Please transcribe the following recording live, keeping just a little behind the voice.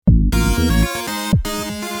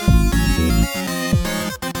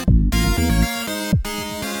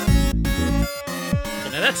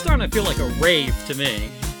That's starting to feel like a rave to me.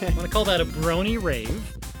 I'm going to call that a brony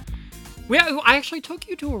rave. I actually took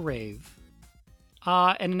you to a rave.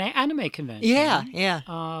 At an anime convention. Yeah.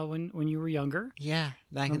 When you were younger. Yeah.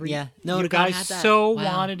 Remember Yeah. you guys so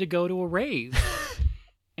wanted to go to a rave.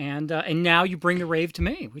 And now you bring the rave to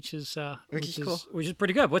me, which is cool. Which is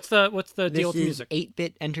pretty good. What's the deal with the music?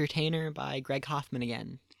 8-Bit Entertainer by Greg Hoffman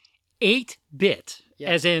again. 8-bit, Yeah.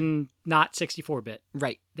 as in not 64-bit.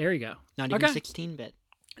 Right. There you go. Not even 16-bit.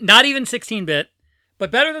 Not even 16-bit, but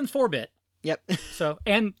better than 4-bit. Yep. So,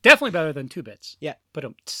 and definitely better than 2 bits. Yeah. But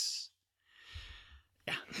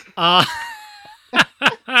yeah.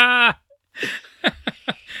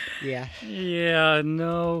 Yeah. Yeah,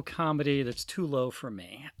 no comedy that's too low for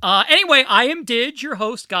me. Anyway, I am Didge, your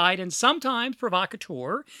host, guide, and sometimes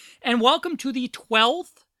provocateur, and welcome to the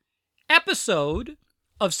 12th episode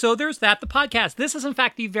of So There's That, the podcast. This is, in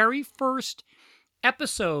fact, the very first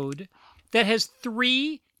episode that has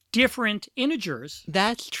 3 different integers.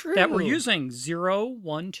 That's true. That we're using, 0,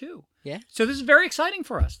 1, 2. Yeah. So this is very exciting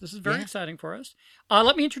for us. Exciting for us.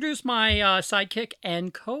 Let me introduce my sidekick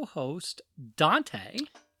and co-host, Dante.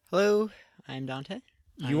 Hello, I'm Dante.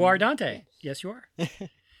 You are Dante. Yes, you are.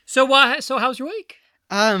 So how's your week?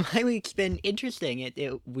 My week's been interesting.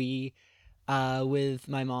 We with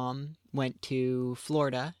my mom went to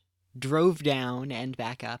Florida, drove down and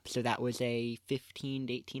back up, so that was a 15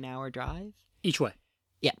 to 18 hour drive. Each way.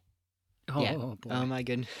 Yeah. Oh, yeah. boy. Oh my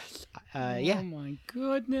goodness. Yeah. Oh my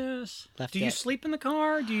goodness. Left do you it. sleep in the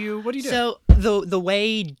car? What do you do? So the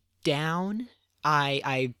way down,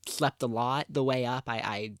 I slept a lot. The way up,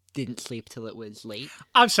 I didn't sleep till it was late.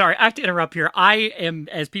 I'm sorry, I have to interrupt here. I am,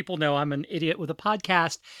 as people know, I'm an idiot with a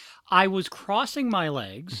podcast. I was crossing my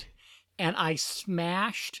legs and I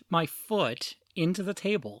smashed my foot into the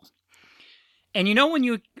table. And you know when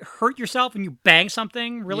you hurt yourself and you bang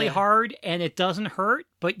something really hard and it doesn't hurt,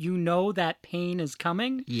 but you know that pain is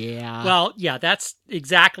coming? Yeah. Well, yeah, that's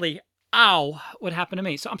exactly, what happened to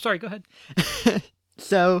me. So I'm sorry, go ahead.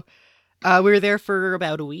 So we were there for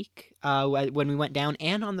about a week when we went down,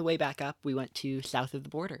 and on the way back up, we went to South of the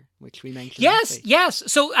Border, which we mentioned last week. Yes.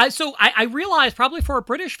 So I realize probably for our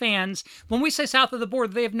British fans, when we say South of the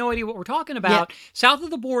Border, they have no idea what we're talking about. Yeah. South of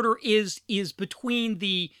the Border is between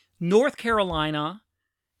the North Carolina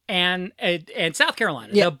and South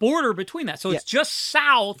Carolina, the border between that. So it's just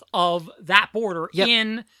south of that border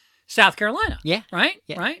in South Carolina. Yeah. Right?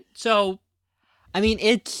 Yeah. Right? So I mean,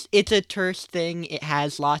 it's a tourist thing. It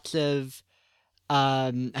has lots of,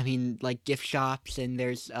 like gift shops, and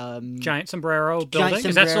there's Giant Sombrero building.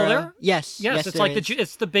 Is that still there? Yes. Yes, it's like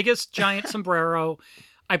it's the biggest giant sombrero,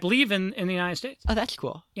 I believe, in the United States. Oh, that's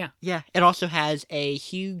cool. Yeah. Yeah. It also has a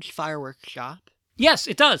huge fireworks shop. Yes,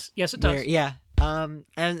 it does. Yes, it does.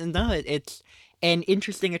 And no, it's an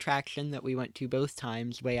interesting attraction that we went to both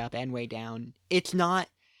times, way up and way down.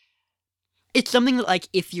 It's something that, like,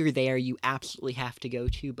 if you're there, you absolutely have to go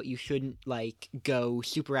to, but you shouldn't, like, go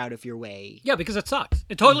super out of your way. Yeah, because it sucks.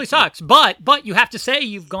 It totally sucks. But you have to say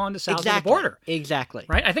you've gone to South of the Border. Exactly.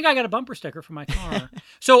 Right? I think I got a bumper sticker for my car.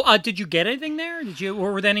 So, did you get anything there?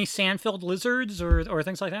 Or were there any sand-filled lizards or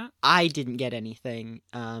things like that? I didn't get anything,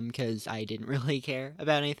 because I didn't really care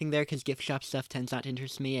about anything there, because gift shop stuff tends not to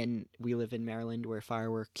interest me, and we live in Maryland where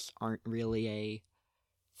fireworks aren't really a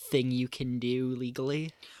thing you can do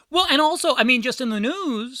legally. Well, and also, I mean, just in the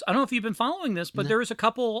news, I don't know if you've been following this, but there's a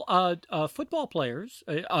couple football players,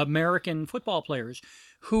 American football players,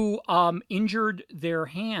 who injured their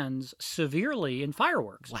hands severely in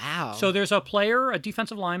fireworks. Wow. So there's a player, a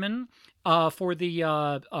defensive lineman, for the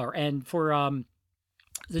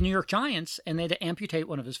New York Giants, and they had to amputate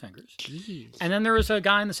one of his fingers. Jeez. And then there was a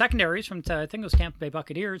guy in the secondaries from, I think it was Tampa Bay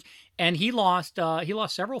Buccaneers, and he lost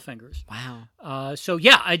several fingers. Wow. So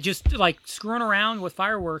yeah, I just like screwing around with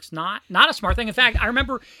fireworks, not a smart thing. In fact, I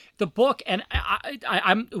remember the book, and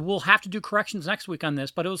we'll have to do corrections next week on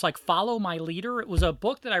this, but it was like Follow My Leader. It was a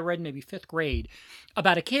book that I read in maybe 5th grade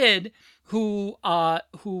about a kid who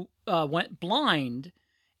went blind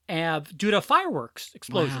due to a fireworks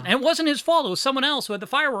explosion. Wow. And it wasn't his fault. It was someone else who had the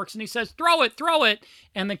fireworks, and he says, throw it.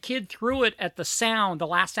 And the kid threw it at the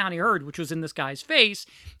last sound he heard, which was in this guy's face,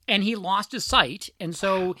 and he lost his sight. And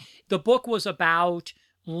so the book was about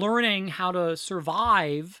learning how to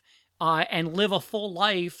survive and live a full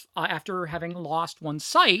life after having lost one's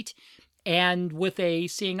sight, and with a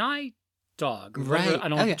seeing eye dog. Right. I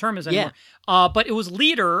don't know what the term is anymore. But it was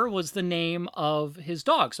Leader was the name of his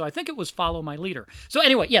dog. So I think it was Follow My Leader. So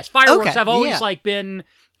anyway, yes, fireworks. Okay, I've always been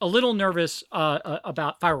a little nervous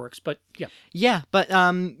about fireworks, but yeah. Yeah, but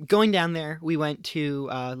going down there, we went to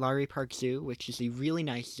Lowry Park Zoo, which is a really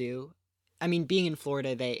nice zoo. I mean, being in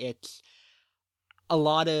Florida, it's a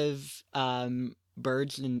lot of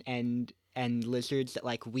birds and lizards that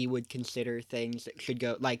like we would consider things that should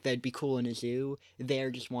go like that'd be cool in a zoo, they're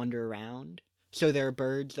just wander around. So there are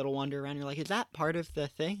birds that'll wander around. You're like, is that part of the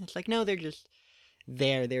thing? It's like, no, they're just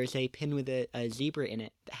there. There's a pin with a zebra in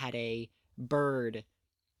it that had a bird.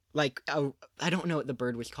 Like, I don't know what the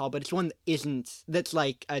bird was called, but it's one that's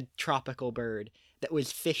like a tropical bird that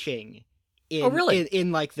was fishing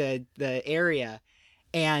in like the area.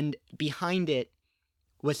 And behind it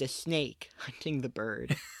was a snake hunting the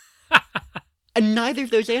bird. And neither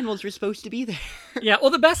of those animals were supposed to be there. Yeah, well,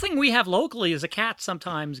 the best thing we have locally is a cat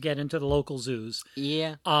sometimes get into the local zoos.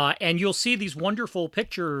 Yeah. And you'll see these wonderful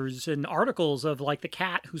pictures and articles of, like, the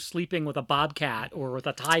cat who's sleeping with a bobcat or with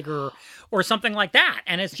a tiger or something like that.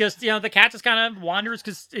 And it's just, the cat just kind of wanders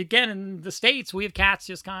because, again, in the States, we have cats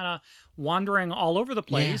just kind of wandering all over the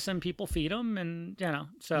place and people feed them and,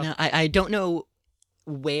 so. No, I don't know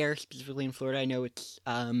where specifically in Florida. I know it's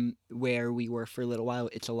where we were for a little while.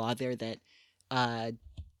 It's a law there that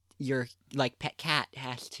your like pet cat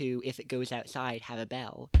has to, if it goes outside, have a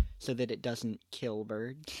bell so that it doesn't kill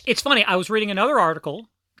birds. It's funny. I was reading another article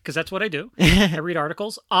because that's what I do. I read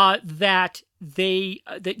articles that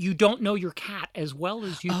you don't know your cat as well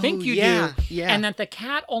as you think you do, and that the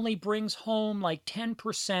cat only brings home like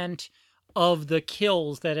 10% of the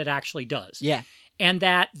kills that it actually does. Yeah, and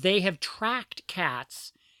that they have tracked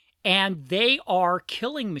cats, and they are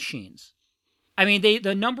killing machines. I mean,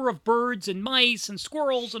 the number of birds and mice and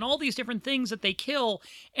squirrels and all these different things that they kill,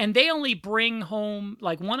 and they only bring home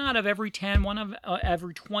like 1 out of every 10, 1 of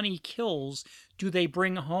every 20 kills do they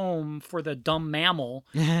bring home for the dumb mammal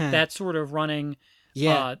that's sort of running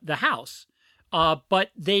the house. But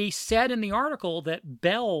they said in the article that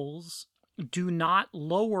bells do not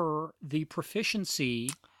lower the proficiency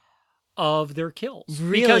of their kills.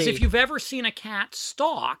 Really? Because if you've ever seen a cat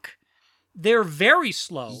stalk, they're very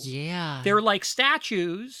slow. Yeah. They're like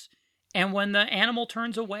statues. And when the animal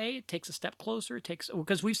turns away, it takes a step closer.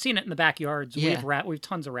 Because we've seen it in the backyards. Yeah. We have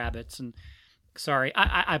tons of rabbits. And sorry,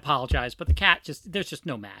 I apologize, but the cat there's just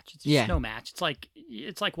no match. It's just no match.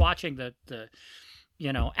 It's like watching the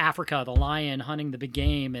Africa, the lion hunting the big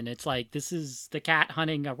game, and it's like this is the cat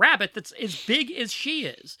hunting a rabbit that's as big as she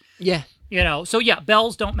is. Yeah. So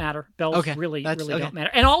bells don't matter. Bells really don't matter.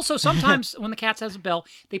 And also sometimes when the cat has a bell,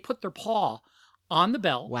 they put their paw on the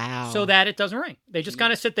bell so that it doesn't ring. They just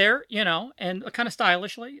kind of sit there, and kind of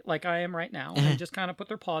stylishly, like I am right now, and just kind of put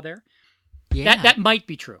their paw there. Yeah. That might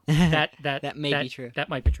be true. That may be true. That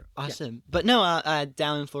might be true. Awesome. Yeah. But no,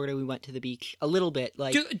 down in Florida, we went to the beach a little bit.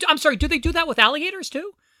 Like, I'm sorry, do they do that with alligators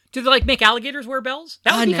too? Do they like make alligators wear bells?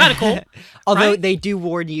 That would be kind of cool. Although right? They do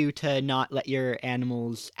warn you to not let your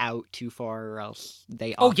animals out too far, or else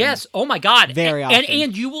they. Oh yes! Oh my God! Very often.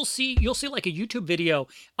 And you'll see like a YouTube video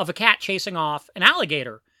of a cat chasing off an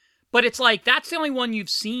alligator, but it's like that's the only one you've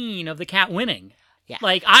seen of the cat winning. Yeah.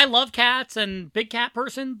 Like I love cats and big cat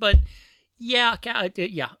person, but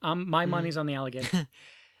my money's on the alligator.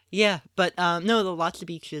 Yeah, but no, lots of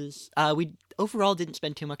beaches. We overall didn't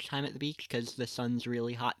spend too much time at the beach because the sun's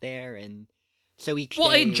really hot there, and so each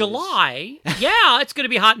day in July, it's going to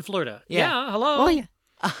be hot in Florida. Yeah, hello. Oh yeah.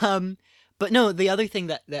 But no, the other thing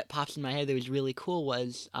that pops in my head that was really cool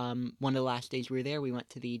was one of the last days we were there, we went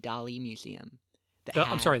to the Dali Museum.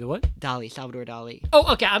 I'm sorry, the what? Dali, Salvador Dali.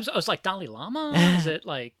 Oh, okay. I was like Dalai Lama. Is it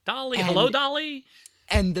like Dali? Hello, Dali.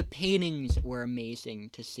 And the paintings were amazing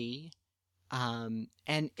to see. And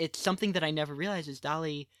it's something that I never realized is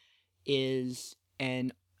Dali is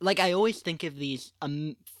I always think of these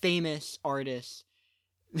famous artists.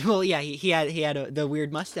 Well, yeah, he had the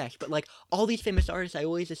weird mustache, but like all these famous artists, I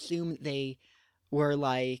always assume they were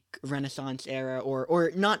like Renaissance era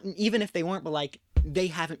or not, even if they weren't, but like they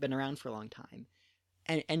haven't been around for a long time.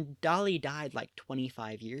 And Dali died like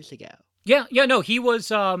 25 years ago. Yeah, no, he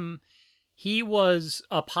was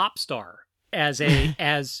a pop star as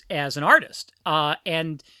an artist.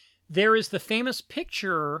 And there is the famous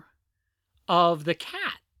picture of the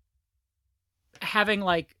cat having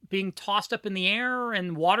like being tossed up in the air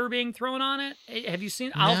and water being thrown on it. Have you seen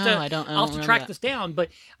it? I'll have to track this down, but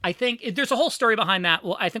I think there's a whole story behind that.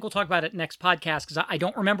 Well, I think we'll talk about it next podcast because I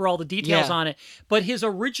don't remember all the details on it. But his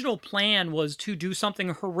original plan was to do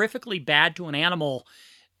something horrifically bad to an animal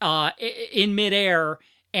in midair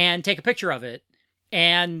and take a picture of it.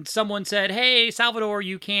 And someone said, "Hey, Salvador,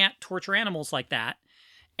 you can't torture animals like that."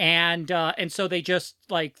 And so they just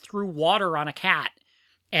like threw water on a cat.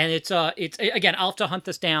 And it's again, I'll have to hunt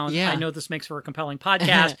this down. Yeah. I know this makes for a compelling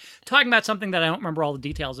podcast talking about something that I don't remember all the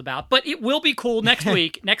details about, but it will be cool next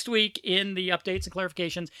week. Next week in the updates and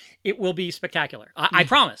clarifications, it will be spectacular. I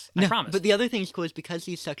promise. I promise. But the other thing is cool is because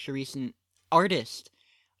he's such a recent artist.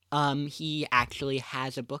 He actually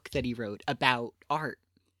has a book that he wrote about art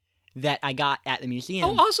that I got at the museum.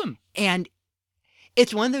 Oh, awesome. And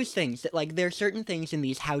it's one of those things that, like, there are certain things in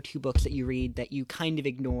these how-to books that you read that you kind of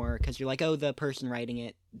ignore because you're like, oh, the person writing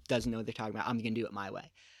it doesn't know what they're talking about. I'm going to do it my way.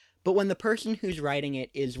 But when the person who's writing it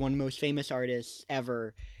is one of the most famous artists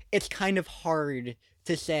ever, it's kind of hard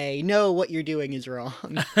to say, no, what you're doing is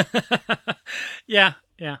wrong. Yeah.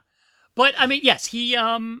 But I mean, yes, he.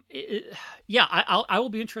 I will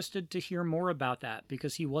be interested to hear more about that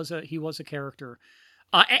because he was a character.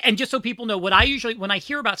 And just so people know, when I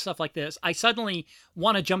hear about stuff like this, I suddenly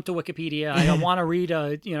want to jump to Wikipedia. I want to read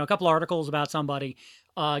a couple articles about somebody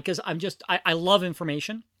because I love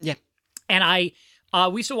information. Yeah. And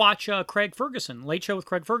we used to watch Craig Ferguson, Late Show with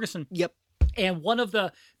Craig Ferguson. Yep. And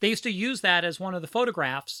they used to use that as one of the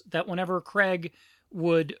photographs that whenever Craig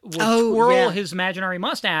would twirl his imaginary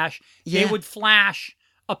mustache, they would flash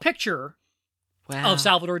a picture of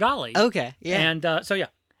Salvador Dali. Okay. Yeah. And so yeah.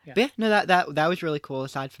 But yeah, no, that was really cool.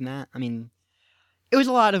 Aside from that, I mean, it was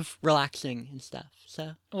a lot of relaxing and stuff.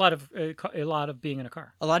 So a lot of being in a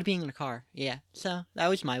car. A lot of being in a car. Yeah. So that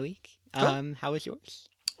was my week. Cool. How was yours?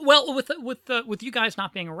 Well, with you guys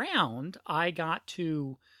not being around, I got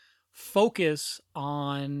to focus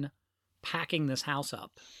on packing this house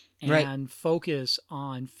up and focus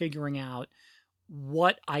on figuring out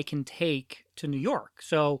what I can take to New York.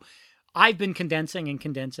 So I've been condensing,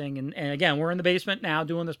 and again, we're in the basement now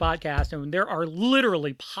doing this podcast, and there are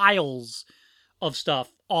literally piles of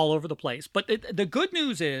stuff all over the place. But the good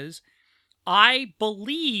news is I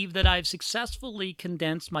believe that I've successfully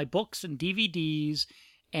condensed my books and DVDs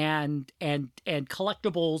and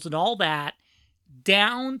collectibles and all that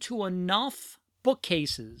down to enough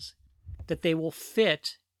bookcases that they will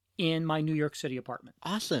fit in my New York City apartment.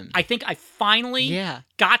 Awesome. I think I finally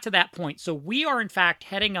got to that point. So we are in fact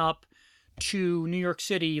heading up to New York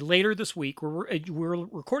City later this week. We're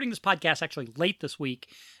recording this podcast actually late this week,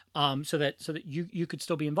 so that you could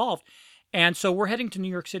still be involved. And so we're heading to New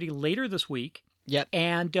York City later this week. Yep.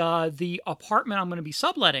 And the apartment I'm going to be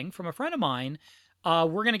subletting from a friend of mine,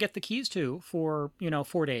 we're going to get the keys to for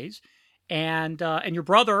 4 days. And your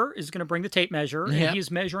brother is going to bring the tape measure, and he's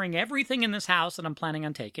measuring everything in this house that I'm planning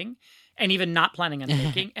on taking, and even not planning on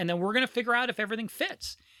taking. And then we're going to figure out if everything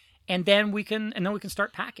fits. And then we can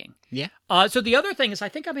start packing. Yeah. So the other thing is, I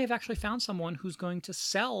think I may have actually found someone who's going to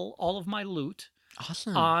sell all of my loot.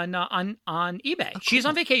 Awesome. On eBay. Oh, cool. She's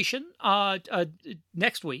on vacation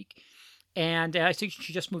next week, and I think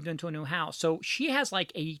she just moved into a new house. So she has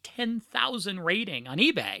like a 10,000 rating on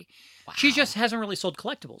eBay. Wow. She just hasn't really sold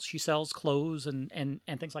collectibles. She sells clothes and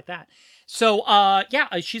things like that. So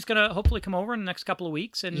she's gonna hopefully come over in the next couple of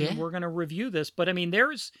weeks, and we're gonna review this. But I mean,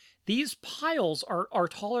 these piles are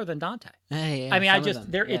taller than Dante. Yeah, I mean,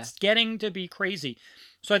 it's getting to be crazy.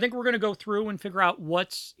 So I think we're going to go through and figure out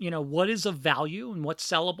what is of value and what's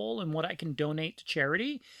sellable and what I can donate to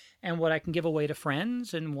charity and what I can give away to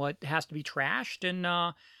friends and what has to be trashed.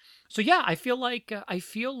 And so yeah, I feel like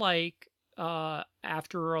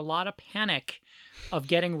after a lot of panic of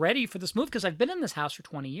getting ready for this move, because I've been in this house for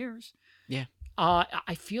 20 years. Yeah.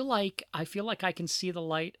 I feel like I can see the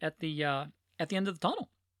light at the end of the tunnel.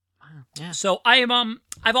 Wow. Yeah. So I've been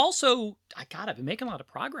making a lot of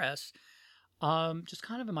progress. Just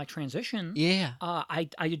kind of in my transition. Yeah. I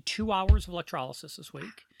did 2 hours of electrolysis this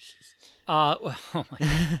week. Oh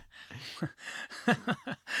my God.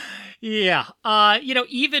 Yeah.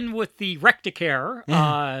 Even with the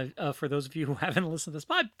Recticare, for those of you who haven't listened to this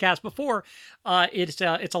podcast before, it's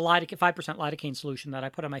a 5% lidocaine solution that I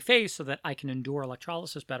put on my face so that I can endure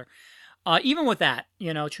electrolysis better. Even with that,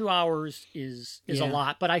 2 hours is a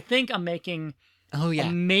lot, but I think I'm making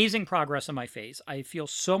amazing progress on my face. I feel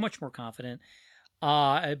so much more confident.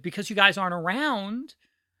 Because you guys aren't around,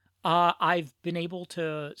 I've been able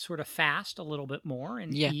to sort of fast a little bit more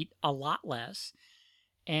and eat a lot less.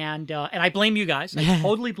 And I blame you guys. I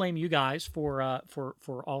totally blame you guys for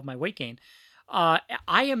all of my weight gain. I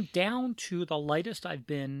am down to the lightest I've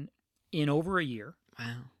been in over a year.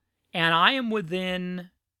 Wow. And I am within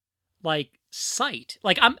sight.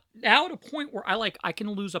 I'm now at a point where I can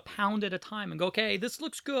lose a pound at a time and go, okay, this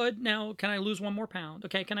looks good. Now, can I lose 1 more pound?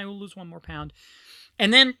 Okay, can I lose 1 more pound?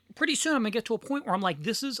 And then pretty soon I'm going to get to a point where I'm like,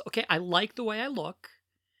 this is, okay, I like the way I look.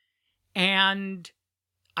 And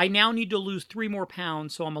I now need to lose 3 more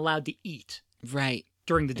pounds so I'm allowed to eat. Right.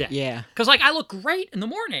 During the day. Yeah. Because I look great in the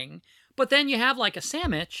morning, but then you have a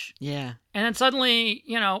sandwich. Yeah. And then suddenly,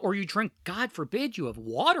 or you drink, God forbid, you have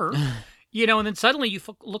water. And then suddenly you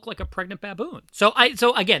look like a pregnant baboon. So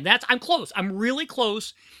again, I'm close. I'm really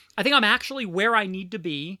close. I think I'm actually where I need to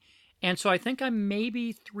be. And so I think I'm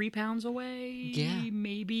maybe 3 pounds away,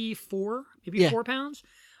 maybe 4 pounds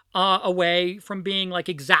away from being like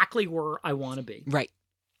exactly where I want to be. Right.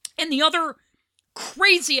 And the other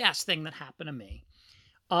crazy ass thing that happened to me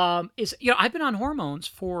is, I've been on hormones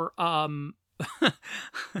for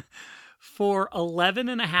for 11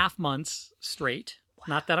 and a half months straight. Wow.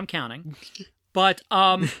 Not that I'm counting. But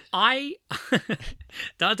Dante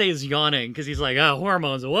is yawning because he's like, oh,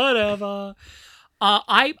 hormones, whatever.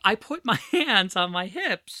 I put my hands on my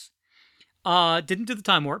hips. Didn't do the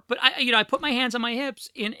time warp, but I put my hands on my hips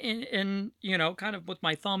in kind of with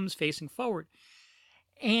my thumbs facing forward,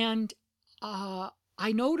 and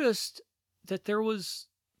I noticed that there was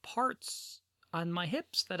parts on my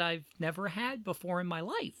hips that I've never had before in my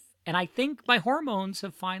life, and I think my hormones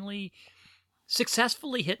have finally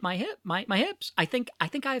successfully hit my hips. I think I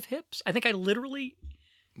have hips. I think I literally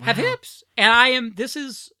have hips, and this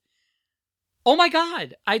is. Oh my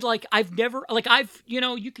God. I've never,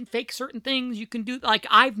 you can fake certain things. You can do,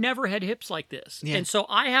 I've never had hips like this. Yeah. And so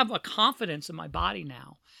I have a confidence in my body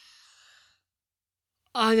now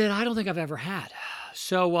that I don't think I've ever had.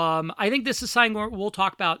 So I think this is something we'll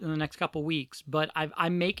talk about in the next couple of weeks, but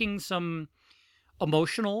I'm making some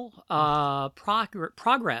emotional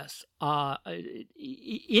progress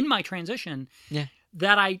in my transition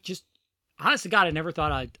that I just, honest to God, I never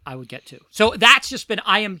thought I would get to. So that's just been,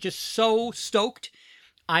 I am just so stoked.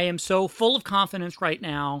 I am so full of confidence right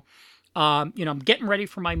now. I'm getting ready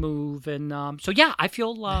for my move. And so, yeah, I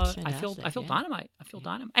feel dynamite. I feel dynamite.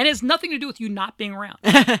 And it has nothing to do with you not being around.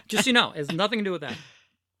 Just, it has nothing to do with that.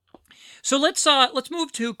 So let's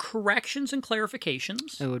move to corrections and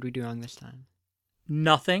clarifications. Oh, what did we do wrong this time?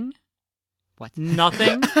 Nothing. What?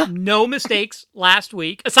 Nothing. No mistakes last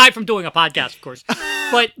week, aside from doing a podcast, of course.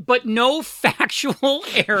 But no factual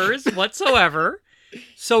errors whatsoever.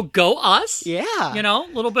 So go us. Yeah. A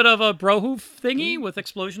little bit of a brohoof thingy with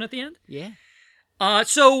explosion at the end. Yeah.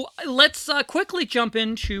 So let's quickly jump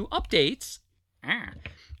into updates.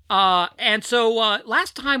 And so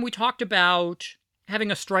last time we talked about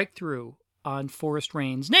having a strike through on Forrest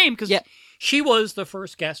Rain's name because she was the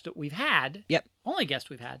first guest that we've had. Yep. Only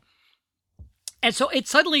guest we've had. And so it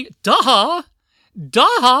suddenly, just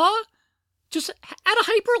add a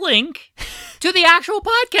hyperlink to the actual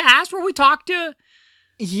podcast where we talk to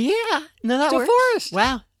Forrest.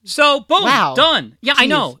 Wow. So boom, done. Yeah, jeez. I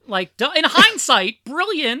know. In hindsight,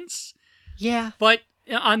 brilliance. Yeah. But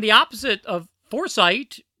on the opposite of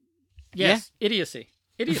foresight, idiocy.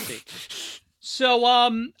 So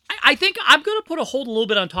I think I'm going to put a hold a little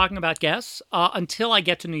bit on talking about guests until I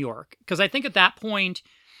get to New York because I think at that point.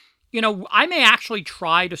 I may actually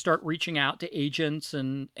try to start reaching out to agents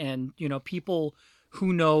and people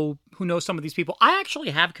who know some of these people. I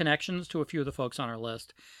actually have connections to a few of the folks on our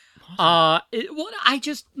list. Awesome.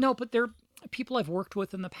 But they're people I've worked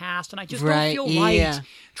with in the past, and I just don't feel right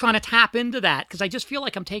trying to tap into that because I just feel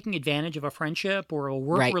like I'm taking advantage of a friendship or a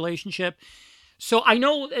work relationship. So I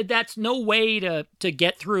know that's no way to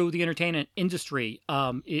get through the entertainment industry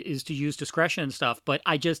is to use discretion and stuff, but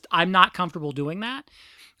I'm not comfortable doing that.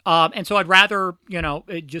 And so I'd rather,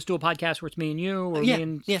 just do a podcast where it's me and you or me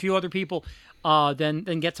and a few other people,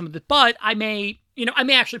 than get some of this. But I may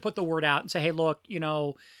actually put the word out and say, hey, look,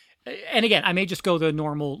 and again, I may just go the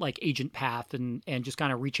normal agent path and just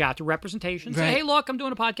kind of reach out to representation. Say, hey, look, I'm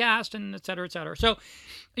doing a podcast and et cetera, et cetera. So,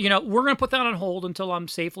 we're going to put that on hold until I'm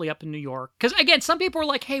safely up in New York. Because again, some people are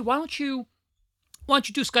like, hey, why don't you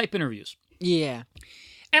do Skype interviews? Yeah.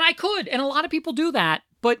 And I could, and a lot of people do that,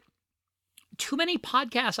 but too many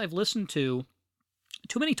podcasts I've listened to,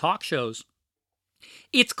 too many talk shows,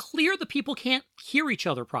 it's clear that people can't hear each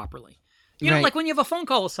other properly. Like when you have a phone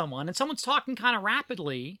call with someone and someone's talking kind of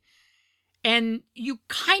rapidly and you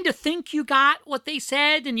kind of think you got what they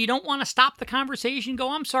said and you don't want to stop the conversation,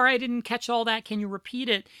 go, I'm sorry, I didn't catch all that. Can you repeat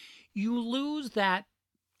it? You lose that,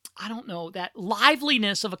 that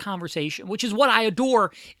liveliness of a conversation, which is what I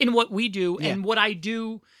adore in what we do and what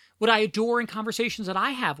I adore in conversations that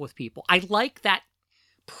I have with people. I like that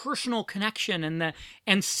personal connection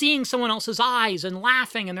and seeing someone else's eyes and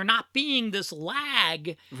laughing and there not being this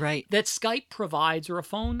lag that Skype provides or a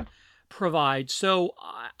phone provides. So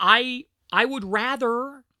I would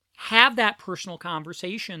rather have that personal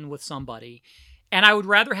conversation with somebody, and I would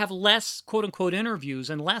rather have less quote unquote interviews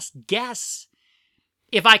and less guests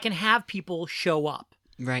if I can have people show up.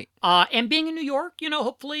 Right. And being in New York,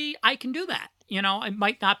 hopefully I can do that. I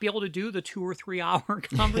might not be able to do the 2 or 3 hour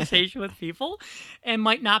conversation with people and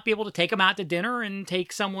might not be able to take them out to dinner and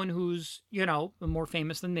take someone who's, more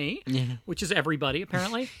famous than me, which is everybody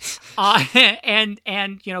apparently, and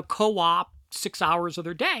co-op 6 hours of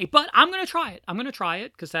their day. But I'm going to try it. I'm going to try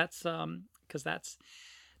it because that's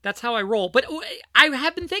how I roll. But I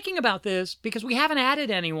have been thinking about this because we haven't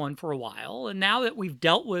added anyone for a while, and now that we've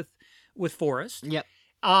dealt with Forrest, Yep.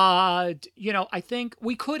 I think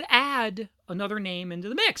we could add another name into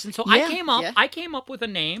the mix. And so Yeah, I came up with a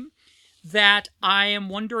name that I am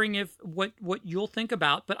wondering if what you'll think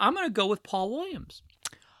about, but I'm going to go with Paul Williams.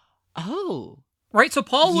 Oh. Right? So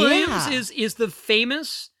Paul Yeah. Williams is the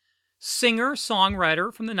famous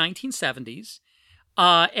singer-songwriter from the 1970s.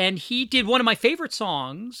 And he did one of my favorite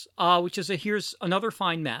songs, which is Here's Another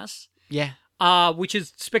Fine Mess. Yeah. Which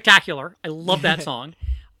is spectacular. I love that song.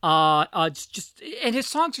 It's just, and his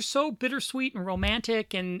songs are so bittersweet and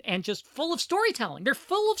romantic and just full of storytelling. They're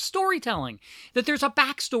full of storytelling, that there's a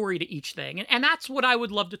backstory to each thing. And that's what I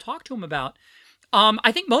would love to talk to him about.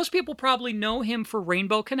 I think most people probably know him for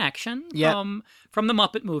Rainbow Connection from the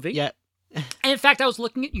Muppet movie. Yep. And in fact, I was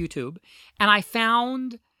looking at YouTube and I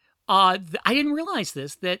found, I didn't realize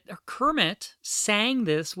this, that Kermit sang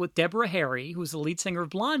this with Deborah Harry, who's the lead singer of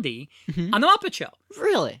Blondie, on The Muppet Show.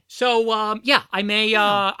 Really? So, I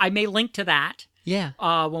may link to that Yeah.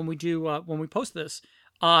 when we post this.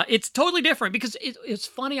 It's totally different because it's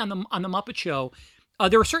funny on the Muppet Show.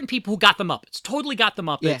 There were certain people who got the Muppets, totally got the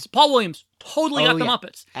Muppets. Yeah. Paul Williams totally got the yeah.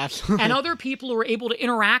 Muppets. Absolutely. And other people who were able to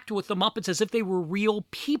interact with the Muppets as if they were real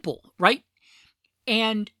people, right?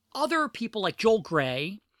 And other people like Joel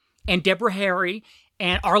Grey and Deborah Harry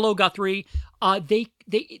and Arlo Guthrie, they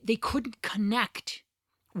couldn't connect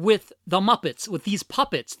with the Muppets, with these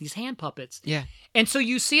puppets, these hand puppets. Yeah. And so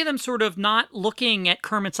you see them sort of not looking at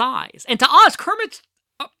Kermit's eyes. And to us, Kermit's,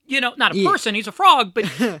 not a person, he's a frog, but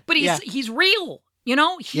he's real.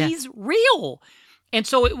 He's real. And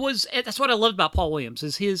so that's what I loved about Paul Williams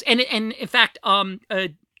is his, and in fact,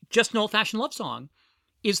 Just an Old-Fashioned Love Song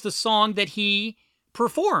is the song that he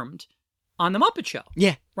performed on the Muppet Show.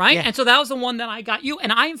 Yeah. Right? Yeah. And so that was the one that I got you.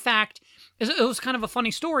 And I, in fact, it was kind of a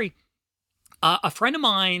funny story. A friend of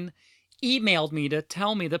mine emailed me to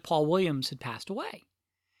tell me that Paul Williams had passed away.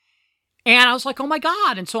 And I was like, oh my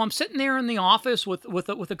God. And so I'm sitting there in the office with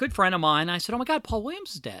a good friend of mine. And I said, oh my God, Paul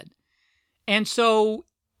Williams is dead. And so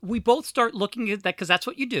we both start looking at that because that's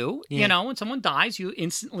what you do. Yeah. When someone dies, you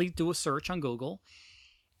instantly do a search on Google.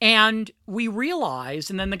 And we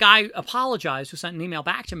realized, and then the guy apologized who sent an email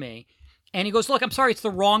back to me. And he goes, look, I'm sorry, it's the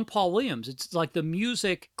wrong Paul Williams. It's like the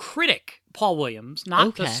music critic Paul Williams,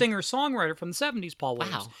 not the singer-songwriter from the 70s Paul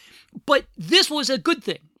Williams. Wow. But this was a good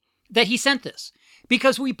thing that he sent this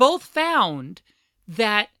because we both found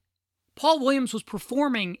that Paul Williams was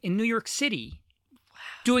performing in New York City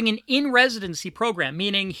doing an in-residency program,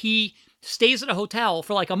 meaning he stays at a hotel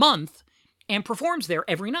for like a month and performs there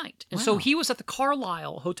every night. And so he was at the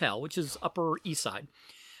Carlisle Hotel, which is Upper East Side,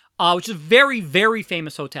 which is a very, very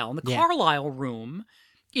famous hotel. And the Carlisle Room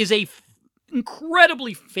is a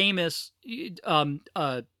incredibly famous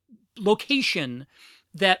location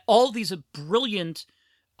that all these brilliant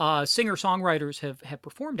singer-songwriters have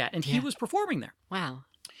performed at. And he was performing there. Wow.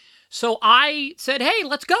 So I said, hey,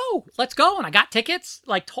 let's go. And I got tickets,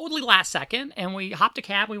 like totally last second. And we hopped a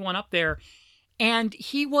cab. We went up there. And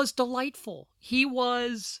he was delightful.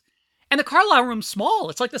 And the Carlisle Room's small.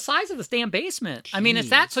 It's like the size of this damn basement. Jeez. I mean, it's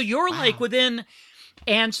that. So you're like within.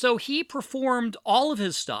 And so he performed all of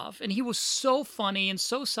his stuff. And he was so funny and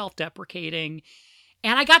so self-deprecating.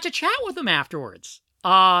 And I got to chat with him afterwards.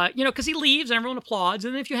 Because he leaves and everyone applauds.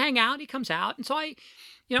 And then if you hang out, he comes out. And so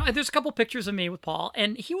there's a couple pictures of me with Paul.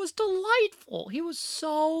 And he was delightful. He was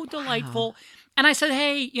so delightful. Wow. And I said,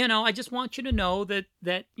 hey, I just want you to know that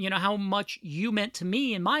how much you meant to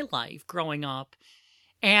me in my life growing up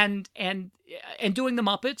and doing the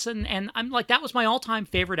Muppets. And I'm like, that was my all-time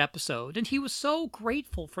favorite episode. And he was so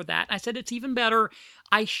grateful for that. I said, it's even better.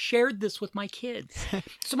 I shared this with my kids.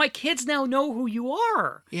 So my kids now know who you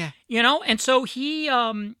are. Yeah. And so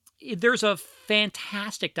there's a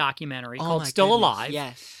fantastic documentary called Still Alive.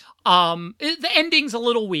 Yes. The ending's a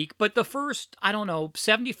little weak, but the first, 75%,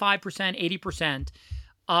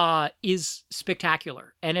 80%, is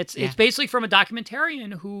spectacular. And it's basically from a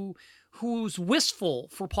documentarian who's wistful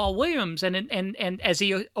for Paul Williams. And as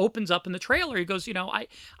he opens up in the trailer, he goes,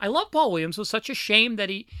 I love Paul Williams. It was such a shame that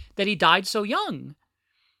he died so young.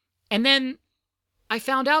 And then I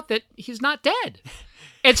found out that he's not dead.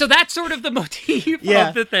 And so that's sort of the motif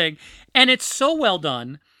of the thing. And it's so well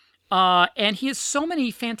done. And he has so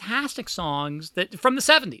many fantastic songs from the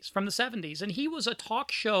 70s. And he was a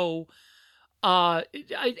talk show,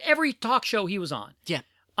 every talk show he was on. Yeah.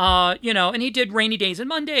 And he did Rainy Days and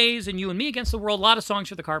Mondays and You and Me Against the World, a lot of songs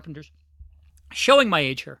for the Carpenters. Showing my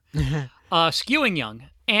age here. Skewing young.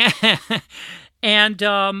 And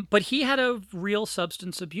but he had a real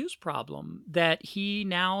substance abuse problem that he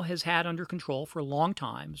now has had under control for a long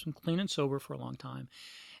time. He's been clean and sober for a long time.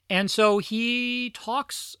 And so he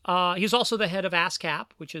talks, he's also the head of ASCAP,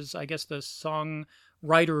 which is, I guess, the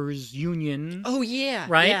Songwriters Union. Oh, yeah.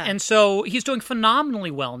 Right? Yeah. And so he's doing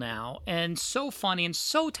phenomenally well now and so funny and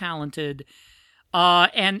so talented.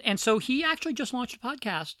 And so he actually just launched a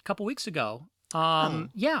podcast a couple weeks ago.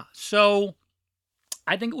 Yeah. So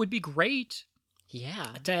I think it would be great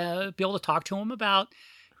to be able to talk to him about,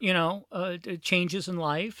 changes in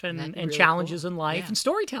life and really challenges cool. in life Yeah. and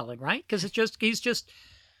storytelling, right? Because he's just...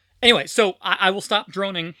 Anyway, so I will stop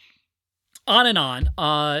droning on and on,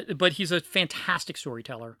 but he's a fantastic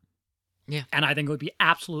storyteller. Yeah. And I think it would be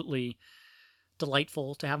absolutely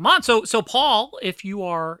delightful to have him on. So Paul, if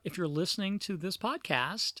you're listening to this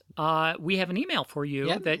podcast, we have an email for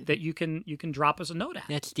you that you can drop us a note at.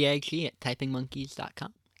 That's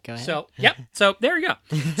dig@typingmonkeys.com. Go ahead. So, yep. So there you go.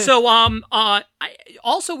 So,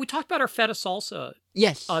 also we talked about our Feta Salsa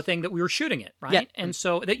yes. thing that we were shooting it, right? Yep. And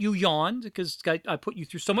so that you yawned because I put you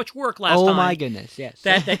through so much work last time. Oh my goodness, yes.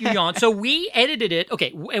 That you yawned. So we edited it.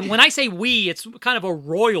 Okay, and when I say we, it's kind of a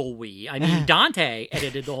royal we. I mean, Dante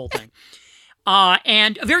edited the whole thing.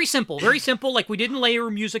 And very simple. Like we didn't layer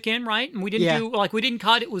music in, right? And we didn't we didn't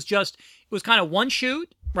cut. It was kind of one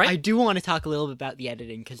shoot, right? I do want to talk a little bit about the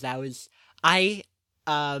editing because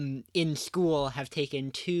in school have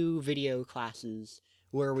taken 2 video classes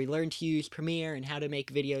where we learned to use Premiere and how to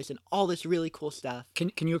make videos and all this really cool stuff.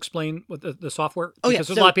 Can you explain what the software? Oh, yeah. Because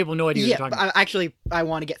there's a lot of people who have no idea what you're talking about. I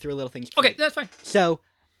want to get through little things. Okay, that's fine. So,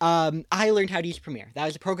 I learned how to use Premiere. That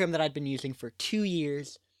was a program that I'd been using for 2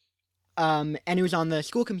 years. And it was on the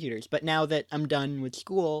school computers. But now that I'm done with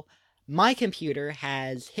school, my computer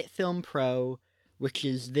has HitFilm Pro, which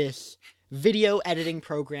is this video editing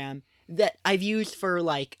program that I've used for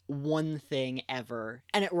like one thing ever,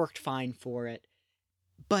 and it worked fine for it.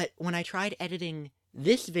 But when I tried editing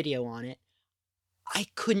this video on it, I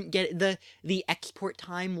couldn't get it. The export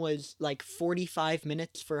time was like 45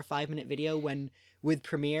 minutes for a 5-minute video, when with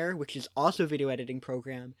Premiere, which is also a video editing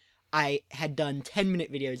program, I had done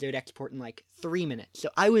 10-minute videos that would export in like 3 minutes. So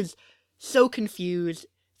I was so confused,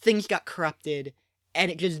 things got corrupted,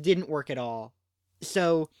 and it just didn't work at all.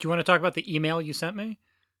 So... Do you want to talk about the email you sent me?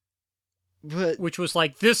 But which was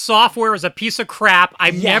like, this software is a piece of crap.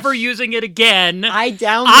 I'm never using it again. I'm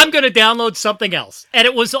going to download something else. And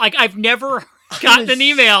it was like, I've never gotten an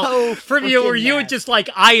email from you where you were just like,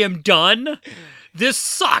 I am done. This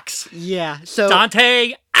sucks. Yeah. So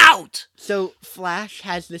Dante, out. So Flash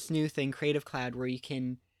has this new thing, Creative Cloud, where you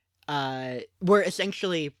can, where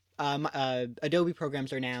essentially Adobe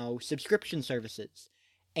programs are now subscription services.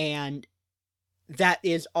 And that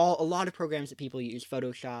is a lot of programs that people use: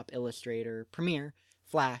 Photoshop, Illustrator, Premiere,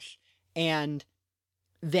 Flash, and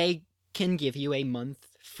they can give you a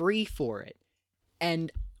month free for it.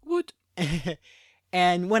 And what?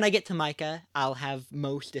 And when I get to Micah, I'll have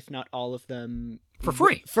most, if not all of them, for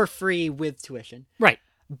free. For free with tuition. Right.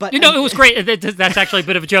 But it was great. That's actually a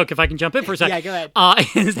bit of a joke, if I can jump in for a second. Yeah, go ahead.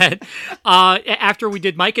 Is that after we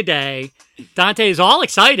did Micah Day, Dante is all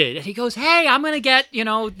excited. And he goes, hey, I'm going to get,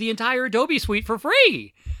 the entire Adobe suite for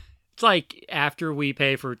free. It's like, after we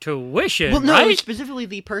pay for tuition, well, no, right? Specifically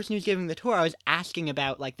the person who's giving the tour, I was asking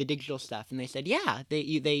about, like, the digital stuff. And they said, yeah,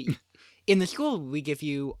 they in the school, we give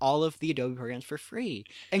you all of the Adobe programs for free.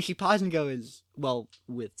 And she paused and goes, well,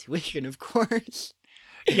 with tuition, of course.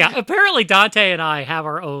 Yeah, apparently Dante and I have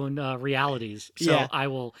our own realities. So I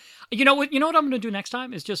will... You know what I'm going to do next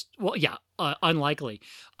time is just... Well, yeah, unlikely.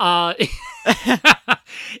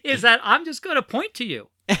 Is that I'm just going to point to you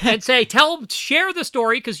and say, share the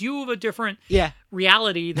story, because you have a different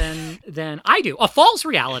reality than I do. A false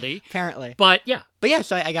reality. Apparently. But yeah.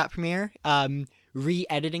 So I got Premiere.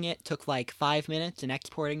 Re-editing it took like 5 minutes, and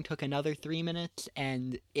exporting took another 3 minutes,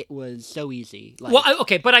 and it was so easy. Well,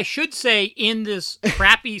 okay, but I should say, in this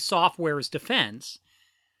crappy software's defense,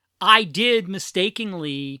 I did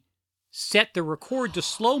mistakenly set the record to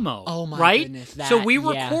slow-mo. Oh my right? goodness. So we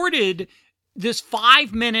recorded this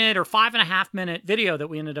 5-minute or 5.5-minute video that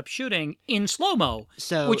we ended up shooting in slow-mo,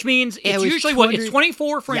 which means it's usually it's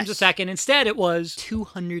 24 frames a second. Instead, it was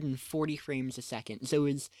 240 frames a second. So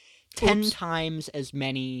it was 10 times as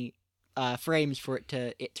many frames for it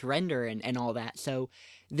to render and all that. So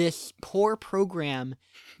this poor program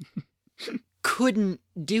couldn't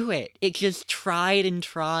do it. It just tried and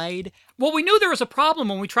tried. Well, we knew there was a problem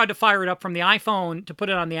when we tried to fire it up from the iPhone to put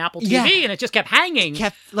it on the Apple TV, and it just kept hanging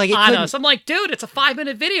on us. I'm like, dude, it's a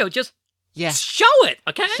 5-minute video. Just show it,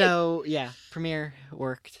 okay? So, Premiere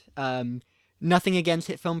worked. Nothing against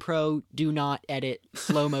HitFilm Pro. Do not edit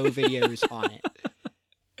slow-mo videos on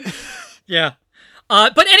it. Yeah.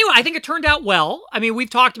 But anyway, I think it turned out well. I mean, we've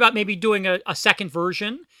talked about maybe doing a second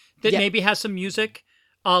version that maybe has some music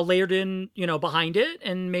layered in, behind it,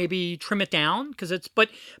 and maybe trim it down because but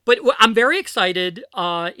I'm very excited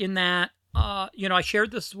in that, I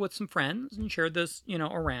shared this with some friends and shared this,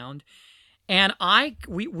 around, and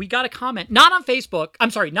we got a comment, not on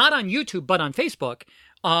YouTube, but on Facebook,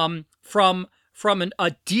 from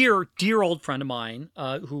a dear old friend of mine,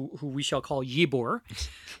 who we shall call Yibor,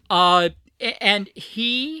 and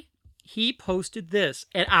he posted this,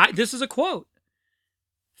 and this is a quote: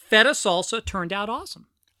 "Feta salsa turned out awesome."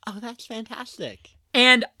 Oh, that's fantastic.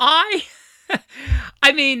 And I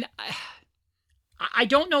mean, I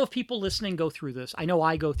don't know if people listening go through this. I know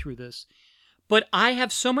I go through this, but I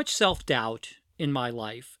have so much self-doubt in my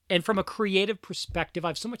life, and from a creative perspective, I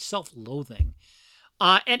have so much self-loathing.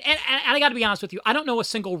 And I got to be honest with you, I don't know a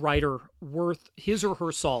single writer worth his or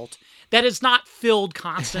her salt that is not filled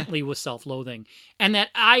constantly with self-loathing, and that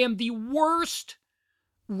I am the worst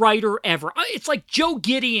writer ever. It's like Joe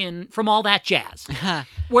Gideon from All That Jazz,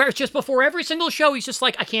 where it's just before every single show, he's just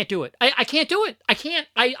like, I can't do it. I can't do it. I can't.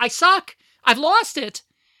 I suck. I've lost it.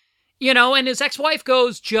 And his ex-wife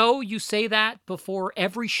goes, Joe, you say that before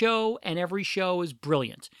every show, and every show is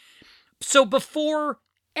brilliant. So before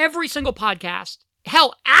every single podcast,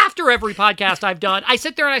 hell, after every podcast I've done, I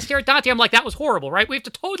sit there and I stare at Dante. I'm like, that was horrible, right? We have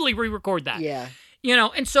to totally re-record that. Yeah.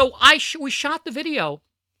 And so we shot the video.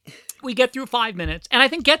 We get through 5 minutes, and I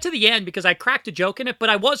think get to the end because I cracked a joke in it, but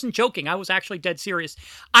I wasn't joking. I was actually dead serious.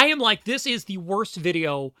 I am like, this is the worst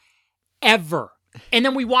video ever. And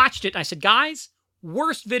then we watched it, and I said, guys,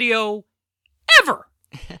 worst video ever.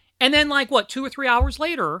 And then 2 or 3 hours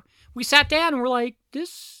later, we sat down and we're like,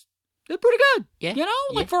 this is pretty good. Yeah.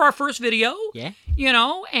 For our first video. Yeah.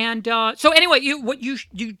 And so anyway,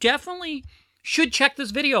 you definitely should check this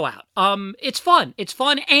video out. It's fun. It's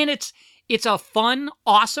fun, and it's a fun,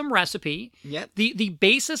 awesome recipe. Yep. The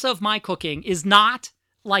basis of my cooking is not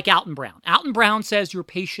like Alton Brown. Alton Brown says your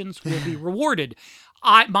patience will be rewarded.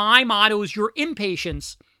 My motto is your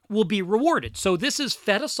impatience will be rewarded. So this is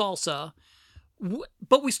feta salsa,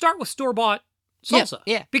 but we start with store-bought salsa.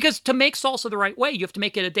 Yeah. Because to make salsa the right way, you have to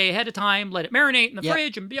make it a day ahead of time, let it marinate in the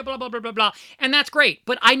fridge, and blah, blah, blah, blah, blah, blah. And that's great.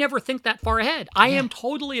 But I never think that far ahead. I am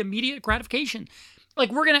totally immediate gratification. It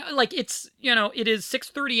is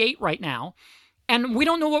 6:38 right now, and we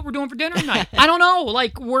don't know what we're doing for dinner tonight. I don't know.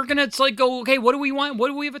 We're going to go, okay, what do we want? What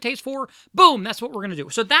do we have a taste for? Boom, that's what we're going to do.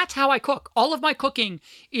 So that's how I cook. All of my cooking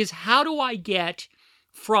is how do I get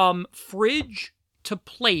from fridge to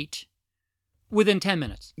plate within 10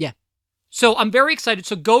 minutes. Yeah. So I'm very excited.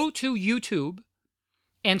 So go to YouTube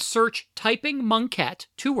and search Typing Monket,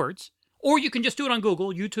 2 words, or you can just do it on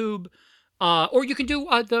Google, YouTube, or you can do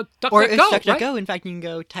the DuckDuckGo, or DuckDuckGo. Right? In fact, you can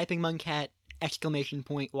go Typing Monket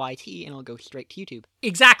 !YT and it'll go straight to YouTube.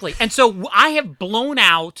 Exactly. And so I have blown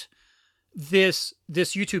out this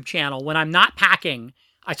YouTube channel when I'm not packing.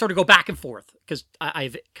 I sort of go back and forth because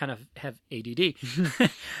I kind of have ADD.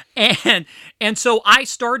 and so I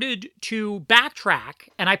started to backtrack,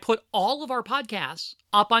 and I put all of our podcasts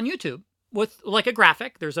up on YouTube with a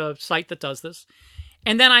graphic. There's a site that does this.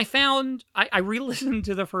 And then I found, I re-listened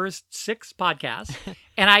to the first 6 podcasts,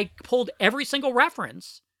 and I pulled every single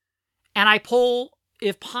reference, and I pull,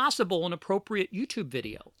 if possible, an appropriate YouTube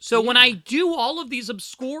video. So when I do all of these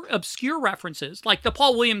obscure references, like the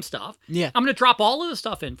Paul Williams stuff, I'm going to drop all of the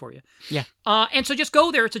stuff in for you. Yeah. And so just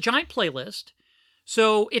go there. It's a giant playlist.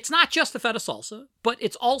 So it's not just the feta salsa, but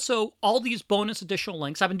it's also all these bonus additional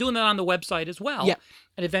links. I've been doing that on the website as well, at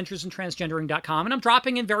adventuresintransgendering.com, and I'm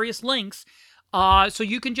dropping in various links. So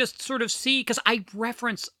you can just sort of see, because I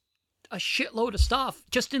reference a shitload of stuff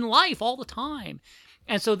just in life all the time.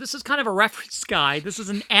 And so this is kind of a reference guide. This is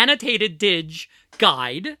an annotated dig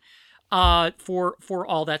guide for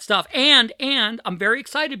all that stuff. And I'm very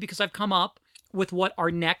excited because I've come up with what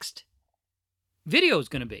our next video is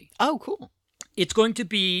going to be. Oh, cool. It's going to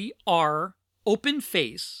be our open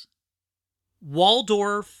face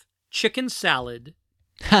Waldorf chicken salad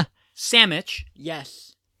sandwich.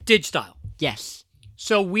 Yes. Dig style. Yes.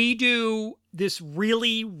 So we do this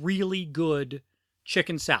really, really good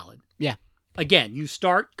chicken salad. Yeah. Again, you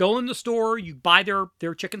go in the store, you buy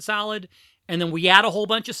their chicken salad, and then we add a whole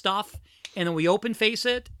bunch of stuff, and then we open face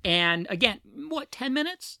it, and again, 10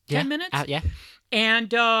 minutes? 10 minutes? Yeah.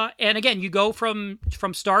 And again, you go from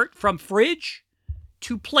fridge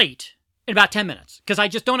to plate in about 10 minutes, because I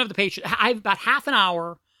just don't have the patience. I have about half an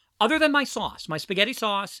hour, other than my sauce, my spaghetti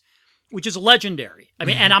sauce, which is legendary. I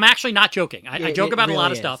mean, and I'm actually not joking. I joke about a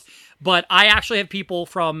lot of stuff, but I actually have people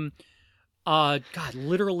from God,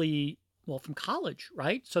 literally, well, from college,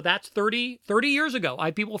 right? So that's 30 years ago. I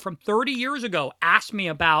had people from 30 years ago ask me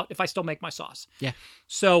about if I still make my sauce. Yeah.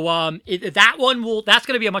 So that's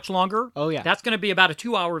going to be a much longer. Oh, yeah. That's going to be about a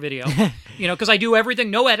 2-hour video, because I do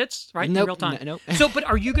everything, no edits, right? Nope, in real time. nope. So, but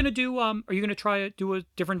are you going to do, are you going to try to do a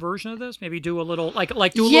different version of this? Maybe do a little, like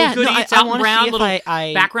do a little Good Eats Alton Brown, little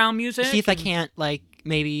background music? See if I can't, like,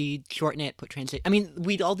 maybe shorten it, put translate. I mean,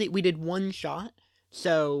 we did one shot,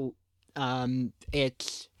 so...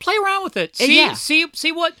 it's play around with it.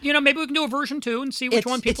 See what maybe we can do a version 2 and see which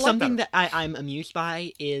one people like better. It's something that I'm amused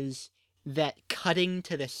by is that cutting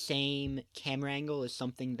to the same camera angle is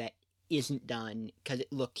something that isn't done because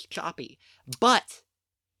it looks choppy. But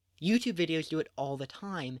YouTube videos do it all the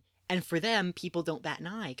time, and for them, people don't bat an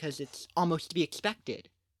eye because it's almost to be expected.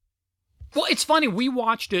 Well, it's funny. We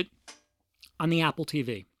watched it on the Apple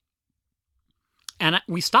TV, and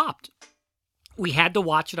we stopped. We had to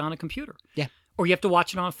watch it on a computer. Yeah. Or you have to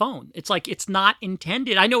watch it on a phone. It's like, it's not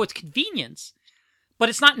intended. I know it's convenience, but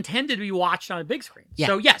it's not intended to be watched on a big screen. Yeah.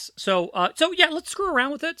 So, yes. So yeah, let's screw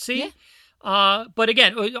around with it. See? Yeah. But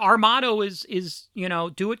again, our motto is do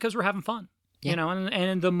it because we're having fun. Yeah.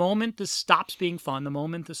 And the moment this stops being fun, the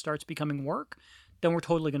moment this starts becoming work, then we're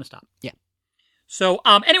totally going to stop. Yeah. So,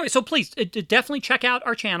 anyway, so please definitely check out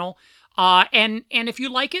our channel. And if you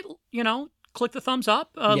like it, click the thumbs up,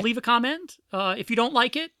 leave a comment. If you don't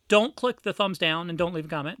like it, don't click the thumbs down and don't leave a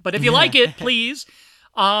comment. But if you like it, please,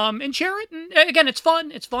 and share it. And again, it's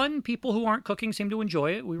fun. It's fun. People who aren't cooking seem to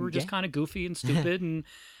enjoy it. We were just kind of goofy and stupid. And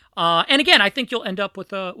again, I think you'll end up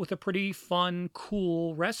with a pretty fun,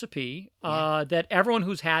 cool recipe that everyone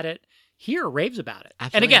who's had it here raves about it.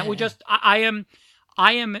 Absolutely. And again,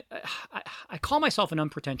 I call myself an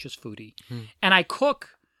unpretentious foodie, and I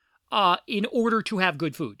cook in order to have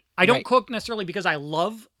good food. I don't cook necessarily because I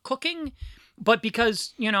love cooking, but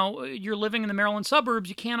because, you're living in the Maryland suburbs,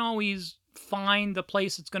 you can't always find the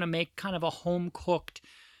place that's going to make kind of a home-cooked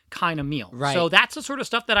kind of meal. Right. So that's the sort of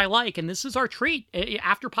stuff that I like, and this is our treat.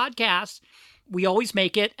 After podcasts, we always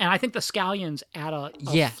make it, and I think the scallions add a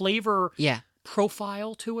flavor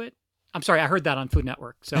profile to it. I'm sorry, I heard that on Food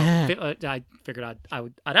Network, so I figured I'd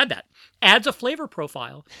add that. Adds a flavor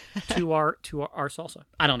profile to our salsa.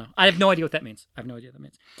 I don't know. I have no idea what that means. So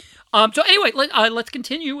anyway, let's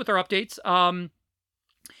continue with our updates.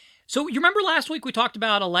 So you remember last week we talked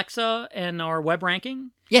about Alexa and our web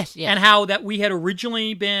ranking? Yes. And how that we had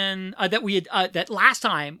originally been that last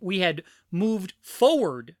time we had moved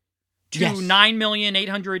forward to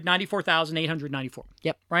 9,894,894.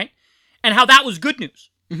 Yep. Right? And how that was good news.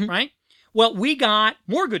 Mm-hmm. Right? Well, we got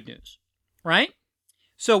more good news, right?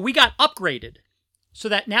 So we got upgraded so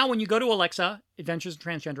that now when you go to Alexa,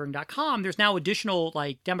 adventuresintransgendering.com, there's now additional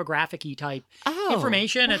like demographic-y type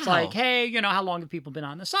information. Wow. It's like, hey, how long have people been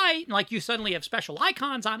on the site? And like you suddenly have special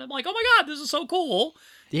icons on it. I'm like, oh my God, this is so cool.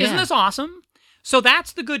 Yeah. Isn't this awesome? So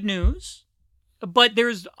that's the good news. But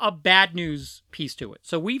there's a bad news piece to it.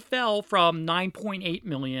 So we fell from 9.8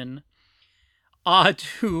 million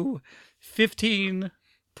to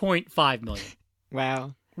 15.5 million.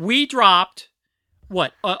 Wow. We dropped,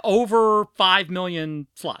 over 5 million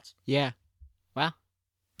slots. Yeah. Wow.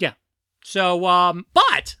 Yeah. So,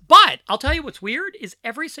 but I'll tell you what's weird is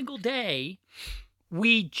every single day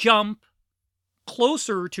we jump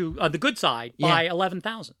closer to the good side by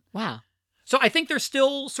 11,000. Wow. So I think they're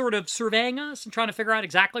still sort of surveying us and trying to figure out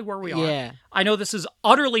exactly where we are. Yeah. I know this is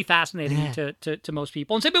utterly fascinating to most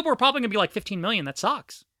people. And some people are probably going to be like 15 million. That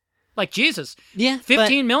sucks. Like, Jesus. Yeah.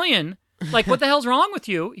 15 million. Like, what the hell's wrong with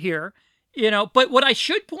you here? But what I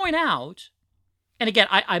should point out, and again,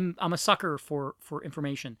 I'm a sucker for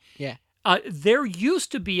information. Yeah. There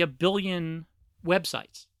used to be 1 billion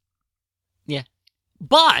websites. Yeah.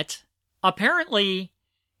 But apparently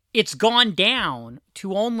it's gone down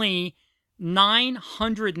to only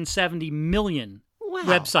 970 million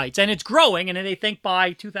websites. And it's growing, and they think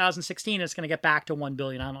by 2016 it's going to get back to 1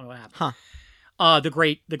 billion. I don't know what happened.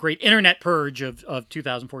 The great internet purge of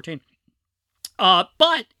 2014.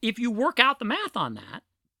 But if you work out the math on that,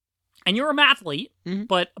 and you're a mathlete,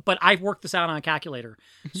 but I've worked this out on a calculator,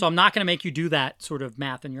 so I'm not going to make you do that sort of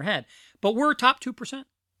math in your head. But we're top 2%.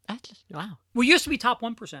 Wow. We used to be top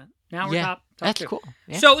 1%. Now we're top that's 2. Cool.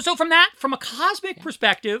 Yeah. So from a cosmic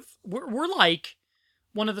perspective, we're like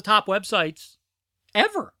one of the top websites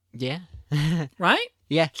ever. Yeah. Right?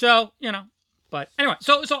 Yeah. So, but anyway,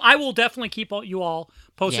 so I will definitely keep you all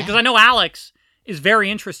posted because Yeah. I know Alex is very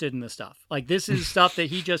interested in this stuff. Like, this is stuff that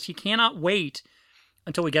he cannot wait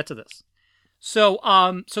until we get to this.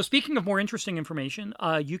 So speaking of more interesting information,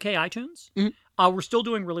 UK iTunes, we're still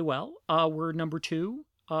doing really well. We're number 2,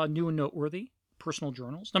 new and noteworthy personal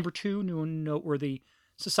journals. Number 2, new and noteworthy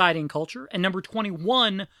society and culture. And number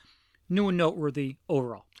 21, new and noteworthy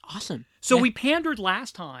overall. Awesome. So we pandered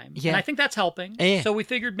last time, Yeah. and I think that's helping. Yeah. So we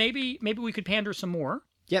figured maybe we could pander some more.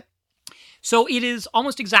 Yep. So it is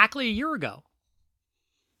almost exactly a year ago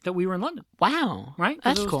that we were in London, Wow. right? 'Cause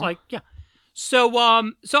That's it was cool. Like, yeah. So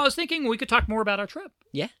so I was thinking we could talk more about our trip.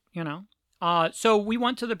 Yeah. You know, so we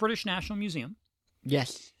went to the British National Museum,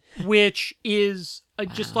 Yes. which is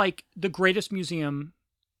just Wow. like the greatest museum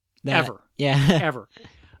That- ever, Yeah. ever.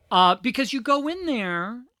 Because you go in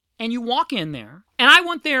there and you walk in there, and I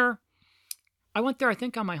went there, I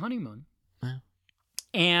think on my honeymoon. Wow.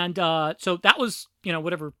 And so that was,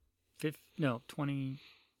 whatever, 20,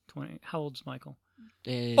 how old's Michael?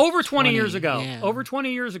 Over 20 years ago. Yeah. Over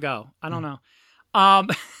 20 years ago. I don't know.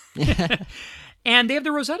 And they have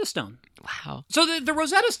the Rosetta Stone. Wow. So the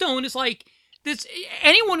Rosetta Stone is like this.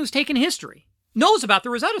 Anyone who's taken history knows about the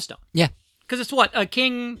Rosetta Stone. Yeah. Because it's what?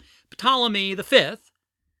 King Ptolemy V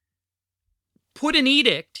put an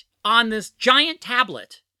edict on this giant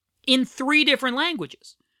tablet in 3 different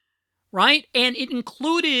languages, right? And it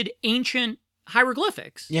included ancient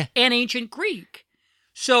hieroglyphics Yeah. and ancient Greek.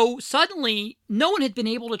 So suddenly, no one had been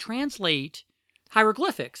able to translate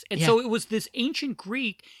hieroglyphics. And so it was this ancient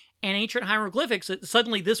Greek and ancient hieroglyphics that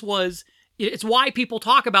suddenly it's why people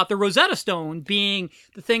talk about the Rosetta Stone being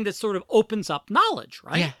the thing that sort of opens up knowledge,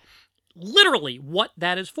 right? Yeah. Literally what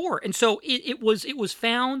that is for. And so it was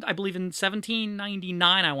found, I believe in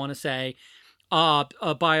 1799, I want to say,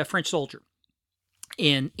 by a French soldier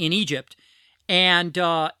in Egypt. And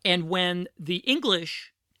when the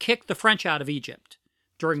English kicked the French out of Egypt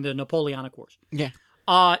during the Napoleonic Wars, Yeah.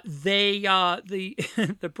 the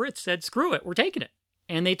Brits said, screw it, we're taking it.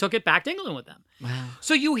 And they took it back to England with them. Wow.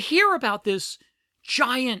 So you hear about this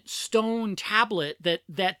giant stone tablet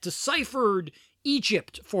that deciphered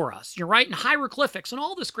Egypt for us, you're right, and hieroglyphics and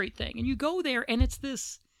all this great thing. And you go there and it's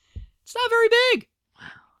not very big. Wow.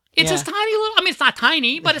 It's Yeah. this tiny little, it's not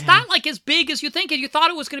tiny, but it's not like as big as you think. You thought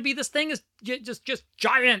it was going to be this thing is just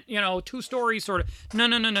giant, 2-story sort of.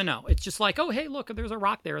 No. It's just like, oh, hey, look, there's a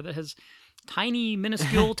rock there that has tiny,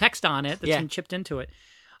 minuscule text on it that's been chipped into it.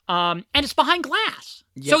 And it's behind glass.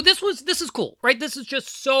 Yep. So this is cool, right? This is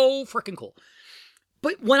just so freaking cool.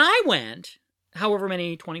 But when I went, however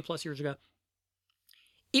many 20 plus years ago,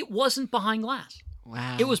 it wasn't behind glass.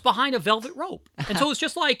 Wow. It was behind a velvet rope. And so it was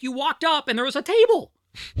just like you walked up and there was a table.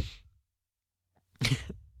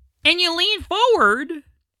 And you lean forward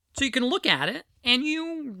so you can look at it and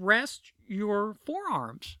you rest your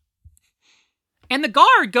forearms. And the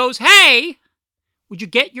guard goes, hey, would you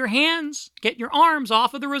get your arms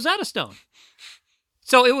off of the Rosetta Stone?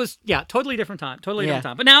 So it was, totally different time.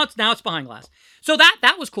 But now it's behind glass. So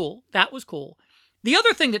that was cool. That was cool. The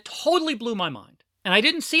other thing that totally blew my mind, and I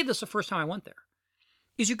didn't see this the first time I went there,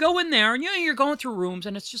 is you go in there and you're going through rooms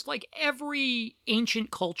and it's just like every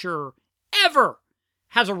ancient culture ever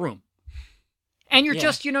has a room. And you're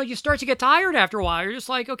just, you start to get tired after a while. You're just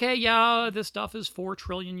like, okay, this stuff is 4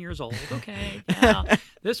 trillion years old. Okay,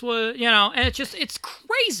 this was, and it's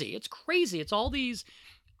crazy. It's crazy. It's all these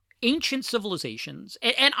ancient civilizations.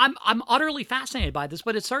 And I'm utterly fascinated by this,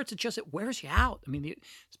 but it wears you out. This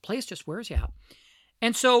place just wears you out.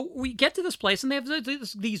 And so we get to this place, and they have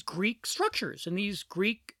these Greek structures and these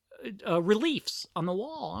Greek reliefs on the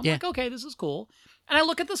wall. I'm like, okay, this is cool. And I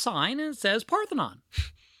look at the sign, and it says Parthenon.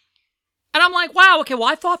 And I'm like, wow, okay, well,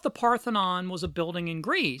 I thought the Parthenon was a building in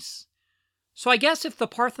Greece. So I guess if the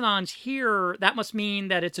Parthenon's here, that must mean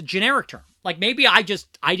that it's a generic term. Like maybe I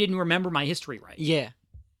didn't remember my history right. Yeah.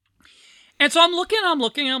 And so I'm looking, and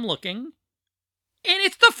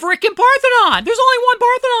it's the freaking Parthenon. There's only one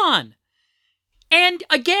Parthenon. And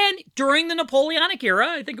again, during the Napoleonic era,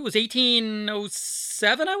 I think it was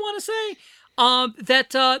 1807, I want to say, that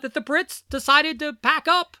the Brits decided to pack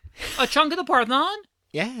up a chunk of the Parthenon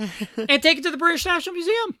Yeah. and take it to the British National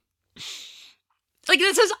Museum. Like,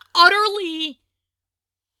 this is utterly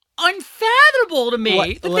unfathomable to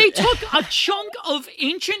me that they took a chunk of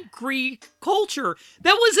ancient Greek culture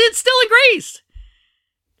that was still in Greece.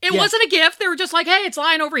 It wasn't a gift. They were just like, hey, it's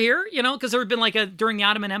lying over here, because there had been during the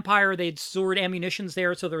Ottoman Empire, they'd stored ammunitions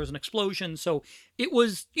there, so there was an explosion. So it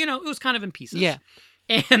was, it was kind of in pieces. Yeah.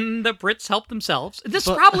 And the Brits helped themselves. This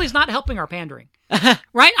probably is not helping our pandering.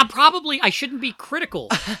 Right? I shouldn't be critical.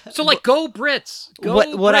 So go Brits. Go what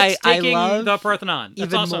Brits I taking love the Parthenon. That's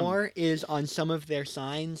even awesome. more is on some of their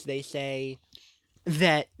signs, they say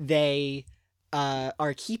that they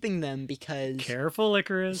are keeping them because Careful,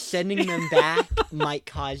 Icarus. sending them back might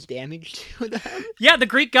cause damage to them. Yeah, the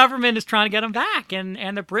Greek government is trying to get them back, and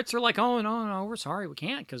the Brits are like, "Oh no, we're sorry, we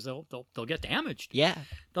can't because they'll get damaged. Yeah.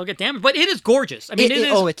 They'll get damaged." But it is gorgeous. I mean,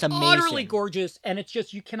 it's amazing. Utterly gorgeous, and it's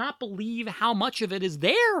just you cannot believe how much of it is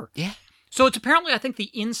there. Yeah. So it's apparently, I think,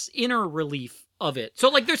 the inner relief of it. So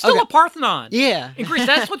like, there's still a Parthenon. Yeah. In Greece.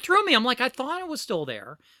 That's what threw me. I'm like, I thought it was still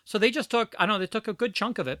there. So they just took, I know they took a good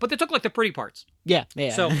chunk of it, but they took like the pretty parts. Yeah.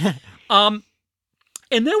 So, and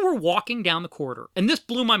then we're walking down the corridor, and this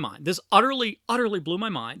blew my mind. This utterly blew my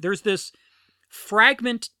mind. There's this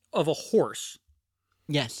fragment of a horse.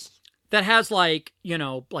 Yes. That has like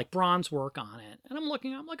bronze work on it. And I'm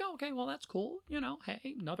looking, I'm like, oh, okay, well, that's cool.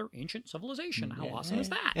 Hey, another ancient civilization. How awesome is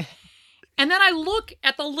that? And then I look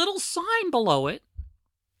at the little sign below it,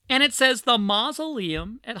 and it says the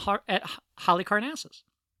mausoleum at Halicarnassus,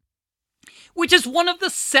 which is one of the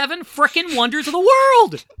 7 frickin' wonders of the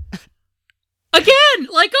world. Again,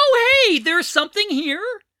 like, oh, hey, there's something here.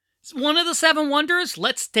 It's one of the 7 wonders.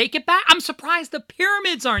 Let's take it back. I'm surprised the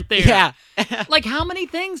pyramids aren't there. Yeah. Like, how many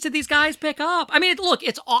things did these guys pick up? I mean, look,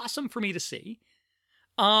 it's awesome for me to see.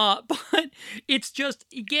 But it's just,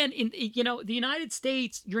 again, in the United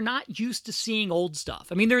States, you're not used to seeing old stuff.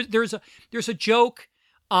 I mean, there's a joke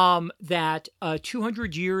that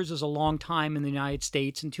 200 years is a long time in the United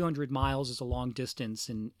States and 200 miles is a long distance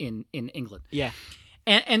in England. Yeah.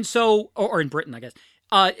 And so, or in Britain, I guess.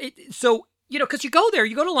 Because you go there,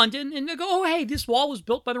 you go to London, and they go, oh, hey, this wall was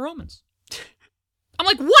built by the Romans. I'm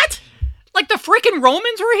like, what? Like the freaking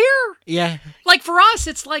Romans were here? Yeah. Like for us,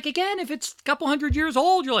 it's like, again, if it's a couple hundred years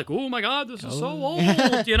old, you're like, oh my God, this is so old,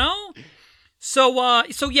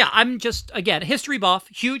 So yeah, I'm just, again, history buff,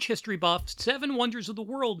 huge history buff, 7 wonders of the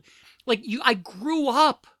world. Like I grew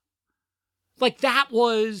up, like that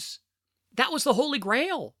was the Holy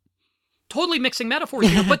Grail. Totally mixing metaphors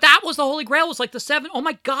here, but that was the Holy Grail. It was like the 7, oh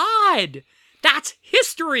my God, that's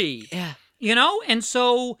history. Yeah. And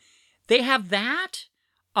so they have that.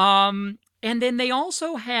 And then they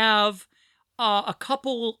also have a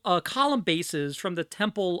couple column bases from the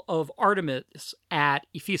Temple of Artemis at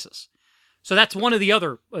Ephesus. So that's one of the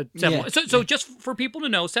other 7. So just for people to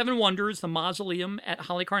know, 7 wonders: the mausoleum at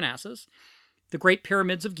Halicarnassus, the Great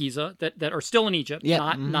Pyramids of Giza that are still in Egypt,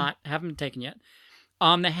 not haven't been taken yet.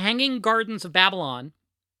 The Hanging Gardens of Babylon,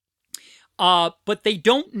 but they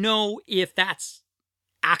don't know if that's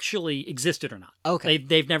actually existed or not. Okay,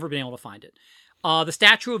 they've never been able to find it. The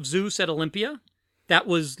statue of Zeus at Olympia, that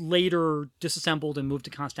was later disassembled and moved to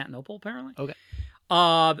Constantinople, apparently. Okay.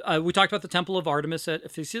 We talked about the Temple of Artemis at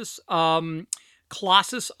Ephesus.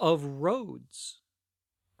 Colossus of Rhodes,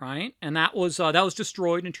 right? And that was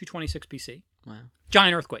destroyed in 226 BC. Wow.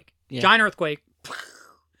 Giant earthquake. Yeah. Giant earthquake.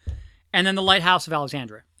 And then the Lighthouse of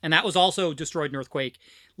Alexandria. And that was also destroyed in earthquake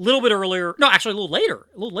a little bit earlier. No, actually a little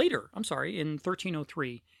later. I'm sorry, in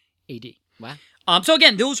 1303 AD. Wow. So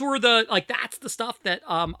again, those were that's the stuff that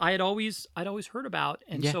I'd always heard about.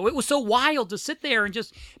 And so it was so wild to sit there and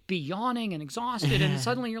just be yawning and exhausted. And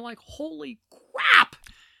suddenly you're like, holy crap,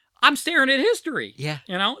 I'm staring at history. Yeah.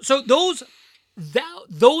 So those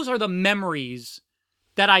are the memories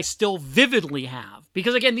that I still vividly have.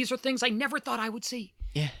 Because again, these are things I never thought I would see.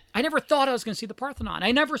 Yeah. I never thought I was going to see the Parthenon.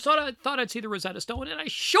 I never thought I'd see the Rosetta Stone. And I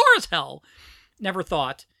sure as hell never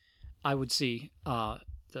thought I would see the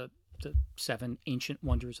 7 ancient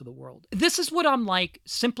wonders of the world. This is what I'm like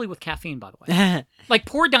simply with caffeine, by the way. Like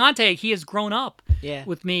poor Dante, he has grown up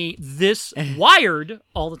with me this wired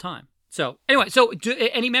all the time. So anyway,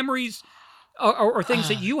 any memories or things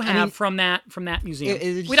that you have from that museum?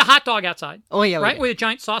 We had a hot dog outside. Oh yeah, right. We had a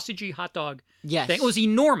giant sausagey hot dog. Yes, thing. It was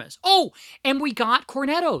enormous. Oh, and we got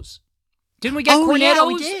cornettos. Didn't we get cornettos? Yeah,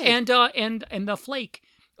 we did. And the flake,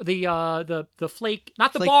 the flake,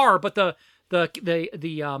 not the flake. Bar, but the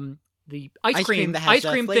ice cream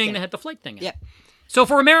thing that had the flake thing in it. Yep. So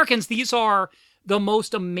for Americans, these are the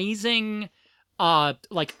most amazing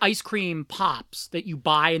like ice cream pops that you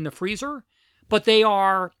buy in the freezer, but they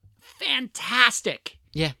are fantastic.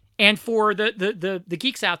 Yeah. And for the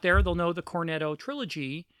geeks out there, they'll know the Cornetto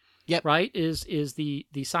trilogy. Yep. Right? Is the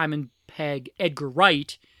Simon Pegg Edgar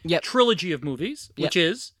Wright trilogy of movies, which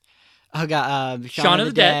is Shaun of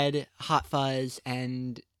the Dead, Hot Fuzz,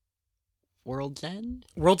 and World's End.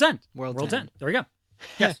 World's End. There we go.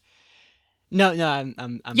 Yes. No,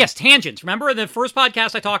 I'm yes, tangents. Remember the first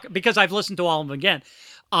podcast I talk, because I've listened to all of them again.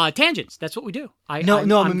 Tangents. That's what we do. I'm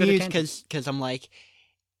amused because I'm like,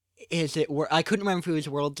 is it? I couldn't remember if it was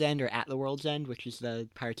World's End or At the World's End, which is the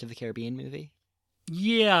Pirates of the Caribbean movie.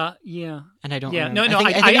 Yeah, yeah. And I don't Yeah, remember. no, I I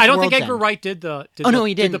it's don't think World's Edgar End. Wright did the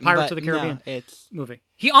He didn't. the Pirates but of the Caribbean No, it's movie.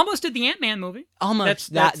 He almost did the Ant-Man movie.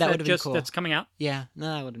 almost That that would have been cool. That's coming out. Yeah,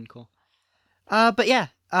 no, that would have been cool. But yeah.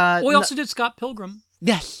 Well, he also did Scott Pilgrim.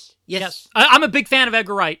 Yes. I'm a big fan of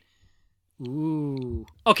Edgar Wright. Ooh.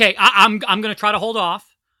 Okay, I'm going to try to hold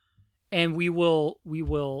off, and we'll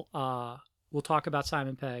talk about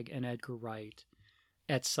Simon Pegg and Edgar Wright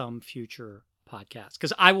at some future podcast,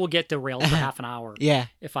 because I will get derailed for half an hour. Yeah.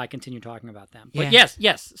 If I continue talking about them. But Yeah.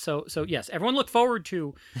 yes. So yes, everyone look forward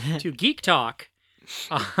to Geek Talk.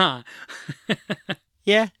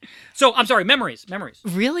 Yeah. So I'm sorry, memories.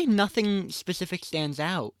 Really, nothing specific stands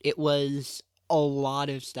out. It was a lot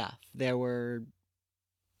of stuff. There were.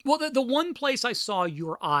 Well, the one place I saw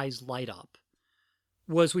your eyes light up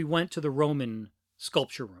was we went to the Roman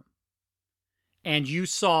sculpture room, and you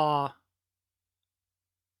saw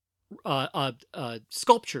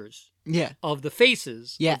sculptures Yeah. of the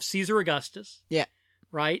faces Yeah. of Caesar Augustus. Yeah.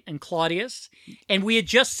 Right? And Claudius. And we had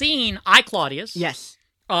just seen I, Claudius. Yes.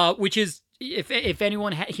 Which is, if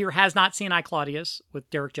anyone here has not seen I, Claudius with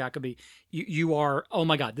Derek Jacobi, you are, oh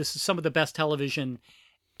my God, this is some of the best television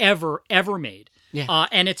ever made. Yeah.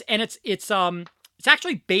 And it's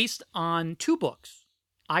actually based on two books,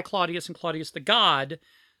 I, Claudius and Claudius the God,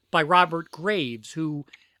 by Robert Graves, who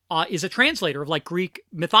is a translator of like Greek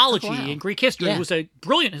mythology and Greek history. Yeah. He was a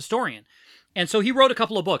brilliant historian. And so he wrote a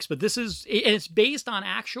couple of books, but it's based on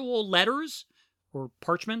actual letters or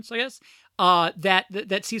parchments, I guess,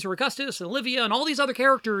 that Caesar Augustus and Olivia and all these other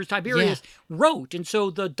characters, Tiberius, wrote. And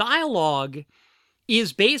so the dialogue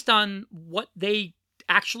is based on what they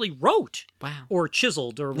actually wrote. Wow. Or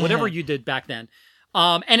chiseled or whatever you did back then.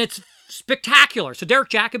 And it's spectacular. So Derek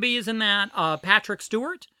Jacobi is in that. Patrick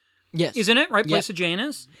Stewart is in it, right? Plays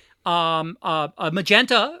Sejanus.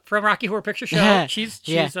 Magenta from Rocky Horror Picture Show. She's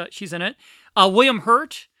in it. William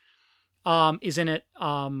Hurt is in it.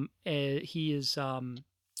 He is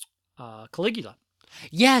Caligula.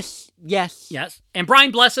 Yes. And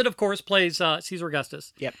Brian Blessed, of course, plays Caesar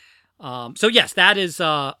Augustus. Yep. So yes, that is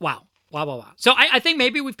wow. So I think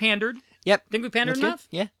maybe we've pandered. Yep. Think we pandered That's enough?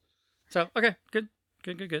 good. Yeah. So okay, good.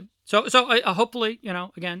 So hopefully,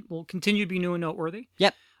 again, we'll continue to be new and noteworthy.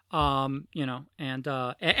 Yep. And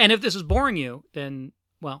if this is boring you, then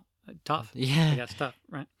well, tough. Yeah. I guess tough,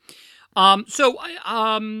 right? I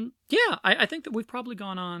think that we've probably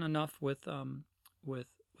gone on enough with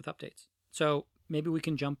updates. So maybe we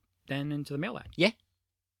can jump then into the mailbag. Yeah.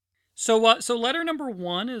 So letter number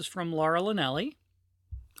 1 is from Laura Linelli,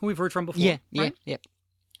 who we've heard from before. Right? Yeah.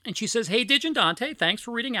 And she says, "Hey, Dig and Dante, thanks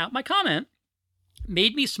for reading out my comment.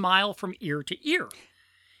 Made me smile from ear to ear.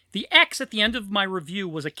 The X at the end of my review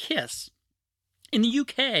was a kiss. In the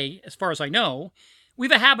UK, as far as I know, we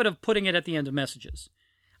have a habit of putting it at the end of messages.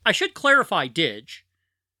 I should clarify, Dig,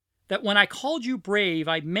 that when I called you brave,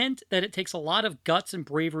 I meant that it takes a lot of guts and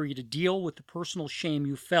bravery to deal with the personal shame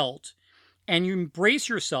you felt, and you embrace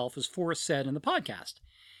yourself, as Forrest said in the podcast.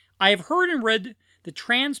 I have heard and read that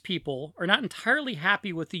trans people are not entirely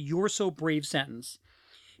happy with the 'you're so brave' sentence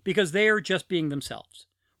because they are just being themselves.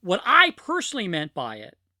 What I personally meant by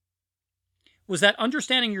it was that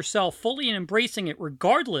understanding yourself fully and embracing it,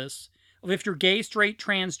 regardless of if you're gay, straight,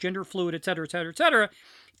 trans, gender fluid, etc.,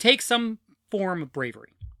 takes some form of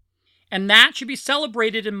bravery. And that should be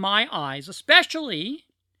celebrated in my eyes, especially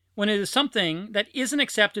when it is something that isn't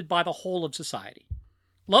accepted by the whole of society.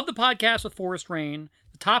 Love the podcast with Forrest Rain.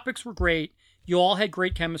 The topics were great. You all had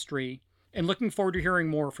great chemistry, and looking forward to hearing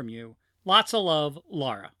more from you. Lots of love,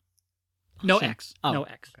 Laura." No X. Oh. No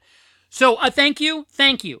X. So thank you.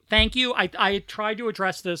 I tried to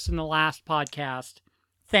address this in the last podcast.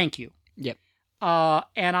 Thank you. Yep.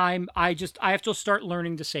 And I have to start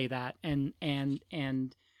learning to say that,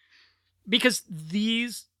 and because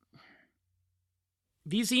these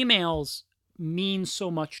emails mean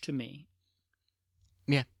so much to me.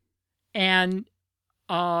 Yeah. And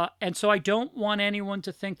so I don't want anyone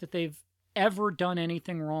to think that they've ever done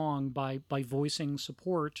anything wrong by voicing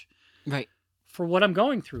support, right, for what I'm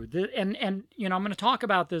going through. And I'm going to talk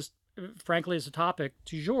about this, frankly, as a topic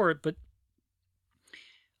du jour, but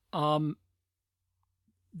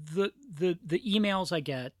the emails I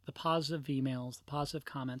get, the positive emails, the positive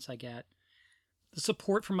comments I get, the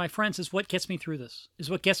support from my friends is what gets me through this, is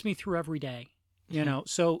what gets me through every day.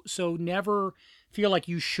 So never feel like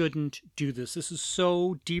you shouldn't do this. This is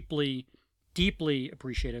so deeply, deeply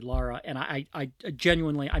appreciated, Laura, and I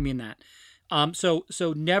genuinely, I mean that.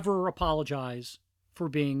 So never apologize for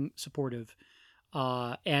being supportive,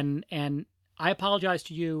 and I apologize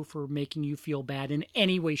to you for making you feel bad in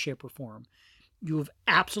any way, shape, or form. You have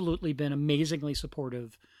absolutely been amazingly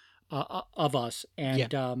supportive of us,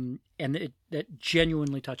 and that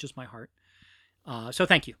genuinely touches my heart. So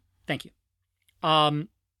thank you.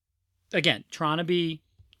 Again, trying to be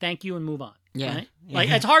thank you and move on. Yeah. Right? Like,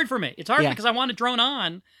 it's hard for me. It's hard because I want to drone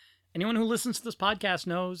on. Anyone who listens to this podcast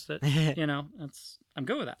knows that, I'm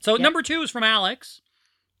good with that. So number 2 is from Alex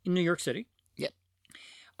in New York City. Yep.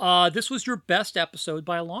 This was your best episode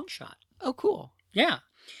by a long shot. Oh, cool. Yeah.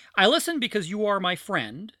 I listen because you are my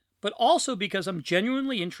friend, but also because I'm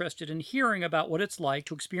genuinely interested in hearing about what it's like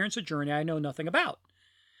to experience a journey I know nothing about.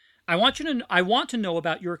 I want to know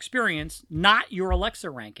about your experience, not your Alexa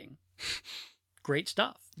ranking. Great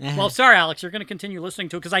stuff. Well, sorry, Alex, you're going to continue listening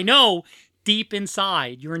to it because I know deep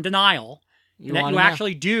inside you're in denial and that you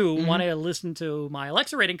actually do want to listen to my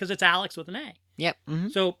Alexa rating because it's Alex with an A. Yep. Mm-hmm.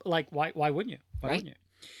 So, like, why wouldn't you? Why wouldn't you?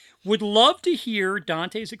 Would love to hear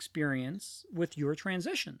Dante's experience with your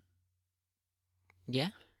transition. Yeah.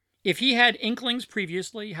 If he had inklings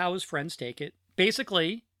previously, how his friends take it.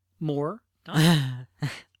 Basically, more Dante.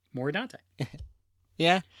 More Dante.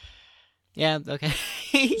 Yeah. Yeah, okay.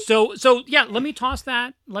 So yeah, let me toss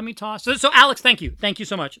that. So Alex, thank you. Thank you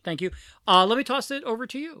so much. Thank you. Let me toss it over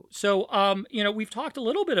to you. So, we've talked a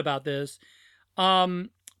little bit about this.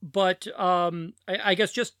 But I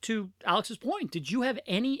guess just to Alex's point, did you have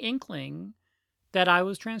any inkling that I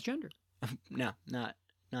was transgender? No, not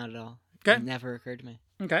at all. Okay. It never occurred to me.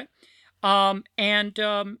 Okay.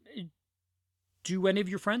 Do any of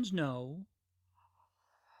your friends know?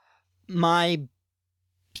 My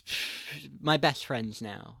best friends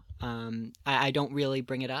now. I don't really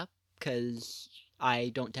bring it up because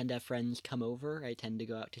I don't tend to have friends come over. I tend to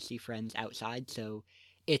go out to see friends outside, so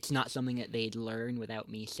it's not something that they'd learn without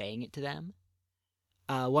me saying it to them.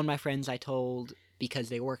 One of my friends I told because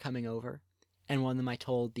they were coming over, and one of them I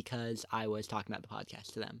told because I was talking about the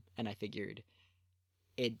podcast to them, and I figured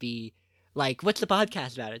it'd be like, what's the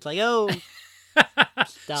podcast about? It's like, oh,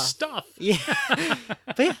 stuff. Yeah.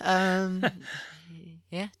 But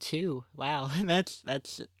yeah, 2. Wow,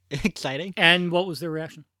 that's exciting. And what was their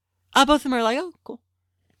reaction? Both of them are like, oh, cool,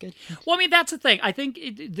 good. Well, I mean, that's the thing. I think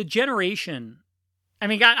the generation. I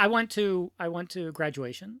mean, I went to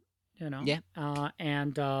graduation, Yeah.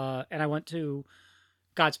 and I went to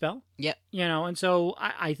Godspell. Yep. And so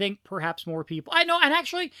I think perhaps more people. I know, and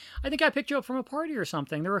actually, I think I picked you up from a party or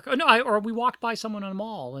something. Or we walked by someone in a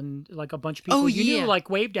mall, and like a bunch of people knew, like,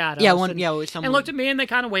 waved at us. Yeah, it was someone and looked at me, and they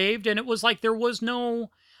kind of waved, and it was like there was no.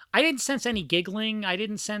 I didn't sense any giggling. I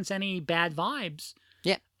didn't sense any bad vibes.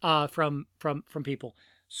 Yeah. From people.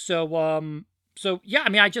 So yeah, I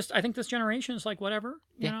mean, I think this generation is like whatever,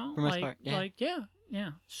 for the most part, yeah. Like yeah.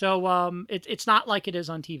 So it's not like it is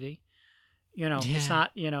on TV, It's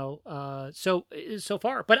not, so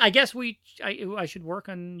far. But I guess I should work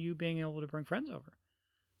on you being able to bring friends over.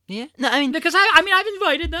 Yeah, no, I mean, because I've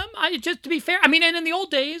invited them. Just to be fair, I mean, and in the old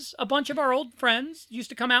days, a bunch of our old friends used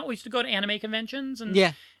to come out. We used to go to anime conventions and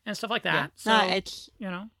stuff like that. Yeah. So it's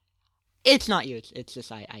It's not you. It's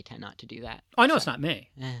just I tend not to do that. I know it's not me.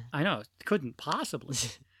 I know it couldn't possibly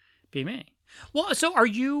be me. Well, so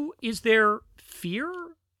is there fear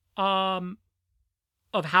of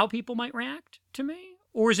how people might react to me?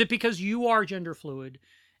 Or is it because you are gender fluid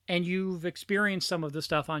and you've experienced some of the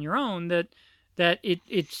stuff on your own that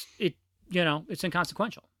it's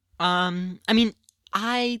inconsequential? I mean,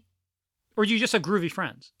 or are you just a groovy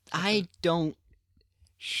friends? I don't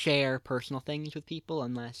share personal things with people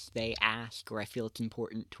unless they ask or I feel it's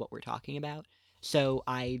important to what we're talking about. So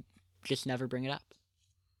I just never bring it up.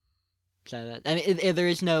 So I mean, there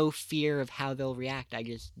is no fear of how they'll react. I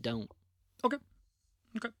just don't. Okay.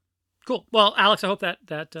 Cool. Well, Alex, I hope that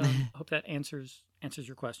hope that answers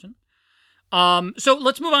your question. So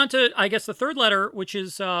let's move on to, I guess, the third letter, which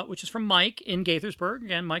is from Mike in Gaithersburg.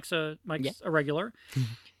 Again, Mike's a regular.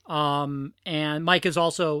 And Mike is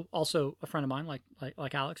also a friend of mine,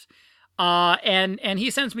 like Alex. And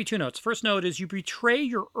he sends me 2 notes. First note is, you betray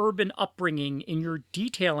your urban upbringing in your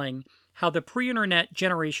detailing how the pre-internet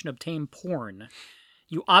generation obtained porn.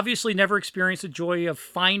 You obviously never experienced the joy of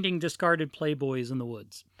finding discarded Playboys in the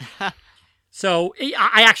woods. So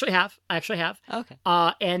I actually have. Okay.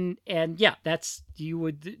 And yeah, that's,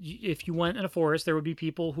 if you went in a forest, there would be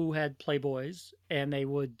people who had Playboys and they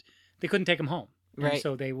couldn't take them home. Right. And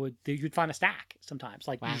so you'd find a stack sometimes,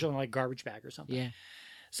 like usually like a garbage bag or something. Yeah.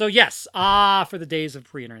 So yes, for the days of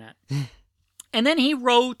pre-internet. And then he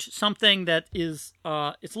wrote something that is,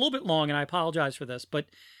 it's a little bit long and I apologize for this, but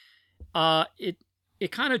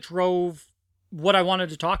it kind of drove what I wanted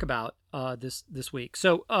to talk about this week.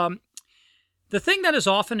 So the thing that is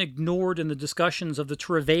often ignored in the discussions of the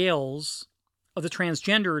travails of the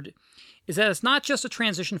transgendered is that it's not just a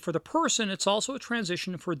transition for the person, it's also a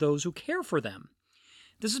transition for those who care for them.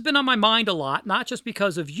 This has been on my mind a lot, not just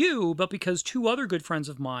because of you, but because two other good friends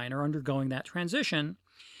of mine are undergoing that transition,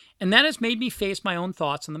 and that has made me face my own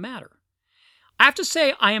thoughts on the matter. I have to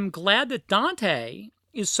say, I am glad that Dante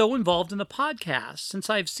is so involved in the podcast, since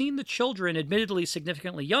I've seen the children, admittedly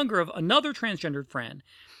significantly younger, of another transgendered friend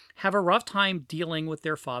have a rough time dealing with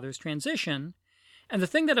their father's transition. And the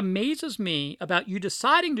thing that amazes me about you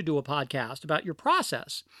deciding to do a podcast about your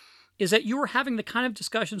process is that you are having the kind of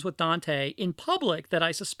discussions with Dante in public that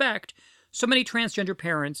I suspect so many transgender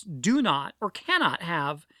parents do not or cannot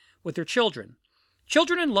have with their children.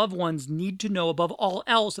 Children and loved ones need to know above all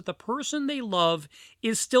else that the person they love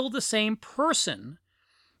is still the same person,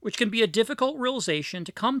 which can be a difficult realization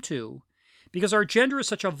to come to because our gender is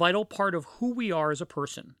such a vital part of who we are as a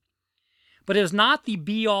person. But it is not the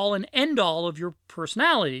be-all and end-all of your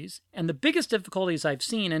personalities, and the biggest difficulties I've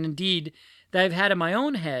seen, and indeed that I've had in my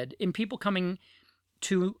own head, in people coming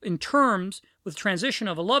to in terms with transition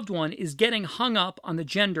of a loved one, is getting hung up on the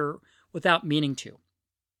gender without meaning to.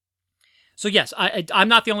 So yes, I'm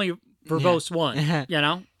not the only verbose one, you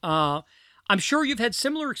know? I'm sure you've had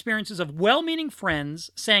similar experiences of well-meaning friends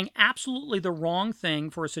saying absolutely the wrong thing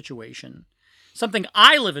for a situation. Something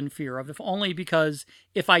I live in fear of, if only because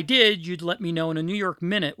if I did, you'd let me know in a New York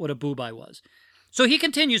minute what a boob I was. So he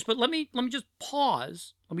continues, but let me just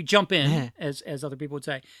pause. Let me jump in, as other people would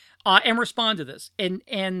say, and respond to this. And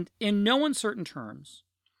in no uncertain terms,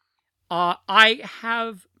 I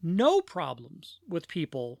have no problems with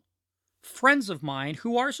people, friends of mine,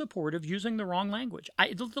 who are supportive using the wrong language.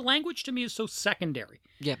 The language to me is so secondary.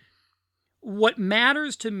 Yeah. What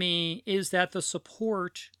matters to me is that the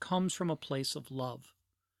support comes from a place of love.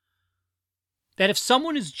 That if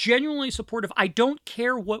someone is genuinely supportive, I don't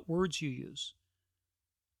care what words you use.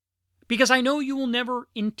 Because I know you will never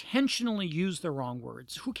intentionally use the wrong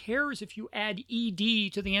words. Who cares if you add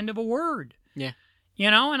ED to the end of a word? Yeah. You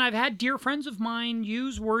know, and I've had dear friends of mine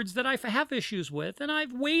use words that I have issues with, and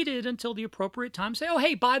I've waited until the appropriate time to say, oh,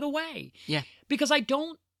 hey, by the way. Yeah. Because I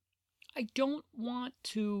don't want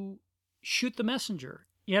to shoot the messenger,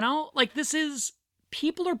 you know? Like,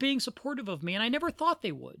 people are being supportive of me, and I never thought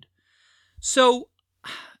they would. So,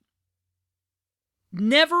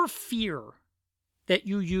 never fear that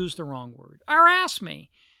you use the wrong word. Or ask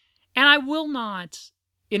me. And I will not,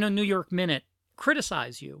 in a New York minute,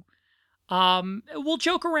 criticize you. We'll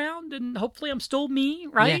joke around, and hopefully I'm still me,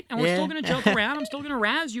 right? Yeah. And we're still going to joke around. I'm still going to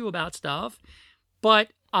razz you about stuff. But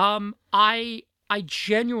I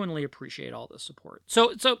genuinely appreciate all the support.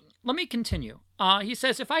 So let me continue. He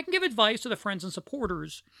says, if I can give advice to the friends and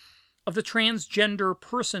supporters of the transgender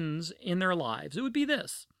persons in their lives, it would be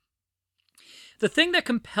this. The thing that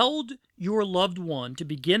compelled your loved one to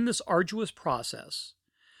begin this arduous process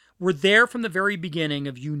were there from the very beginning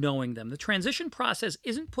of you knowing them. The transition process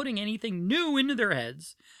isn't putting anything new into their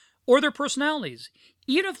heads or their personalities,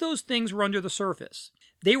 even if those things were under the surface.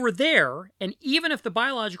 They were there, and even if the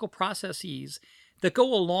biological processes that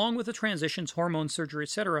go along with the transitions, hormones, surgery,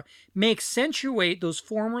 etc., may accentuate those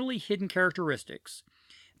formerly hidden characteristics,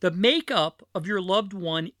 the makeup of your loved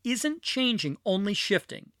one isn't changing, only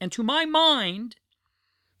shifting. And to my mind,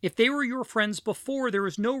 if they were your friends before, there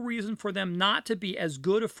is no reason for them not to be as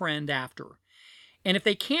good a friend after. And if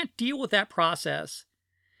they can't deal with that process,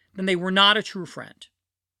 then they were not a true friend.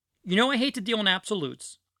 You know, I hate to deal in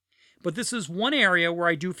absolutes, but this is one area where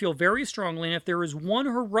I do feel very strongly, and if there is one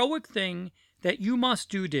heroic thing that you must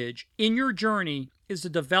do, Didge, in your journey, is to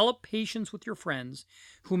develop patience with your friends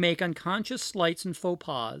who make unconscious slights and faux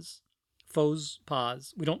pas.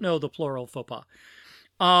 We don't know the plural faux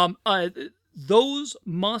pas. Those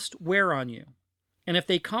must wear on you. And if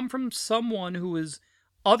they come from someone who is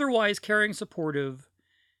otherwise caring and supportive,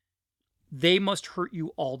 they must hurt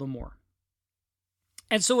you all the more.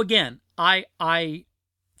 And so again, I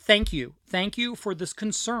thank you. Thank you for this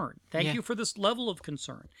concern. Thank you for this level of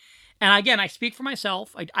concern. And again, I speak for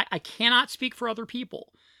myself. I cannot speak for other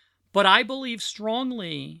people. But I believe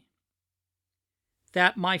strongly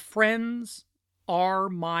that my friends are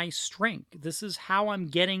my strength. This is how I'm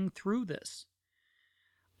getting through this.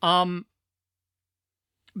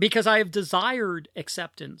 Because I have desired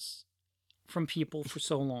acceptance from people for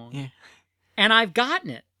so long. Yeah. And I've gotten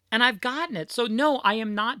it. So no, I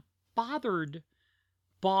am not bothered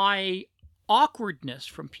by awkwardness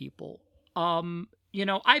from people. You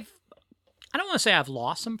know, I don't want to say I've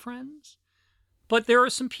lost some friends, but there are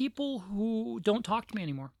some people who don't talk to me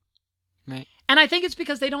anymore. Right. And I think it's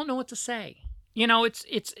because they don't know what to say. You know, it's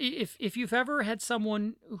if you've ever had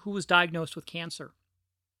someone who was diagnosed with cancer,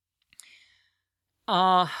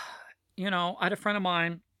 I had a friend of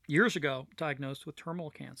mine years ago diagnosed with terminal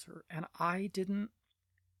cancer, and I didn't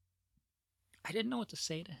know what to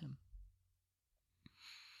say to him.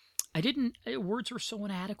 Words were so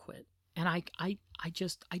inadequate, and I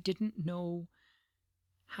didn't know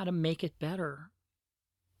how to make it better.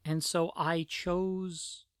 And so I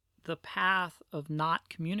chose the path of not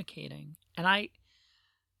communicating. And I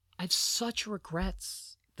have such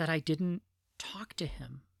regrets that I didn't talk to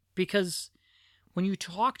him, because when you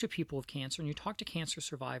talk to people with cancer and you talk to cancer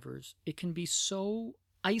survivors, it can be so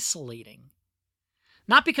isolating.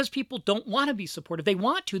 Not because people don't want to be supportive. They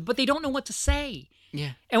want to, but they don't know what to say.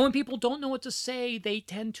 Yeah. And when people don't know what to say, they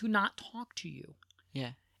tend to not talk to you.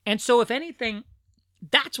 Yeah. And so if anything,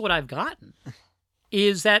 that's what I've gotten,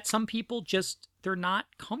 is that some people they're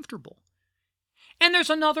not comfortable. And there's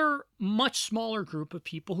another much smaller group of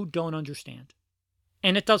people who don't understand.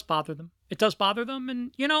 And it does bother them. It does bother them.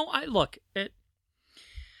 And,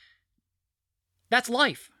 that's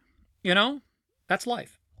life. That's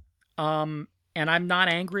life. And I'm not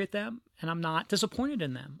angry at them, and I'm not disappointed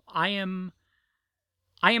in them. I am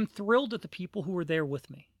thrilled at the people who are there with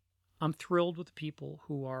me. I'm thrilled with the people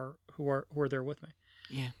who are there with me.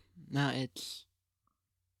 Yeah. No,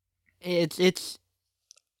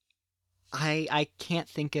 I can't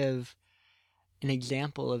think of an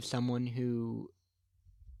example of someone who,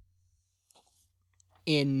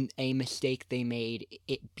 in a mistake they made,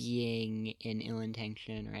 it being an ill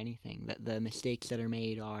intention or anything. That the mistakes that are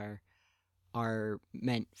made are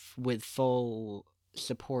meant with full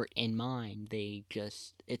support in mind.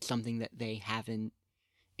 It's something that they haven't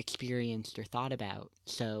experienced or thought about,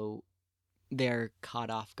 so they're caught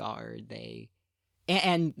off guard.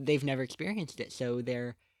 And they've never experienced it, so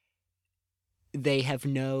they have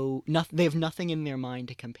nothing in their mind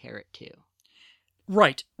to compare it to.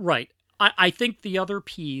 Right. I think the other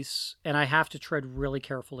piece, and I have to tread really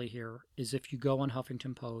carefully here, is if you go on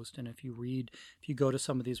Huffington Post and if you go to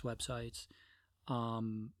some of these websites,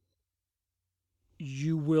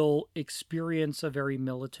 you will experience a very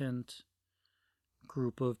militant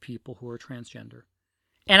group of people who are transgender.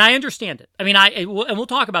 And I understand it. I mean, and we'll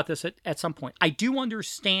talk about this at some point. I do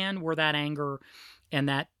understand where that anger and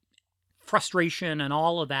that frustration and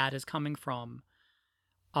all of that is coming from.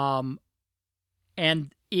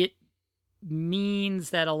 And it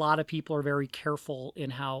means that a lot of people are very careful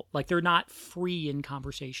in how, they're not free in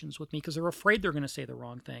conversations with me because they're afraid they're going to say the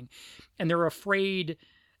wrong thing. And they're afraid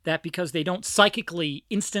that because they don't psychically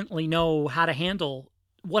instantly know how to handle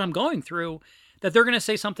what I'm going through, that they're going to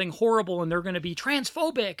say something horrible and they're going to be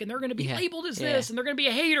transphobic and they're going to be labeled as this and they're going to be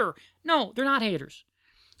a hater. No, they're not haters.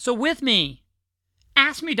 So with me,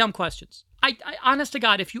 ask me dumb questions. I honest to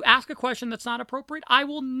God, if you ask a question that's not appropriate, I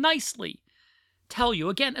will nicely tell you.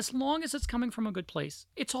 Again, as long as it's coming from a good place,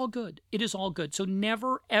 it's all good. It is all good. So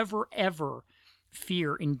never, ever, ever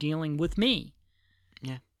fear in dealing with me.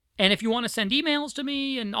 Yeah. And if you want to send emails to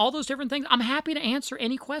me and all those different things, I'm happy to answer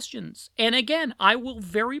any questions. And again, I will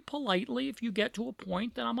very politely, if you get to a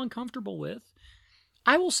point that I'm uncomfortable with,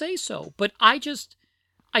 I will say so. But I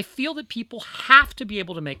feel that people have to be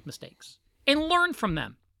able to make mistakes and learn from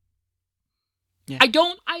them. Yeah.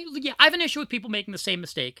 I have an issue with people making the same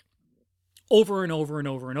mistake over and over and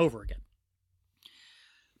over and over again.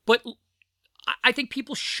 But I think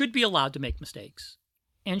people should be allowed to make mistakes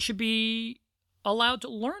and should be allowed to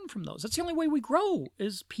learn from those. That's the only way we grow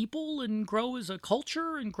as people and grow as a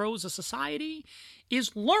culture and grow as a society,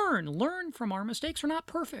 is learn from our mistakes. We're not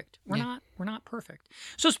perfect. We're not perfect.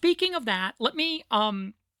 So speaking of that, let me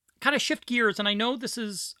kind of shift gears. And I know this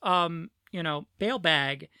is bail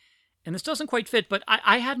bag, and this doesn't quite fit, but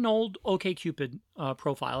I had an old OkCupid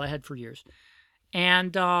profile I had for years.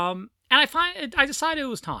 And I decided it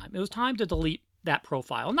was time. It was time to delete that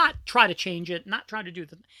profile, not try to change it, not try to do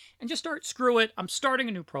that, and just screw it. I'm starting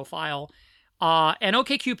a new profile. And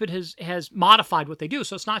OkCupid has modified what they do.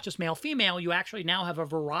 So it's not just male, female. You actually now have a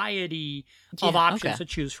variety of options to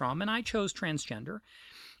choose from. And I chose transgender.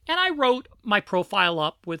 And I wrote my profile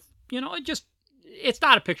up with, it's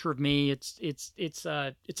not a picture of me. It's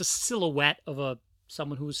a silhouette of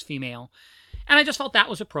someone who is female. And I just felt that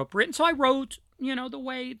was appropriate. And so I wrote,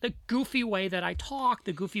 the goofy way that I talk,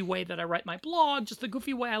 the goofy way that I write my blog, just the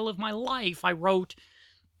goofy way I live my life. I wrote,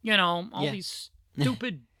 all these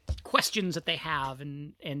stupid questions that they have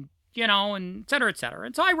and et cetera, et cetera.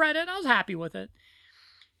 And so I read it. I was happy with it.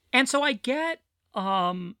 And so I get,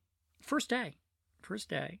 first day,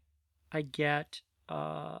 I get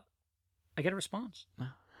a response. Wow.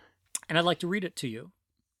 And I'd like to read it to you.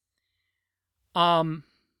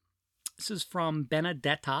 This is from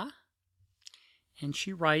Benedetta. And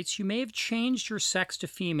she writes, "You may have changed your sex to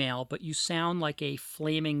female, but you sound like a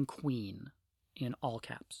flaming queen," in all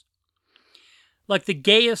caps. "Like the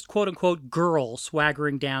gayest quote-unquote girl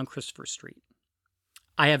swaggering down Christopher Street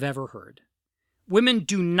I have ever heard. Women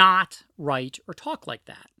do not write or talk like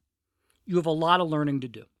that. You have a lot of learning to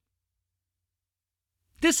do."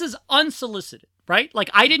 This is unsolicited, right?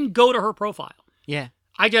 Like, I didn't go to her profile. Yeah.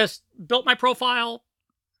 I just built my profile,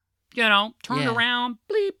 turned around,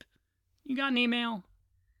 bleep. You got an email.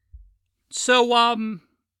 So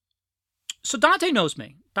Dante knows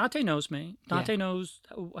me. Dante knows me. Dante knows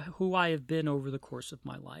who I have been over the course of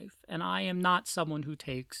my life. And I am not someone who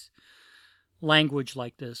takes language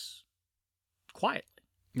like this quietly.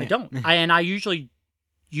 I don't. I usually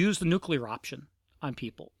use the nuclear option on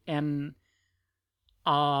people. And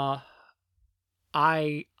I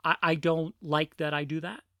don't like that I do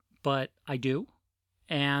that, but I do.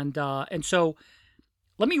 And so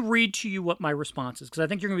let me read to you what my response is, because I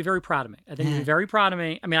think you're going to be very proud of me. I think you're going to be very proud of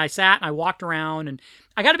me. I mean, I sat and I walked around, and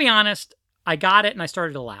I got to be honest, I got it and I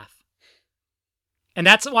started to laugh. And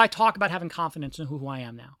that's why I talk about having confidence in who I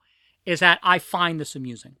am now, is that I find this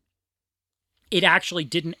amusing. It actually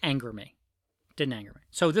didn't anger me.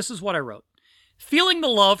 So this is what I wrote. "Feeling the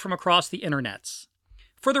love from across the internets.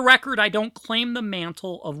 For the record, I don't claim the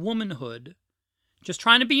mantle of womanhood, just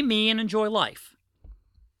trying to be me and enjoy life.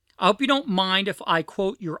 I hope you don't mind if I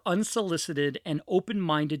quote your unsolicited and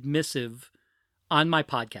open-minded missive on my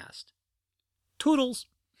podcast. Toodles."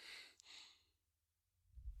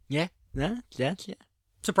 Yeah, that's yeah.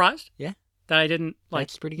 Surprised? Yeah. That I didn't,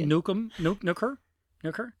 That's pretty good. nuke her?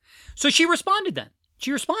 So she responded then.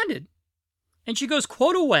 And she goes,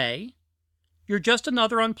 "Quote away, you're just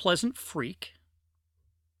another unpleasant freak.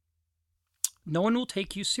 No one will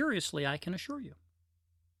take you seriously, I can assure you."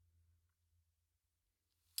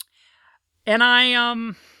 And that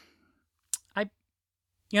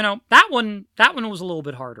one was a little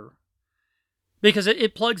bit harder, because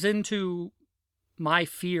it plugs into my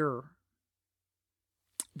fear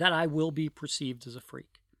that I will be perceived as a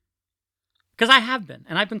freak. Because I have been,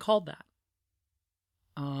 and I've been called that.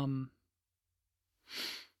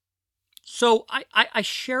 So I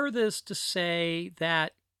share this to say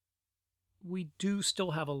that we do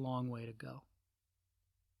still have a long way to go.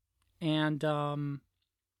 And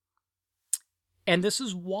this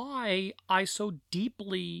is why I so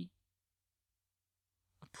deeply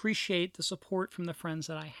appreciate the support from the friends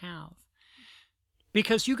that I have.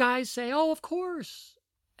 Because you guys say, "Oh, of course."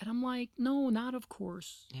 And I'm like, no, not of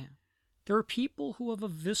course. Yeah. There are people who have a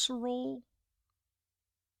visceral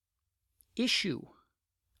issue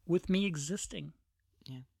with me existing.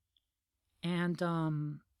 Yeah. And,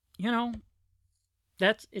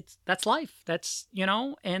 that's life. That's,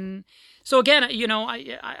 and so again,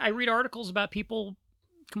 I read articles about people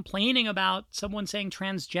complaining about someone saying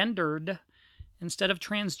transgendered instead of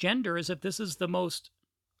transgender, as if this is the most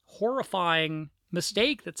horrifying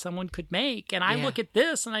mistake that someone could make. And I look at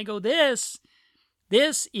this and I go, this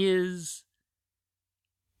is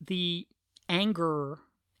the anger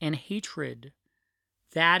and hatred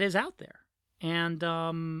that is out there. And,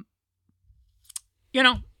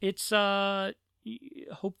 it's,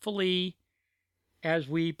 hopefully, as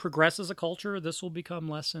we progress as a culture, this will become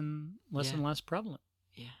less and less prevalent.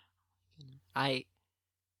 Yeah. I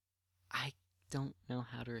don't know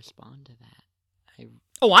how to respond to that.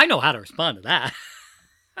 I know how to respond to that.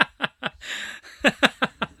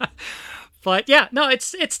 But yeah, no,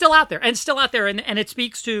 it's still out there, and it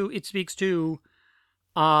speaks to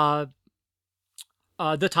the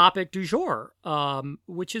topic du jour,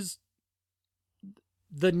 which is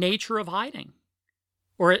the nature of hiding,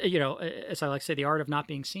 or as I like to say, the art of not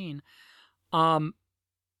being seen, and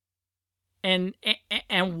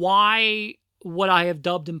why what I have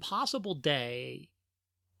dubbed Impossible Day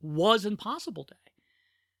was Impossible Day.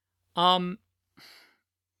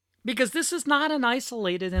 Because this is not an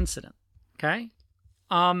isolated incident, okay?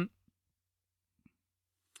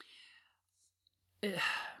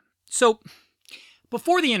 So,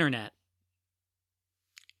 before the internet,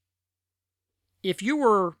 if you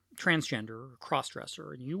were transgender or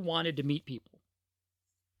crossdresser and you wanted to meet people,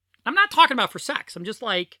 I'm not talking about for sex. I'm just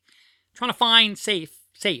like trying to find safe.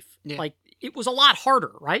 Yeah. Like, it was a lot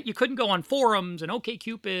harder, right? You couldn't go on forums and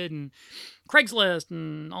OkCupid and Craigslist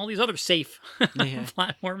and all these other safe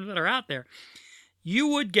platforms that are out there. You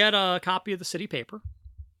would get a copy of the city paper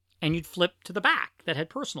and you'd flip to the back that had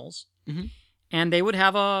personals, and they would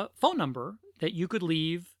have a phone number that you could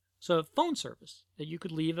leave, so a phone service that you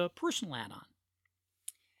could leave a personal ad on.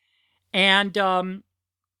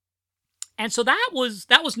 And And so that was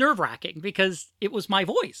nerve-wracking because it was my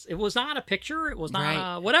voice. It was not a picture. It was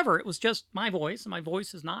not whatever. It was just my voice, and my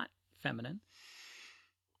voice is not feminine.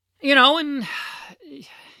 You know, and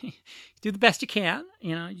do the best you can.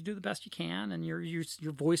 You know, you do the best you can, and your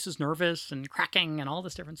voice is nervous and cracking and all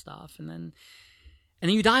this different stuff, and then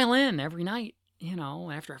you dial in every night. You know,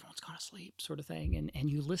 after everyone's gone to sleep, sort of thing, and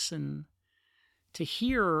you listen to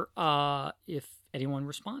hear if anyone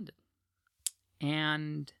responded.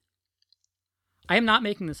 And I am not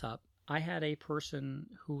making this up. I had a person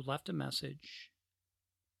who left a message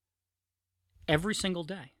every single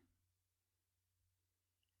day,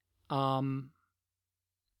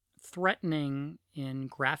 threatening in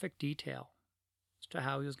graphic detail as to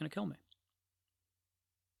how he was going to kill me.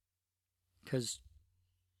 Because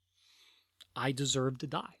I deserve to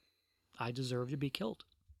die. I deserve to be killed.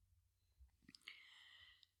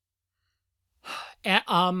 And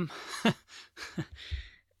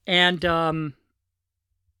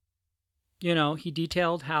you know, he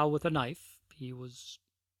detailed how with a knife he was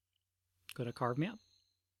going to carve me up.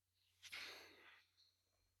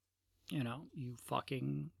 You know, you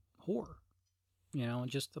fucking whore. You know, and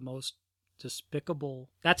just the most despicable.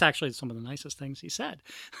 That's actually some of the nicest things he said.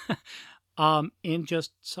 In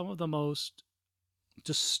just some of the most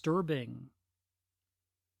disturbing,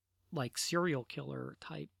 like serial killer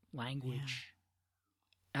type language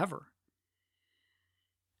ever.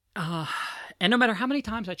 And no matter how many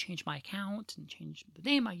times I changed my account and changed the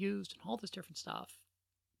name I used and all this different stuff,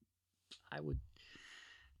 I would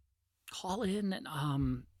call in and,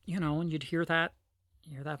 you know, and you'd hear that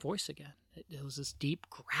voice again. It was this deep,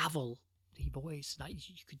 gravelly voice. And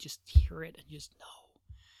you could just hear it and just know.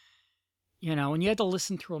 You know, and you had to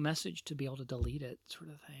listen through a message to be able to delete it, sort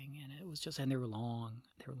of thing. And it was just, and they were long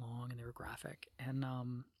and they were graphic. And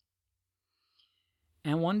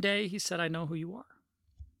one day he said, I know who you are.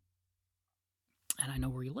 And I know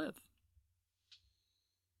where you live.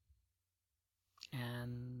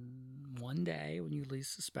 And one day, when you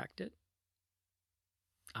least suspect it,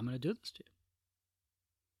 I'm going to do this to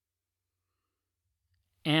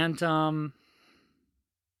you. And,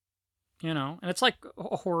 you know, and it's like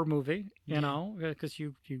a horror movie, you know, because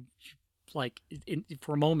you like,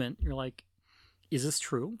 for a moment, you're like, is this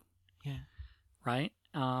true? Yeah. Right?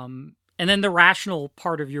 And then the rational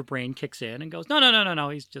part of your brain kicks in and goes, no,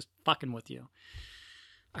 he's just fucking with you.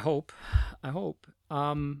 I hope.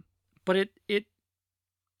 But it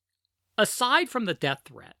aside from the death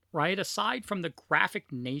threat, right? Aside from the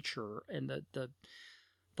graphic nature and the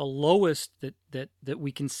lowest that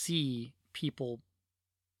we can see people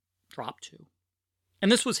drop to. And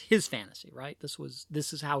this was his fantasy, right? This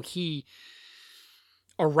is how he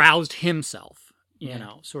aroused himself. You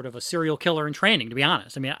know, sort of a serial killer in training, to be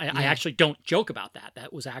honest. I mean, I actually don't joke about that.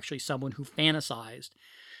 That was actually someone who fantasized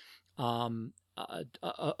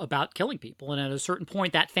about killing people. And at a certain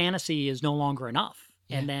point, that fantasy is no longer enough.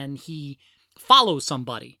 Yeah. And then he follows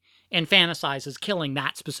somebody and fantasizes killing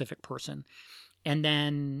that specific person. And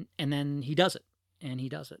then he does it. And he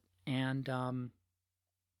does it. And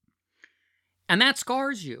that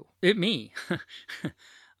scars you. Me.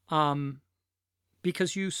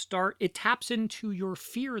 Because it taps into your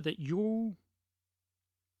fear that you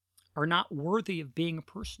are not worthy of being a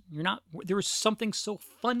person. There is something so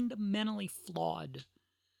fundamentally flawed,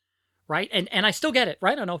 right? And I still get it,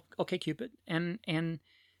 right? I know, okay, Cupid, and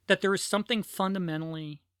that there is something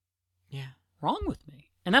fundamentally wrong with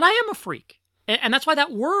me, and that I am a freak. And that's why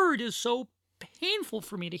that word is so painful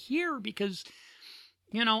for me to hear, because,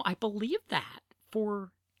 you know, I believed that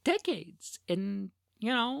for decades. And,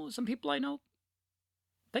 you know, some people I know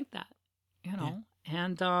think that, you know,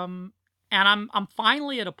 and I'm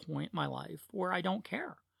finally at a point in my life where I don't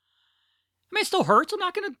care. I mean, it still hurts. I'm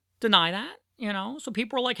not going to deny that, you know. So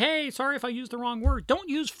people are like, "Hey, sorry if I used the wrong word. Don't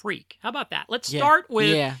use freak." How about that? Let's start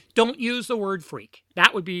with don't use the word freak.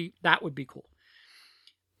 That would be cool.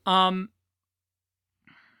 But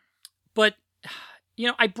you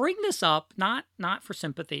know, I bring this up not for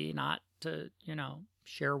sympathy, not to, you know,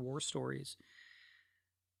 share war stories.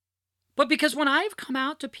 But because when I've come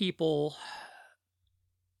out to people,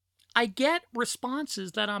 I get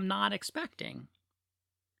responses that I'm not expecting.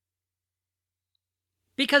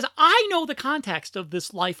 Because I know the context of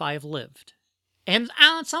this life I have lived. And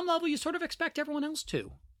on some level, you sort of expect everyone else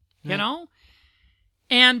to, you know?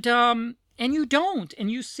 And you don't.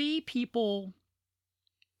 And you see people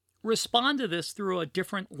respond to this through a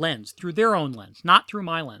different lens, through their own lens, not through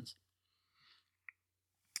my lens.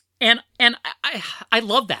 And I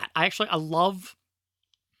love that. I love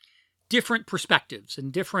different perspectives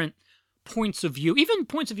and different points of view, even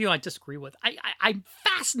points of view I disagree with. I'm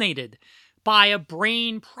fascinated by a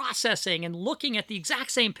brain processing and looking at the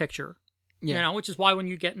exact same picture, which is why when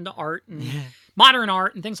you get into art and modern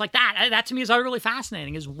art and things like that to me is utterly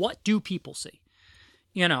fascinating, is what do people see?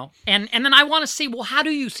 And then I want to see, well, how do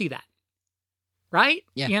you see that? Right?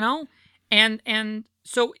 Yeah. And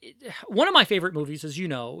so one of my favorite movies, as you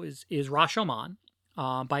know, is Rashomon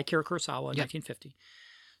by Akira Kurosawa in 1950,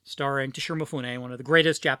 starring Toshiro Mifune, one of the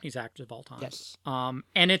greatest Japanese actors of all time. Yes.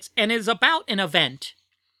 And it's about an event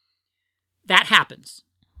that happens,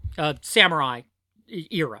 samurai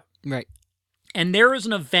era. Right. And there is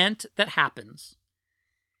an event that happens,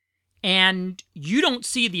 and you don't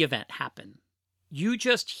see the event happen. You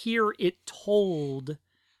just hear it told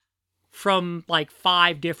from like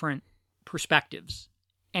 5 different perspectives.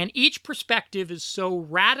 And each perspective is so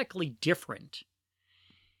radically different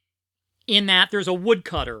in that there's a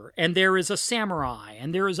woodcutter, and there is a samurai,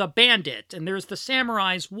 and there is a bandit, and there's the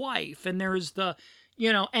samurai's wife, and there's the,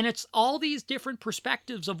 and it's all these different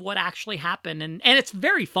perspectives of what actually happened. And it's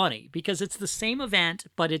very funny because it's the same event,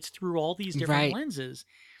 but it's through all these different lenses.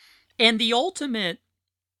 And the ultimate,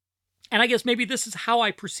 and I guess maybe this is how I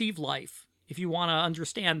perceive life, if you want to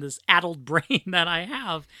understand this addled brain that I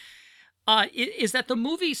have, is that the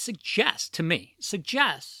movie suggests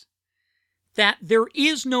that there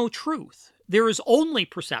is no truth. There is only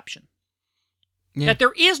perception. Yeah. That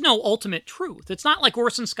there is no ultimate truth. It's not like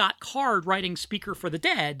Orson Scott Card writing Speaker for the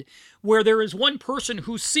Dead, where there is one person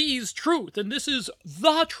who sees truth, and this is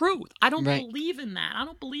the truth. I don't believe in that. I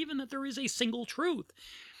don't believe in that there is a single truth.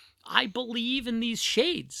 I believe in these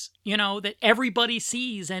shades, that everybody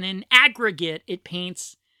sees, and in aggregate, it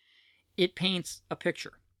paints a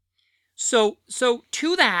picture. So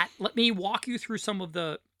to that, let me walk you through some of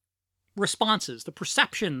the responses, the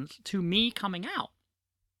perceptions to me coming out.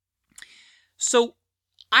 So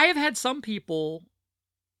I have had some people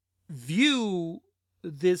view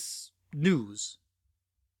this news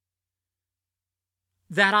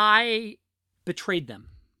that I betrayed them.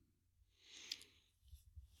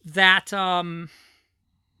 That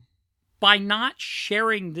by not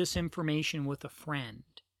sharing this information with a friend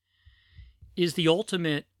is the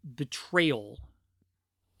ultimate betrayal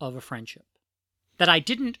of a friendship. That I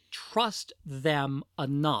didn't trust them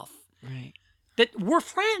enough. Right. That we're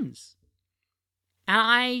friends. And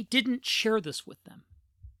I didn't share this with them.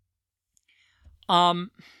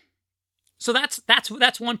 So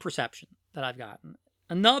that's one perception that I've gotten.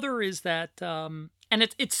 Another is that, and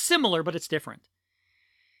it's similar, but it's different,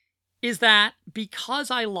 is that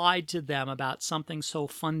because I lied to them about something so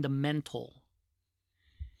fundamental,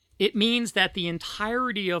 it means that the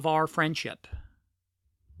entirety of our friendship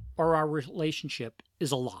or our relationship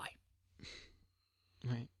is a lie.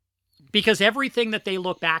 Right. Because everything that they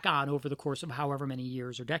look back on over the course of however many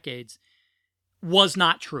years or decades was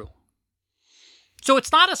not true. So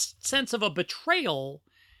it's not a sense of a betrayal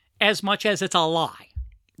as much as it's a lie.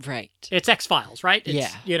 Right. It's X-Files, right? Yeah.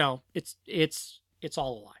 It's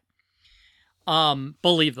all a lie.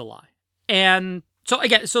 Believe the lie. And so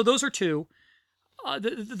again, so those are two.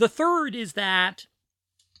 The third is that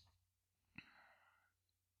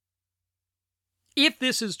if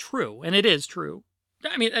this is true, and it is true,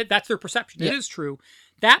 I mean, that's their perception. It is true.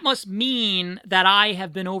 That must mean that I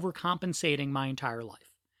have been overcompensating my entire life.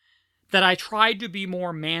 That I tried to be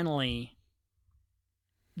more manly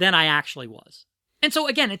than I actually was. And so,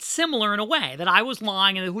 again, it's similar in a way that I was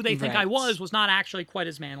lying and who they think I was not actually quite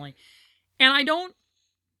as manly. And I don't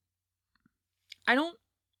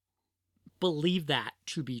believe that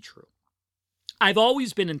to be true. I've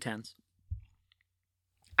always been intense.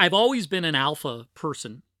 I've always been an alpha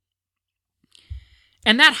person.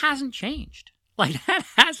 And that hasn't changed. Like, that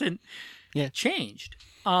hasn't changed.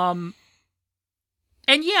 And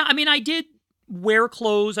yeah, I mean, I did wear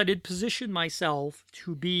clothes. I did position myself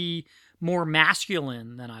to be more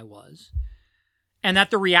masculine than I was. And that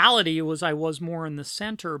the reality was I was more in the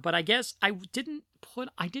center. But I guess I didn't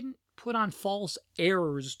put on false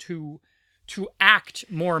airs to act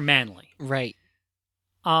more manly. Right.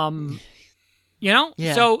 Yeah.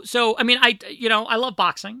 So I mean, I love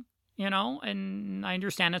boxing. And I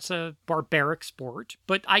understand it's a barbaric sport,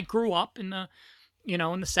 but I grew up in the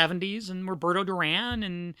 70s, and Roberto Duran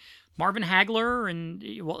and Marvin Hagler, and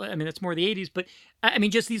well, I mean, it's more the 80s, but I mean,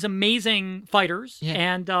 just these amazing fighters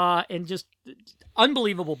and just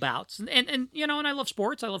unbelievable bouts. And I love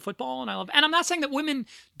sports. I love football, and I'm not saying that women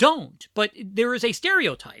don't, but there is a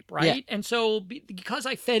stereotype, right? Yeah. And so because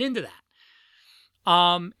I fed into that,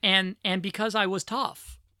 and because I was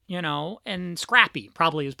tough, and scrappy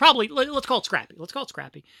let's call it scrappy.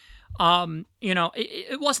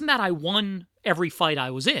 It wasn't that I won every fight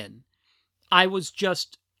I was in. I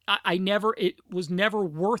it was never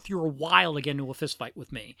worth your while to get into a fist fight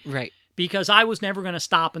with me. Right. Because I was never going to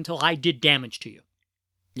stop until I did damage to you.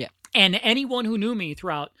 Yeah. And anyone who knew me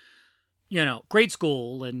throughout, grade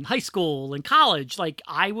school and high school and college, like,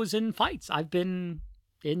 I was in fights. I've been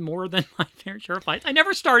in more than my fair share of fights. I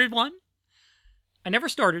never started one.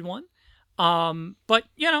 But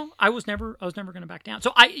I was never going to back down.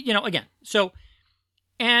 So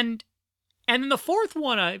and then the fourth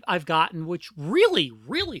one I've gotten, which really,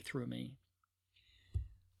 really threw me,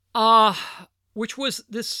 which was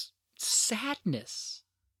this sadness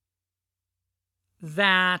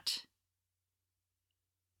that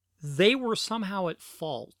they were somehow at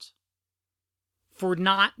fault for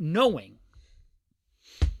not knowing,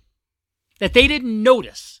 that they didn't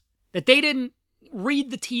notice, that they didn't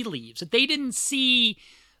read the tea leaves, that they didn't see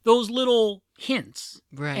those little hints,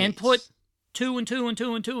 right, and put 2 and 2 and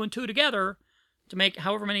 2 and 2 and 2 together to make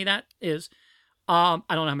however many that is. I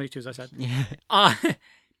don't know how many twos I said.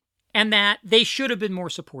 And that they should have been more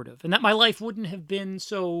supportive, and that my life wouldn't have been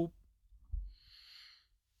so,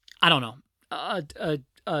 I don't know,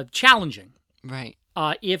 challenging. Right.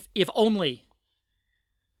 If only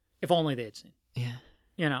they had seen. Yeah.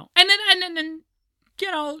 And then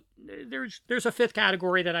there's a fifth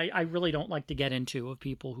category that I really don't like to get into, of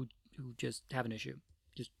people who just have an issue.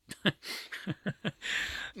 Just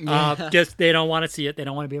they don't want to see it. They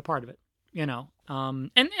don't want to be a part of it.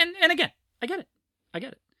 And again, I get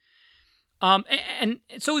it. And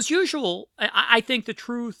so as usual, I think the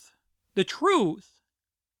truth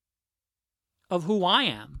of who I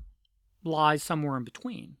am lies somewhere in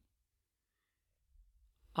between.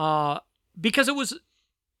 Because it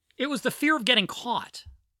was the fear of getting caught,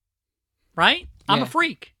 right? I'm Yeah. a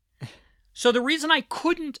freak. So the reason I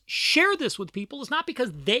couldn't share this with people is not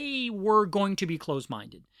because they were going to be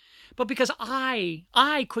closed-minded, but because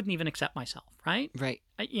I couldn't even accept myself, right? Right.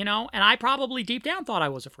 And I probably deep down thought I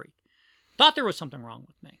was a freak. Thought there was something wrong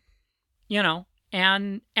with me.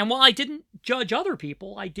 And while I didn't judge other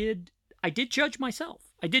people, I did judge myself.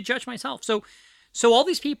 So all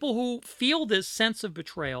these people who feel this sense of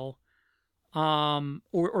betrayal,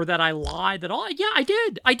 or that I lied, I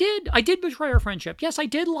did betray our friendship. Yes, I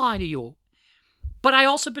did lie to you. But I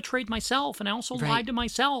also betrayed myself, and I also lied to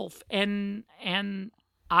myself, and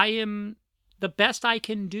I am, the best I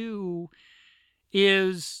can do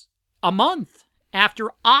is a month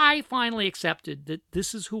after I finally accepted that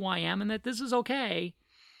this is who I am and that this is okay,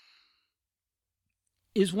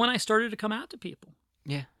 is when I started to come out to people.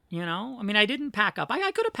 Yeah. I didn't pack up.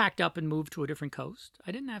 I could have packed up and moved to a different coast.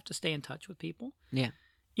 I didn't have to stay in touch with people. Yeah.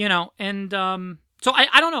 And so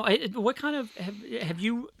I don't know. What kind of have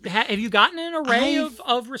you gotten an array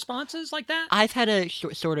of responses like that? I've had a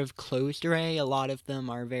sort of closed array. A lot of them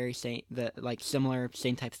are very similar,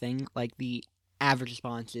 same type thing. Like the average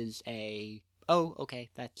response is oh, okay,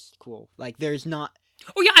 that's cool. Like there's not.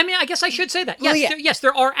 Oh yeah, I guess I should say that. Yes,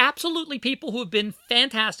 there are absolutely people who have been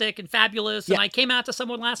fantastic and fabulous. And I came out to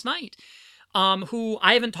someone last night, who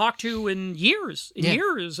I haven't talked to in years,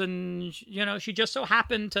 and she just so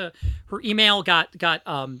happened to, her email got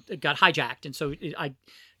hijacked, and so I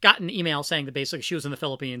got an email saying that basically she was in the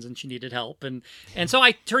Philippines and she needed help, and so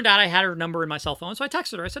I turned out I had her number in my cell phone, so I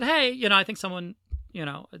texted her. I said, hey, I think someone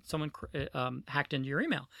hacked into your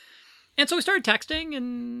email, and so we started texting,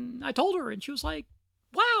 and I told her, and she was like,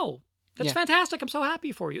 wow, that's fantastic. I'm so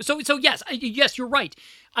happy for you. So yes, you're right.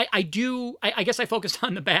 I do. I guess I focused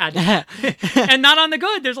on the bad and not on the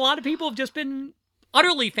good. There's a lot of people who've just been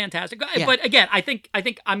utterly fantastic. Yeah. But again, I think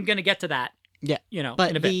I'm going to get to that. Yeah. But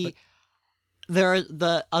in a bit.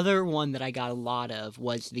 The other one that I got a lot of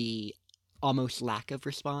was the almost lack of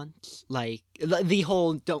response. Like the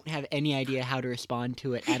whole don't have any idea how to respond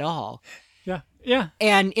to it at all. Yeah.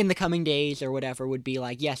 And in the coming days or whatever would be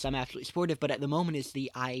like, yes, I'm absolutely supportive, but at the moment is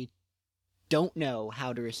I don't know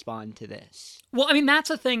how to respond to this. Well, that's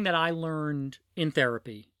a thing that I learned in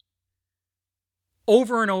therapy.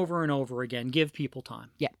 Over and over and over again, give people time.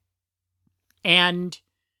 Yeah. And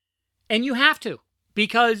you have to,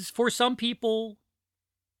 because for some people,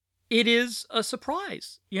 it is a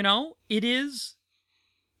surprise. It is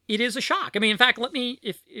a shock. In fact, let me,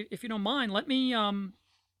 if you don't mind, let me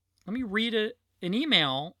read an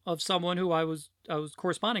email of someone who I was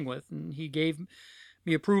corresponding with, and he gave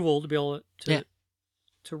me approval to be able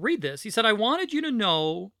to read this. He said, I wanted you to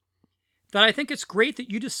know that I think it's great that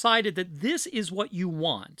you decided that this is what you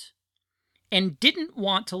want and didn't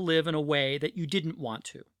want to live in a way that you didn't want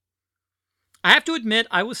to. I have to admit,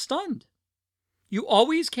 I was stunned. You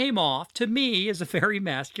always came off to me as a very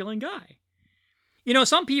masculine guy.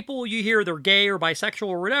 Some people, you hear they're gay or bisexual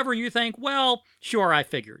or whatever, you think, well, sure, I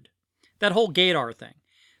figured. That whole gaydar thing.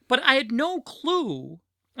 But I had no clue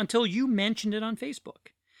until you mentioned it on Facebook.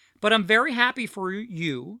 But I'm very happy for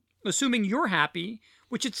you, assuming you're happy,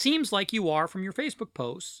 which it seems like you are from your Facebook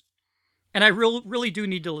posts. And I really do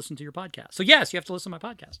need to listen to your podcast. So yes, you have to listen to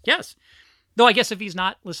my podcast. Yes. Though I guess if he's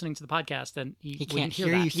not listening to the podcast, then he can't wouldn't hear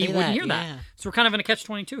hear that. you say He wouldn't that, hear yeah. that. So we're kind of in a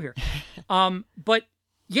catch-22 here. But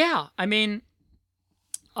yeah, I mean,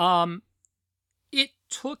 it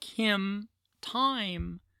took him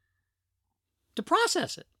time to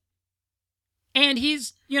process it. And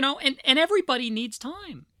he's, and everybody needs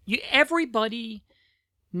time. Everybody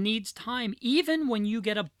needs time, even when you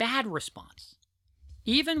get a bad response.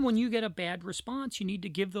 Even when you get a bad response, you need to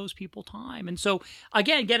give those people time. And so,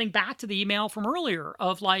 again, getting back to the email from earlier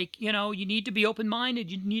of like, you need to be open-minded.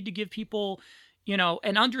 You need to give people,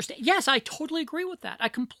 and understand. Yes, I totally agree with that. I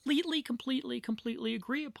completely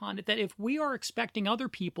agree upon it, that if we are expecting other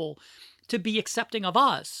people to be accepting of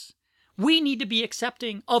us, we need to be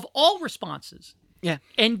accepting of all responses. Yeah.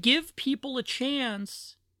 And give people a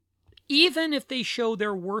chance, even if they show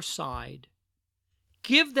their worst side.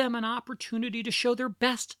 Give them an opportunity to show their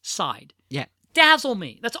best side. Yeah. Dazzle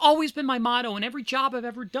me. That's always been my motto in every job I've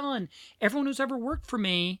ever done. Everyone who's ever worked for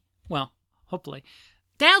me, well, hopefully,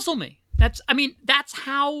 dazzle me. That's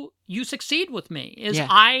how you succeed with me, is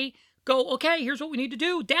I go, okay, here's what we need to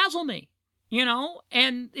do. Dazzle me,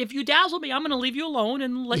 and if you dazzle me, I'm going to leave you alone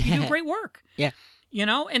and let you do great work. Yeah.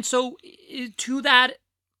 And so to that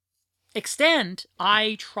extent,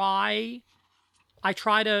 I try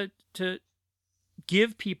to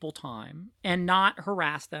give people time and not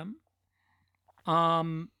harass them,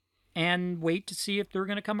 and wait to see if they're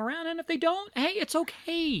going to come around. And if they don't, hey, it's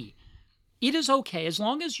okay. It is okay. As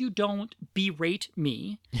long as you don't berate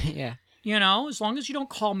me. Yeah. As long as you don't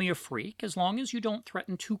call me a freak, as long as you don't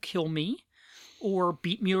threaten to kill me or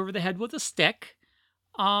beat me over the head with a stick,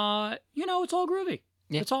 it's all groovy.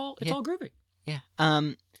 Yeah. It's all groovy. Yeah.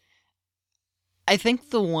 I think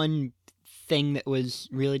the one thing that was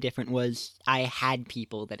really different was I had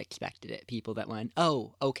people that expected it. People that went,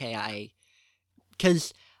 oh, okay,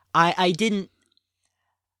 because I didn't,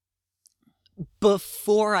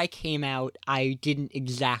 before I came out, I didn't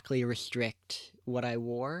exactly restrict what I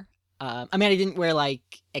wore. I didn't wear,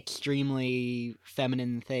 like, extremely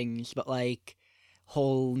feminine things, but, like,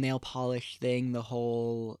 whole nail polish thing, the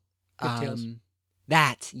whole, Pigtails.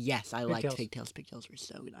 Yes, I liked Pigtails. Pigtails were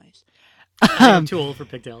so nice. I'm too old for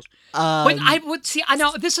pigtails. But I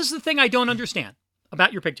know this is the thing I don't understand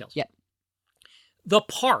about your pigtails. Yeah. The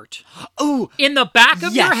part Oh, in the back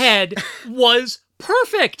of your yes. head was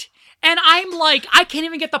perfect. And I'm like, I can't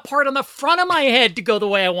even get the part on the front of my head to go the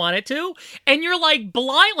way I want it to. And you're like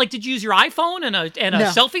blind. Like, did you use your iPhone and a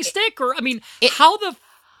selfie stick? Or,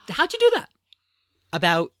 how'd you do that?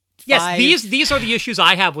 About Yes, 5, these are the issues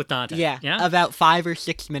I have with Dante. yeah, Yeah. about 5 or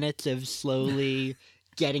 6 minutes of slowly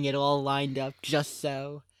getting it all lined up just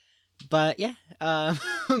so. But yeah,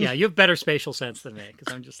 Yeah, you have better spatial sense than me,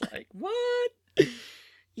 because I'm just like, what?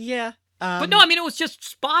 yeah. But no, it was just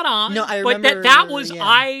spot on. No, I But remember. that was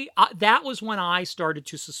yeah. that was when I started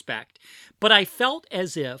to suspect. But I felt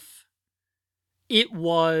as if it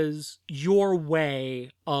was your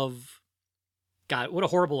way of, God, what a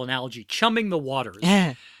horrible analogy, chumming the waters.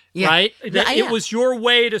 Yeah. Right? Yeah. It was your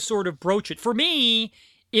way to sort of broach it. For me,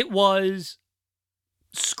 it was,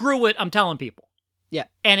 screw it, I'm telling people. Yeah.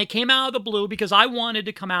 And it came out of the blue because I wanted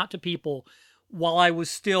to come out to people while I was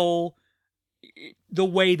still the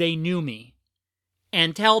way they knew me,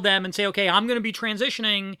 and tell them and say, okay, I'm going to be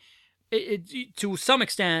transitioning to some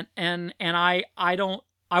extent, and I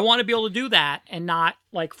want to be able to do that and not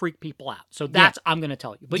like freak people out. So that's, I'm going to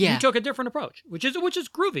tell you. But you took a different approach, which is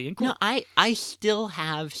groovy and cool. No, I still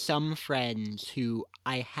have some friends who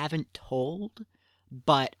I haven't told,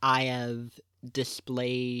 but I have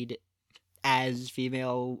displayed as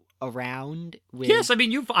female around with. Yes,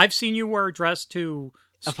 I've seen you wear a dress to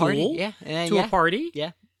a party, school, yeah, to a party.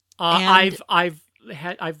 Yeah. I've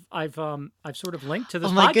sort of linked to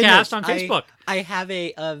this my podcast goodness, on Facebook. I have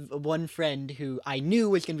a one friend who I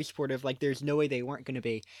knew was going to be supportive. Like, there's no way they weren't going to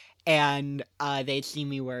be, and they'd seen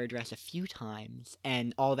me wear a dress a few times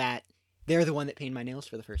and all that. They're the one that painted my nails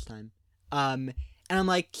for the first time, and I'm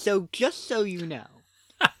like, so just so you know,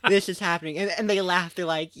 this is happening, and they laugh. They're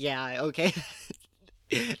like, yeah, okay.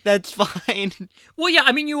 That's fine. Well,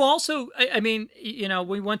 yeah, you also,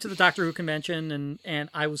 we went to the Doctor Who convention, and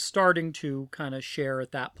I was starting to kind of share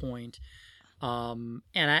at that point. And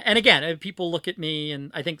again, people look at me,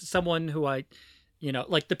 and I think someone who like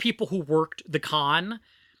the people who worked the con,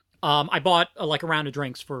 I bought a round of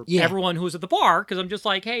drinks for everyone who was at the bar, because I'm just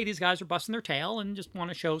like, hey, these guys are busting their tail and just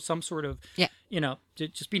want to show some sort of, to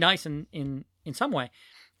just be nice in some way.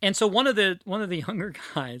 And so one of the younger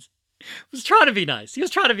guys was trying to be nice. He was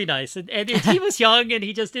trying to be nice. And he was young and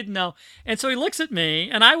he just didn't know. And so he looks at me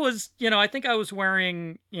and I was, I think I was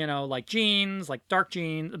wearing, like jeans, like dark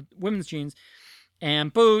jeans, women's jeans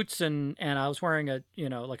and boots. And I was wearing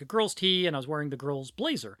like a girl's tee and I was wearing the girl's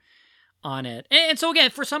blazer on it. And so again,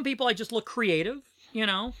 for some people, I just look creative,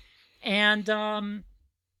 and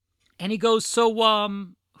he goes, so,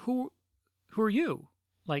 who are you?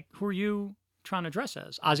 Like, who are you trying to dress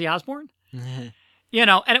as? Ozzy Osbourne? And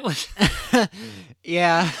it was,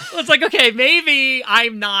 yeah. It was like, okay, maybe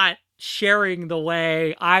I'm not sharing the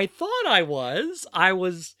way I thought I was. I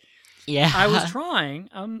was trying,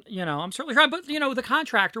 I'm certainly trying, but we had a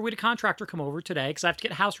contractor come over today because I have to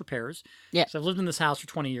get house repairs. Yeah. So I've lived in this house for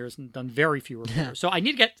 20 years and done very few repairs. So I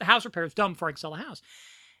need to get the house repairs done before I can sell the house.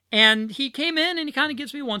 And he came in and he kind of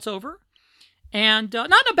gives me a once over. And not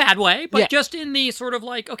in a bad way, but just in the sort of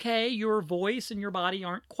like, okay, your voice and your body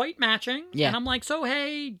aren't quite matching. Yeah. And I'm like, so,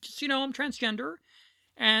 hey, just, I'm transgender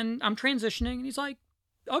and I'm transitioning. And he's like,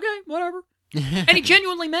 okay, whatever. And he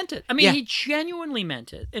genuinely meant it. I mean, he genuinely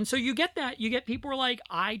meant it. And so you get that. You get people who are like,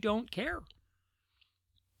 I don't care.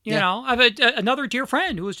 You know, I have another dear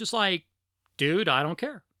friend who was just like, dude, I don't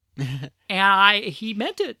care. And he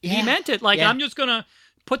meant it. Yeah. He meant it. Like, I'm just going to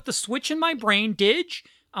put the switch in my brain,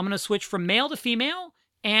 I'm going to switch from male to female,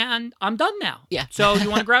 and I'm done now. Yeah. So you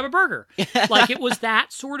want to grab a burger? Like, it was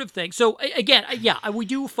that sort of thing. So again, we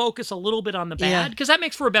do focus a little bit on the bad, because that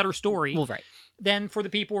makes for a better story. Well, right. Than for the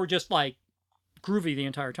people who are just like groovy the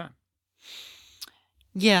entire time.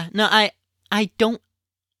 Yeah. No, I don't.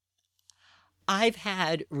 I've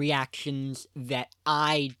had reactions that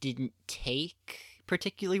I didn't take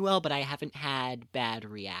particularly well, but I haven't had bad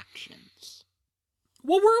reactions.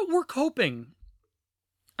 Well, we're coping.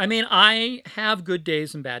 I mean, I have good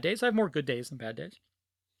days and bad days. I have more good days than bad days.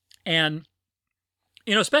 And,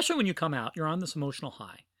 especially when you come out, you're on this emotional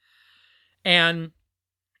high. And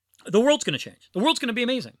the world's going to change. The world's going to be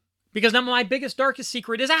amazing. Because now my biggest, darkest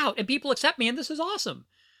secret is out. And people accept me, and this is awesome.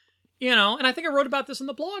 And I think I wrote about this in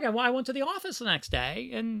the blog. I went to the office the next day,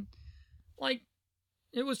 and, like,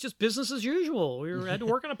 it was just business as usual. We had to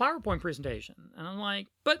work on a PowerPoint presentation. And I'm like,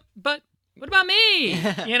 but what about me?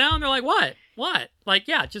 And they're like, what? Like,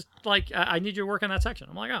 yeah, just like, I need you to work on that section.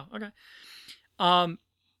 I'm like, oh, okay.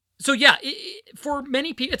 So yeah, for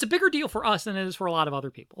many people, it's a bigger deal for us than it is for a lot of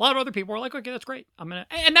other people. A lot of other people are like, okay, that's great.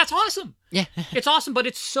 And that's awesome. Yeah. It's awesome, but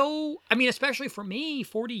it's so, especially for me,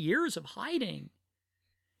 40 years of hiding,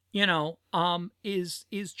 is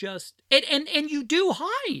just, and you do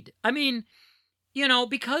hide.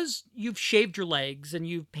 Because you've shaved your legs and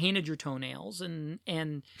you've painted your toenails and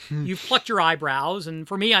you've plucked your eyebrows. And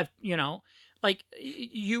for me,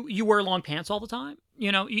 you wear long pants all the time.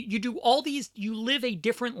 You do all these, you live a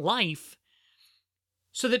different life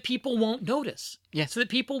so that people won't notice. Yeah. So that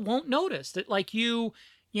people won't notice that, like, the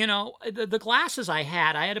glasses I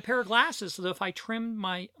had a pair of glasses so that if I trimmed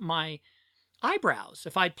my eyebrows,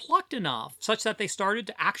 if I'd plucked enough such that they started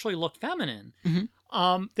to actually look feminine,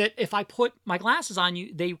 that if I put my glasses on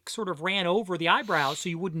you, they sort of ran over the eyebrows so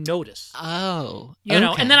you wouldn't notice. Oh, okay.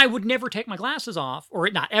 And then I would never take my glasses off, or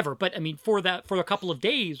not ever, but for a couple of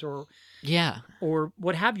days or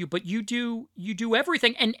what have you. But you do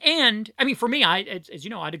everything. And for me, as you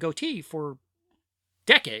know, I had a goatee for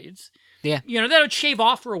decades. Yeah. That would shave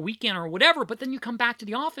off for a weekend or whatever, but then you come back to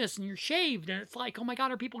the office and you're shaved and it's like, oh my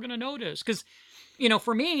God, are people going to notice? Because,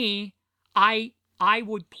 for me, I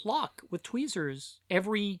would pluck with tweezers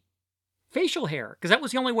every facial hair because that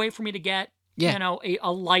was the only way for me to get,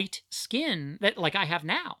 a light skin that like I have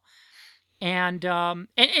now. And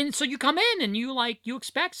so you come in and you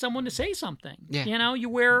expect someone to say something. Yeah. You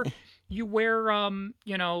wear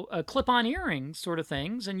clip-on earrings sort of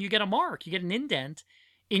things and you get a mark, you get an indent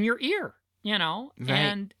in your ear,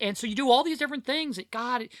 right. And so you do all these different things that,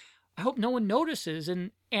 God, I hope no one notices.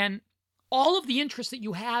 And all of the interest that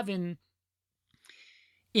you have in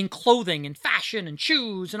clothing and fashion and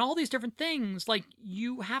shoes and all these different things, like,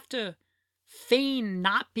 you have to feign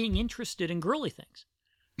not being interested in girly things.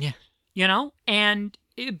 Yeah. And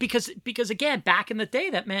because again, back in the day,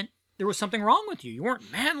 that meant there was something wrong with you. You weren't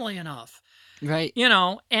manly enough. Right.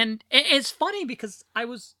 And it's funny because I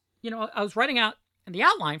was writing out the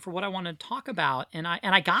outline for what I wanted to talk about, and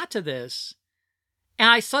I got to this, and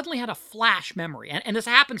I suddenly had a flash memory, and this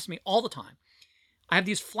happens to me all the time. I have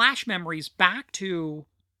these flash memories back to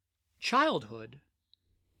childhood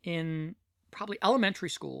in probably elementary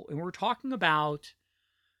school, and we're talking about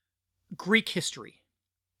Greek history,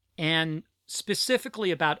 and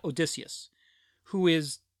specifically about Odysseus, who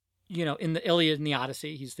is, in the Iliad and the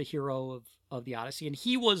Odyssey, he's the hero of the Odyssey, and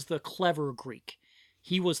he was the clever Greek.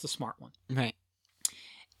 He was the smart one. Right.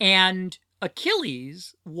 And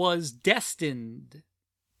Achilles was destined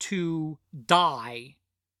to die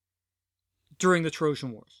during the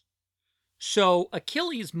Trojan Wars. So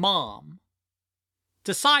Achilles' mom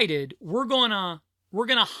decided we're gonna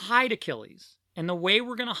hide Achilles. And the way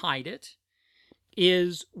we're gonna hide it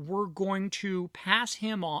is we're going to pass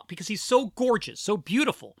him off, because he's so gorgeous, so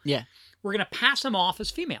beautiful. Yeah. We're going to pass him off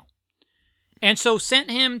as female. And so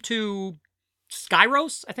sent him to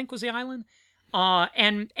Skyros, I think was the island.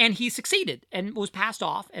 And he succeeded and was passed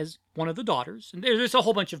off as one of the daughters. And there's a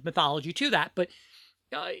whole bunch of mythology to that. But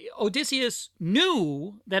Odysseus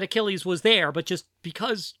knew that Achilles was there, but just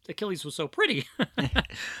because Achilles was so pretty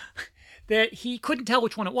that he couldn't tell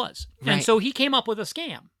which one it was. Right. And so he came up with a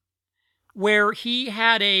scam where he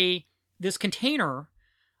had this container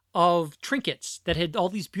of trinkets that had all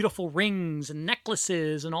these beautiful rings and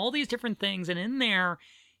necklaces and all these different things. And in there,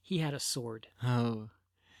 he had a sword. Oh.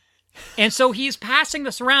 And so he's passing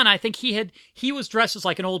this around. I think he was dressed as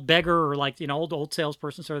like an old beggar or like, old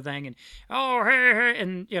salesperson sort of thing. And, oh, hey.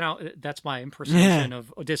 And, that's my impersonation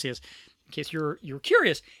of Odysseus, in case you're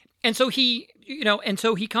curious. And so he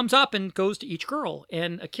comes up and goes to each girl,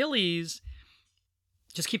 and Achilles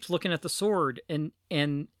just keeps looking at the sword and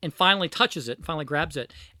finally touches it and finally grabs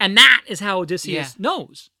it. And that is how Odysseus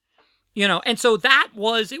knows, and so it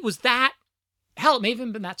may have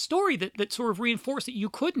even been that story that sort of reinforced that you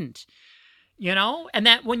couldn't, and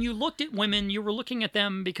that when you looked at women, you were looking at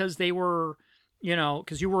them because they were,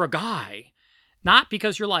 because you were a guy, not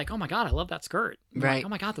because you're like, oh my God, I love that skirt. Right. Like, oh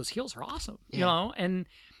my God, those heels are awesome. And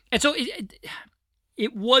so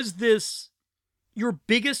it was this, your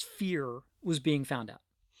biggest fear was being found out.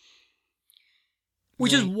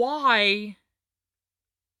 Which is why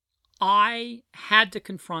I had to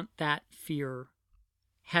confront that fear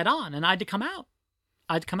head on, and I had to come out.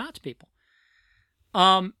 I'd come out to people.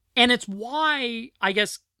 And it's why, I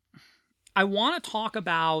guess, I want to talk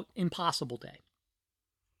about Impossible Day.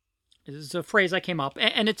 This is a phrase that came up,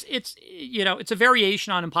 and it's a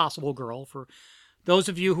variation on Impossible Girl for those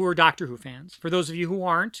of you who are Doctor Who fans. For those of you who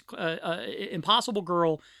aren't, Impossible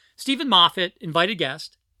Girl, Stephen Moffat, invited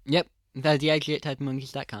guest. Yep, that's DIG at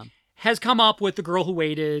typemonkeys.com. Has come up with The Girl Who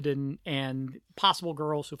Waited and Possible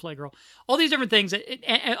Girl, Souffle Girl, all these different things,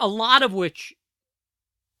 a lot of which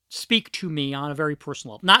speak to me on a very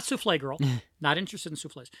personal level. Not Souffle Girl, not interested in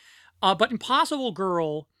souffles. But Impossible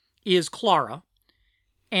Girl is Clara,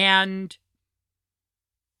 and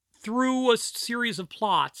through a series of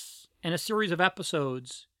plots and a series of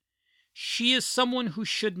episodes, she is someone who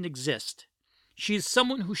shouldn't exist. She is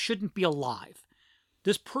someone who shouldn't be alive.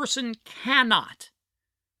 This person cannot,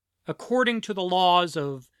 according to the laws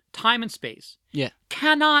of time and space,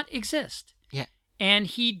 cannot exist. Yeah. And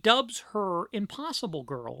he dubs her Impossible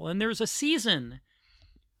Girl. And there's a season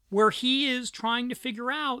where he is trying to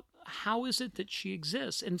figure out how is it that she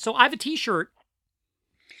exists. And so I have a t-shirt,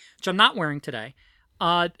 which I'm not wearing today,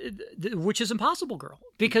 which is Impossible Girl,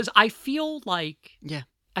 because I feel like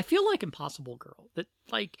Impossible Girl, that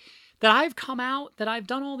I've come out, that I've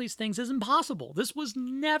done all these things is impossible. This was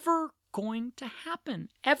never going to happen,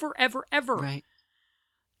 ever, ever, ever. Right.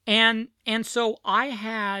 And so I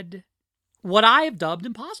had what I have dubbed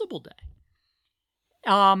Impossible Day,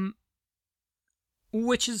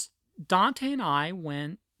 which is Dante and I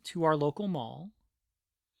went to our local mall,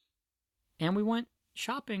 and we went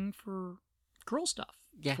shopping for girl stuff,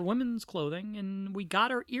 for women's clothing, and we got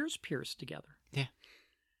our ears pierced together. Yeah.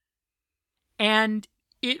 And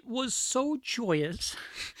it was so joyous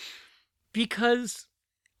because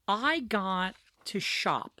I got to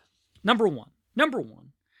shop. Number one,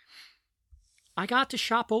 I got to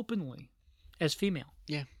shop openly as female.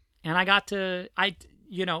 Yeah. And I got to,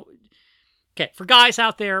 okay, for guys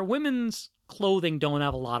out there, women's clothing don't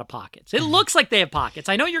have a lot of pockets. It looks like they have pockets.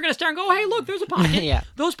 I know you're going to stare and go, hey, look, there's a pocket. Yeah.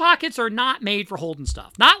 Those pockets are not made for holding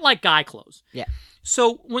stuff. Not like guy clothes. Yeah.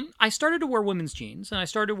 So when I started to wear women's jeans and I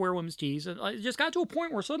started to wear women's tees, and I just got to a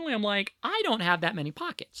point where suddenly I'm like, I don't have that many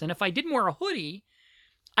pockets. And if I didn't wear a hoodie,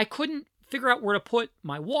 I couldn't figure out where to put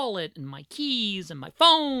my wallet and my keys and my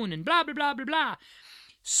phone and blah, blah, blah, blah, blah.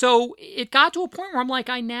 So it got to a point where I'm like,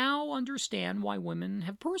 I now understand why women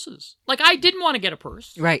have purses. Like, I didn't want to get a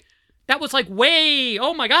purse. Right. That was like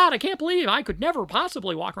oh my God, I can't believe I could never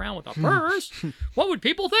possibly walk around with a purse. What would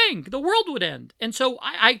people think? The world would end. And so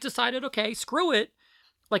I decided, okay, screw it.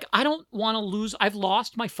 Like, I don't want to lose. I've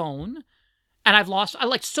lost my phone, and I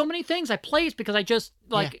like so many things I placed because I just,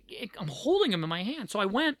 I'm holding them in my hand. So I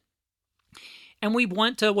went, and we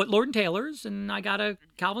went to Lord & Taylor's, and I got a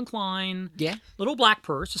Calvin Klein little black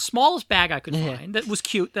purse, the smallest bag I could find that was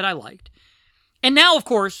cute, that I liked. And now, of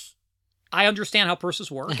course, I understand how purses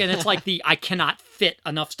work, and it's like I cannot fit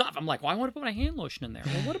enough stuff. I'm like, well, I want to put my hand lotion in there.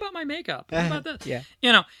 Well, what about my makeup? What about this? Yeah.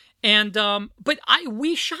 You know, and but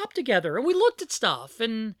we shopped together and we looked at stuff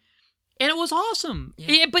and it was awesome.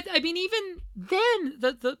 Yeah. But I mean, even then,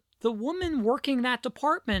 the woman working that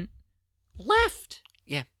department left.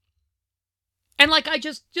 Yeah. And like, I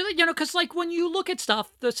just, because like when you look at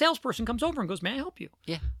stuff, the salesperson comes over and goes, may I help you?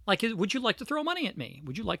 Yeah. Like, would you like to throw money at me?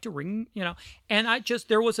 Would you like to ring, And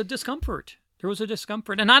there was a discomfort.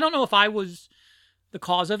 And I don't know if I was the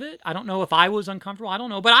cause of it. I don't know if I was uncomfortable. I don't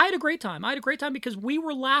know. But I had a great time. because we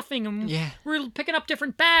were laughing and we were picking up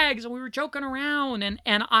different bags and we were joking around. And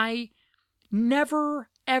I never,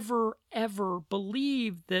 ever, ever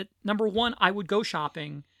believed that, number one, I would go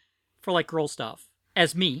shopping for like girl stuff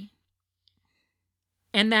as me.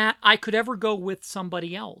 And that I could ever go with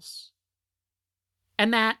somebody else.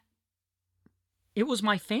 And that it was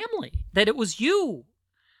my family. That it was you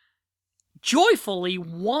joyfully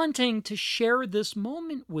wanting to share this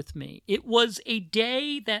moment with me. It was a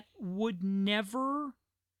day that would never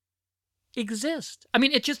exist. I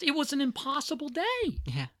mean, it was an impossible day.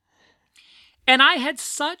 Yeah. And I had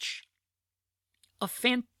such a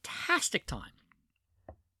fantastic time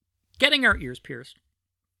getting our ears pierced,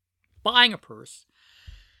 buying a purse,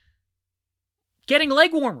 getting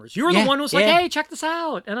leg warmers. You were the one who was like, hey, check this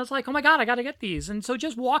out. And I was like, oh my God, I got to get these. And so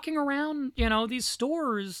just walking around, these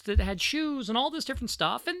stores that had shoes and all this different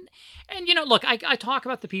stuff. And look, I talk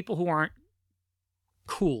about the people who aren't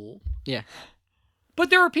cool. Yeah. But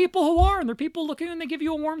there are people who are, and there are people looking and they give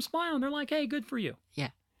you a warm smile and they're like, hey, good for you. Yeah.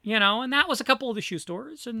 And that was a couple of the shoe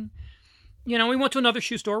stores. And, we went to another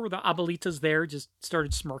shoe store where the abuelitas there just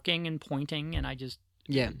started smirking and pointing. And I just,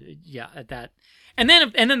 at that. And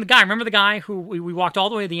then the guy, remember the guy who we walked all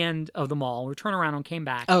the way to the end of the mall, we turned around and came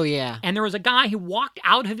back. Oh, yeah. And there was a guy who walked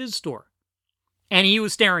out of his store and he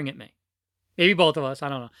was staring at me. Maybe both of us, I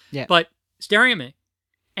don't know. Yeah. But staring at me.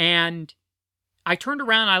 And I turned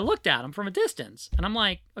around and I looked at him from a distance. And I'm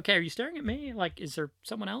like, okay, are you staring at me? Like, is there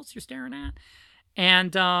someone else you're staring at?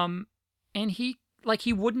 And he, like,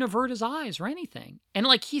 he wouldn't avert his eyes or anything. And,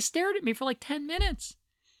 like, he stared at me for, like, 10 minutes.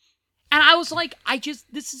 And I was like,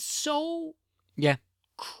 this is so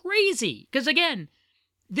crazy. Because, again,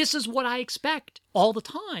 this is what I expect all the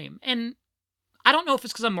time. And I don't know if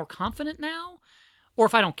it's because I'm more confident now, or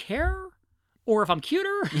if I don't care, or if I'm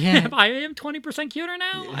cuter, if I am 20% cuter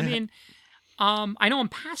now. Yeah. I mean, I know I'm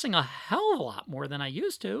passing a hell of a lot more than I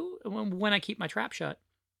used to when I keep my trap shut.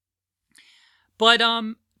 But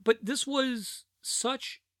this was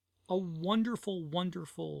such a wonderful,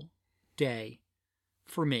 wonderful day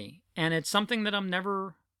for me. And it's something that I'm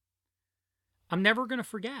never going to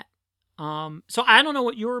forget. So I don't know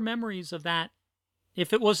what your memories of that,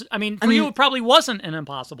 if it was, for you, it probably wasn't an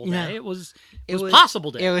impossible day. No, it was possible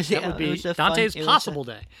day. That would be Dante's possible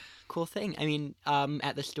day. Cool thing.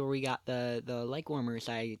 At the store we got the leg warmers,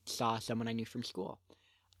 I saw someone I knew from school.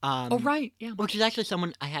 Oh, right. Yeah. Which is actually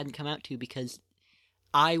someone I hadn't come out to because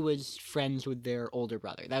I was friends with their older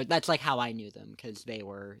brother. That's like how I knew them, because they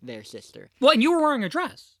were their sister. Well, and you were wearing a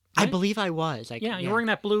dress, right? I believe I was. You're wearing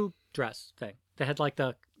that blue dress thing that had like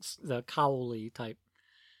the cowl-y type.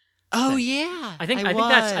 Oh thing. Yeah, I think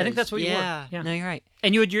that's what you wore. Yeah, no, you're right.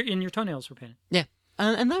 And your toenails were painted. Yeah,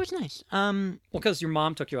 and that was nice. Well, because your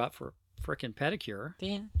mom took you out for a frickin' pedicure.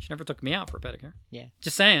 Yeah, she never took me out for a pedicure. Yeah,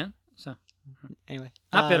 just saying. So anyway,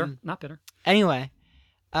 not bitter. Anyway.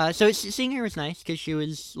 So seeing her was nice because she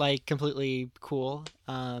was like completely cool.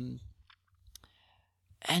 And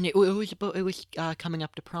it was coming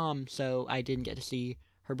up to prom, so I didn't get to see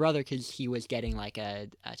her brother because he was getting like a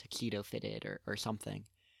tuxedo fitted or something.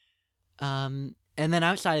 And then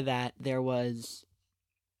outside of that, there was.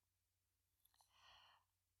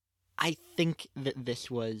 I think that this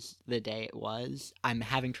was the day it was. I'm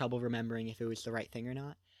having trouble remembering if it was the right thing or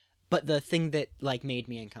not. But the thing that, like, made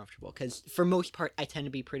me uncomfortable, because for most part, I tend to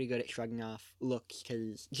be pretty good at shrugging off looks,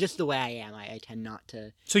 because just the way I am, I tend not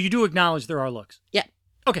to... So you do acknowledge there are looks? Yeah.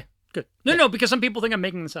 Okay, good. No, because some people think I'm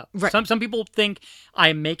making this up. Right. Some people think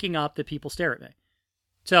I'm making up that people stare at me.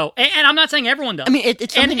 So, and I'm not saying everyone does.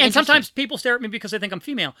 It's something and sometimes people stare at me because they think I'm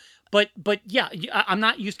female. But yeah, I'm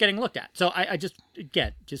not used to getting looked at. So I just,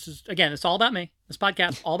 again, it's all about me. This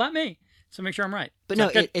podcast, all about me. So make sure I'm right. But so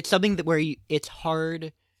no, it's something that where it's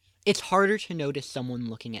hard... It's harder to notice someone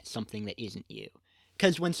looking at something that isn't you.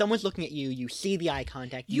 Because when someone's looking at you, you see the eye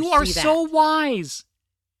contact. You are so wise.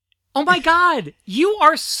 Oh my God. You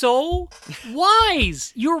are so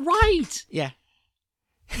wise. You're right. Yeah.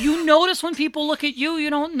 You notice when people look at you.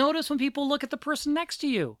 You don't notice when people look at the person next to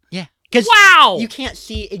you. Yeah. Because wow. You can't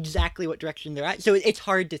see exactly what direction they're at. So it's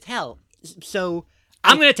hard to tell. So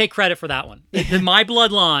I'm going to take credit for that one. In my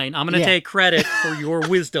bloodline, I'm going to take credit for your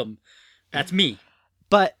wisdom. That's me.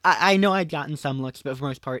 But I know I'd gotten some looks, but for the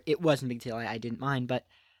most part, it wasn't a big deal. I didn't mind. But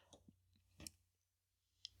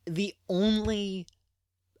the only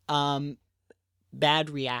bad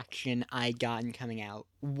reaction I'd gotten coming out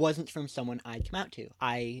wasn't from someone I'd come out to.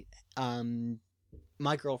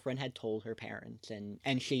 My girlfriend had told her parents,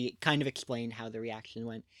 and she kind of explained how the reaction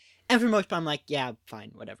went. And for the most part, I'm like, yeah,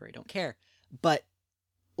 fine, whatever, I don't care. But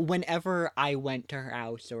whenever I went to her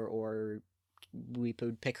house or we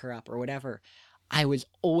would pick her up or whatever, I was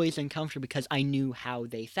always uncomfortable because I knew how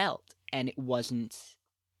they felt, and it wasn't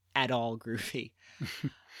at all groovy.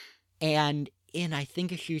 And in, I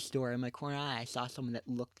think, a shoe store in my corner eye, I saw someone that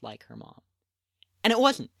looked like her mom. And it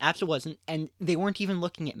wasn't. Absolutely wasn't. And they weren't even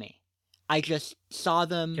looking at me. I just saw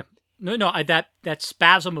them. Yep. No, that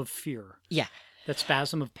spasm of fear. Yeah. That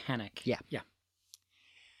spasm of panic. Yeah. Yeah.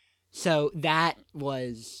 So that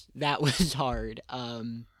was hard.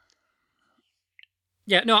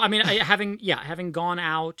 Yeah, no, I mean, having gone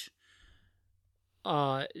out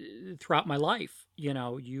throughout my life,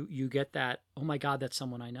 you get that, oh my God, that's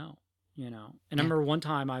someone I know, And I remember one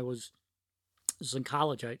time this was in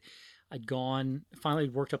college, I'd finally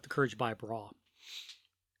worked up the courage to buy a bra.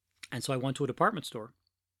 And so I went to a department store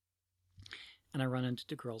and I run into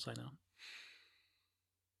two girls I know.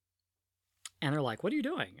 And they're like, what are you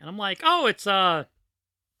doing? And I'm like, oh, it's a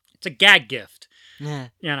gag gift, Yeah.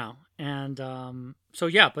 And so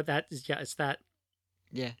yeah, but it's that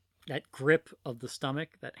grip of the stomach,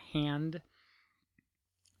 that hand,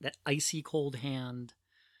 that icy cold hand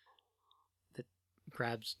that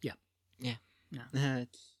grabs. Yeah.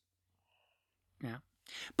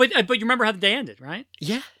 But you remember how the day ended, right?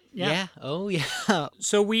 Yeah. Oh yeah.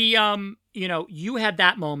 So we you had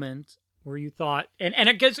that moment where you thought, and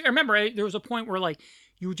I guess I remember there was a point where like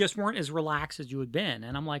you just weren't as relaxed as you had been,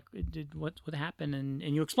 and I'm like, what happened? And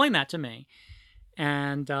you explained that to me,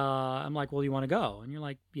 and I'm like, well, you want to go? And you're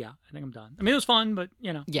like, yeah, I think I'm done. I mean, it was fun, but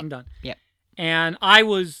I'm done. Yeah. And I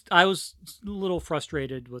was a little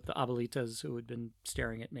frustrated with the abuelitas who had been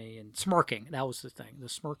staring at me and smirking. That was the thing, the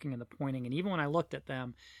smirking and the pointing. And even when I looked at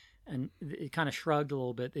them, and it kind of shrugged a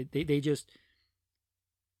little bit,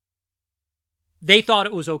 they thought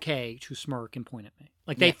it was okay to smirk and point at me.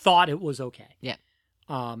 Like they thought it was okay. Yeah.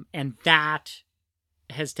 And that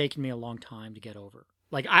has taken me a long time to get over.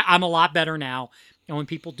 Like I'm a lot better now. And when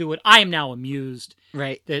people do it, I am now amused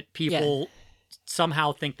that people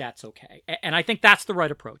somehow think that's okay. And I think that's the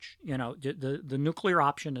right approach. The nuclear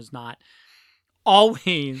option is not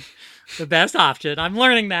always the best option. I'm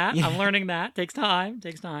learning that. Takes time.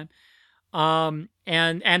 And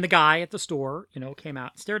the guy at the store, came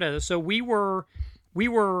out and stared at us. So we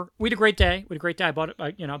had a great day. I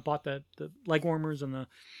bought the leg warmers and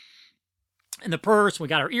the purse. We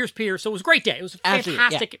got our ears pierced. So it was a great day. It was a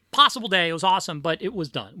fantastic possible day. It was awesome, but it was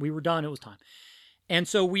done. We were done. It was time. And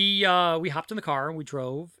so we hopped in the car and we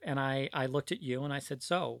drove, and I looked at you and I said,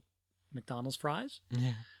 so McDonald's fries?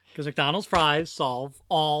 Yeah. Because McDonald's fries solve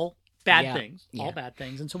all bad things.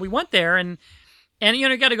 And so we went there and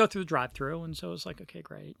you got to go through the drive-thru. And so it was like, okay,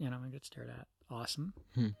 great. I get stared at. Awesome.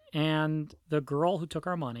 And the girl who took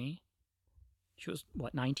our money, she was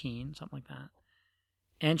 19, something like that.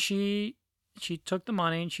 And she took the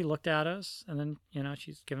money and she looked at us, and then,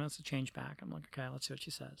 she's giving us the change back. I'm like, okay, let's see what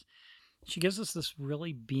she says. She gives us this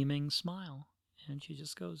really beaming smile, and she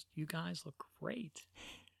just goes, you guys look great.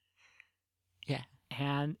 Yeah.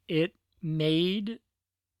 And it made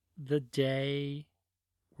the day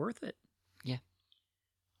worth it. Yeah.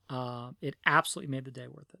 It absolutely made the day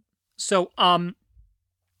worth it. So,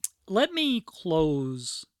 let me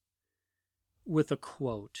close with a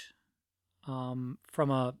quote from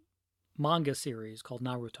a manga series called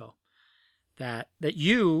Naruto that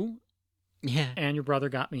you and your brother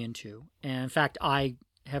got me into. And in fact, I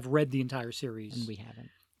have read the entire series. And we haven't.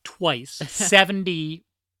 Twice. 70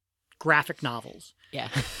 graphic novels. Yeah.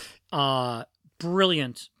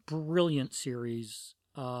 Brilliant series.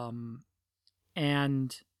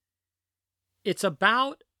 And it's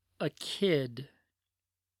about a kid.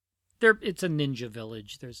 It's a ninja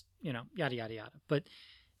village. There's, yada, yada, yada. But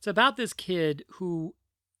it's about this kid who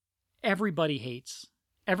everybody hates.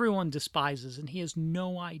 Everyone despises, and he has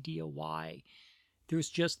no idea why. There's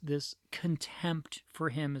just this contempt for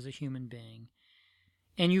him as a human being.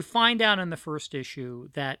 And you find out in the first issue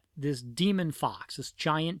that this demon fox, this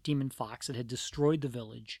giant demon fox that had destroyed the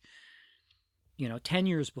village, 10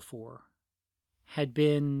 years before, had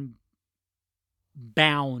been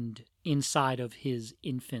bound inside of his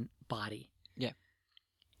infant body. Yeah.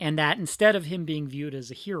 And that instead of him being viewed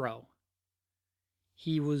as a hero,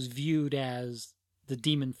 he was viewed as the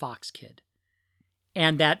Demon Fox Kid.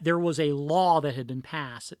 And that there was a law that had been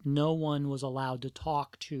passed that no one was allowed to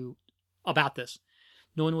talk to about this.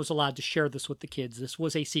 No one was allowed to share this with the kids. This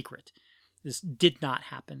was a secret. This did not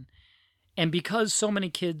happen. And because so many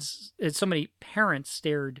parents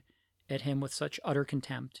stared at him with such utter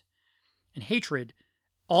contempt and hatred,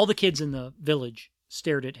 all the kids in the village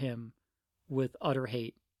stared at him with utter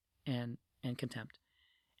hate and contempt.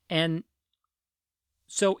 And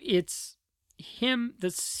so it's him,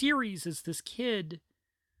 the series is this kid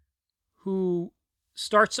who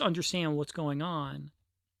starts to understand what's going on,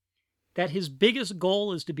 that his biggest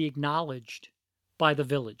goal is to be acknowledged by the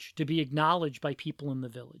village, to be acknowledged by people in the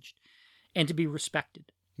village, and to be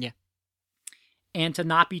respected. Yeah. And to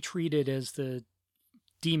not be treated as the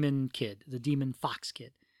demon kid, the Demon Fox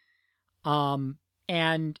Kid.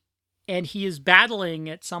 And he is battling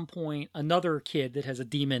at some point another kid that has a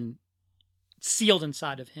demon sealed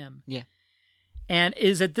inside of him. Yeah. And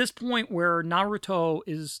is at this point where Naruto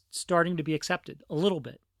is starting to be accepted a little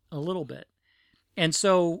bit. And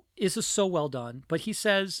so this is so well done. But he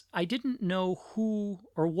says, I didn't know who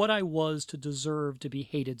or what I was to deserve to be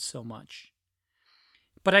hated so much.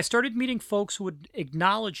 But I started meeting folks who would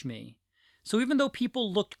acknowledge me. So even though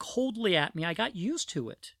people looked coldly at me, I got used to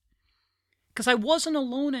it. Because I wasn't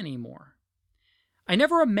alone anymore. I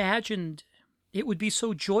never imagined it would be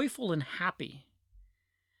so joyful and happy.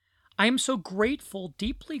 I am so grateful,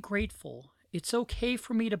 deeply grateful. It's okay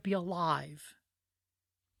for me to be alive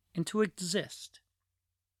and to exist.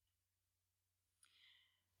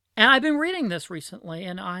 And I've been reading this recently,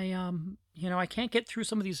 and I can't get through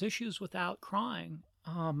some of these issues without crying.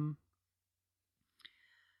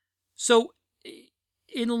 So,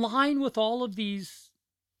 in line with all of these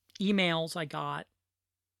emails I got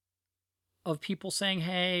of people saying,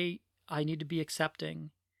 hey, I need to be accepting,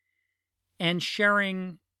 and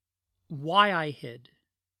sharing why I hid,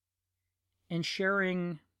 and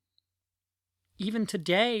sharing even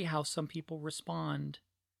today how some people respond,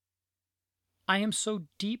 I am so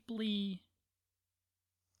deeply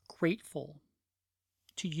grateful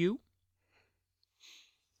to you,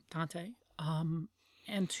 Dante,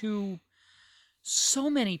 and to so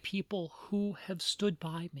many people who have stood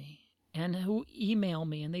by me and who email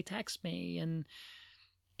me and they text me and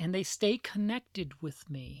they stay connected with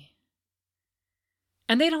me.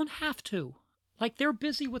 And they don't have to. Like, they're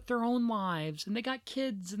busy with their own lives, and they got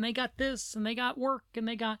kids, and they got this, and they got work, and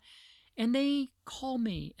they call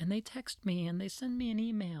me, and they text me, and they send me an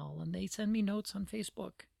email, and they send me notes on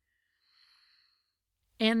Facebook.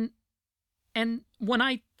 And when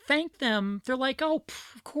I thank them, they're like, oh,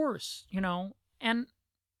 of course, And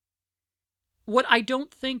what I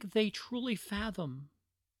don't think they truly fathom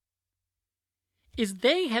is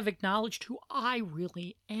they have acknowledged who I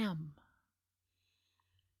really am.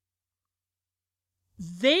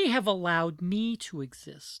 They have allowed me to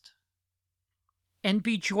exist and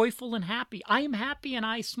be joyful and happy. I am happy and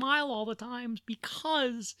I smile all the time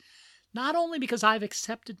because, not only because I've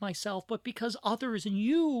accepted myself, but because others and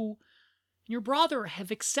you, your brother, have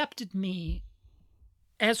accepted me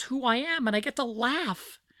as who I am. And I get to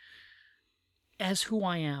laugh as who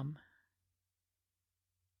I am.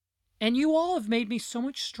 And you all have made me so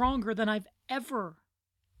much stronger than I've ever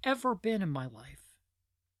been in my life.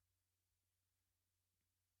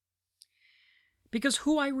 Because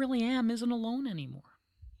who I really am isn't alone anymore.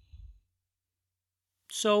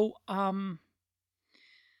 So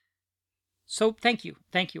thank you.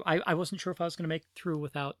 I wasn't sure if I was going to make it through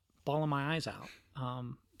without bawling my eyes out.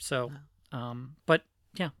 But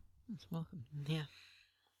yeah. It's welcome. Yeah.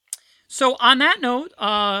 So on that note,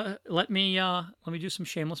 let me do some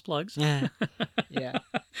shameless plugs. Yeah.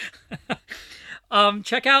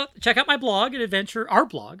 Check out my blog at our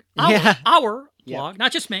blog, blog,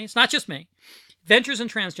 not just me. It's not just me.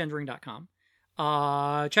 Adventuresintransgendering.com.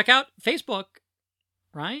 Check out Facebook,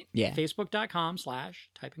 right? Yeah.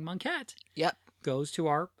 Facebook.com/typingmonket. Yep. Goes to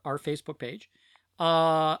our Facebook page.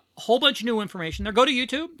 Whole bunch of new information there. Go to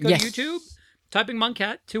YouTube. To YouTube. Typing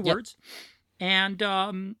Monket, 2 words. And,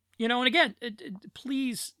 and again,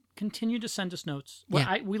 please continue to send us notes.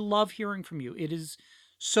 We love hearing from you. It is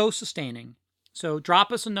so sustaining. So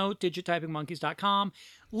drop us a note, digittypingmonkeys.com.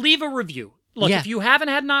 Leave a review. Look, if you haven't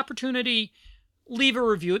had an opportunity, leave a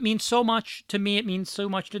review. It means so much to me. It means so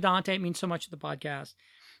much to Dante. It means so much to the podcast.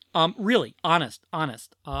 Really, honest.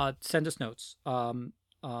 Send us notes. And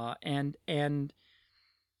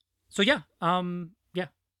so yeah.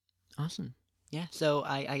 Awesome. Yeah. So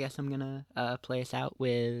I guess I'm gonna play us out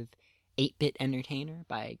with 8-Bit Entertainer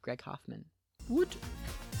by Greg Hoffman. Would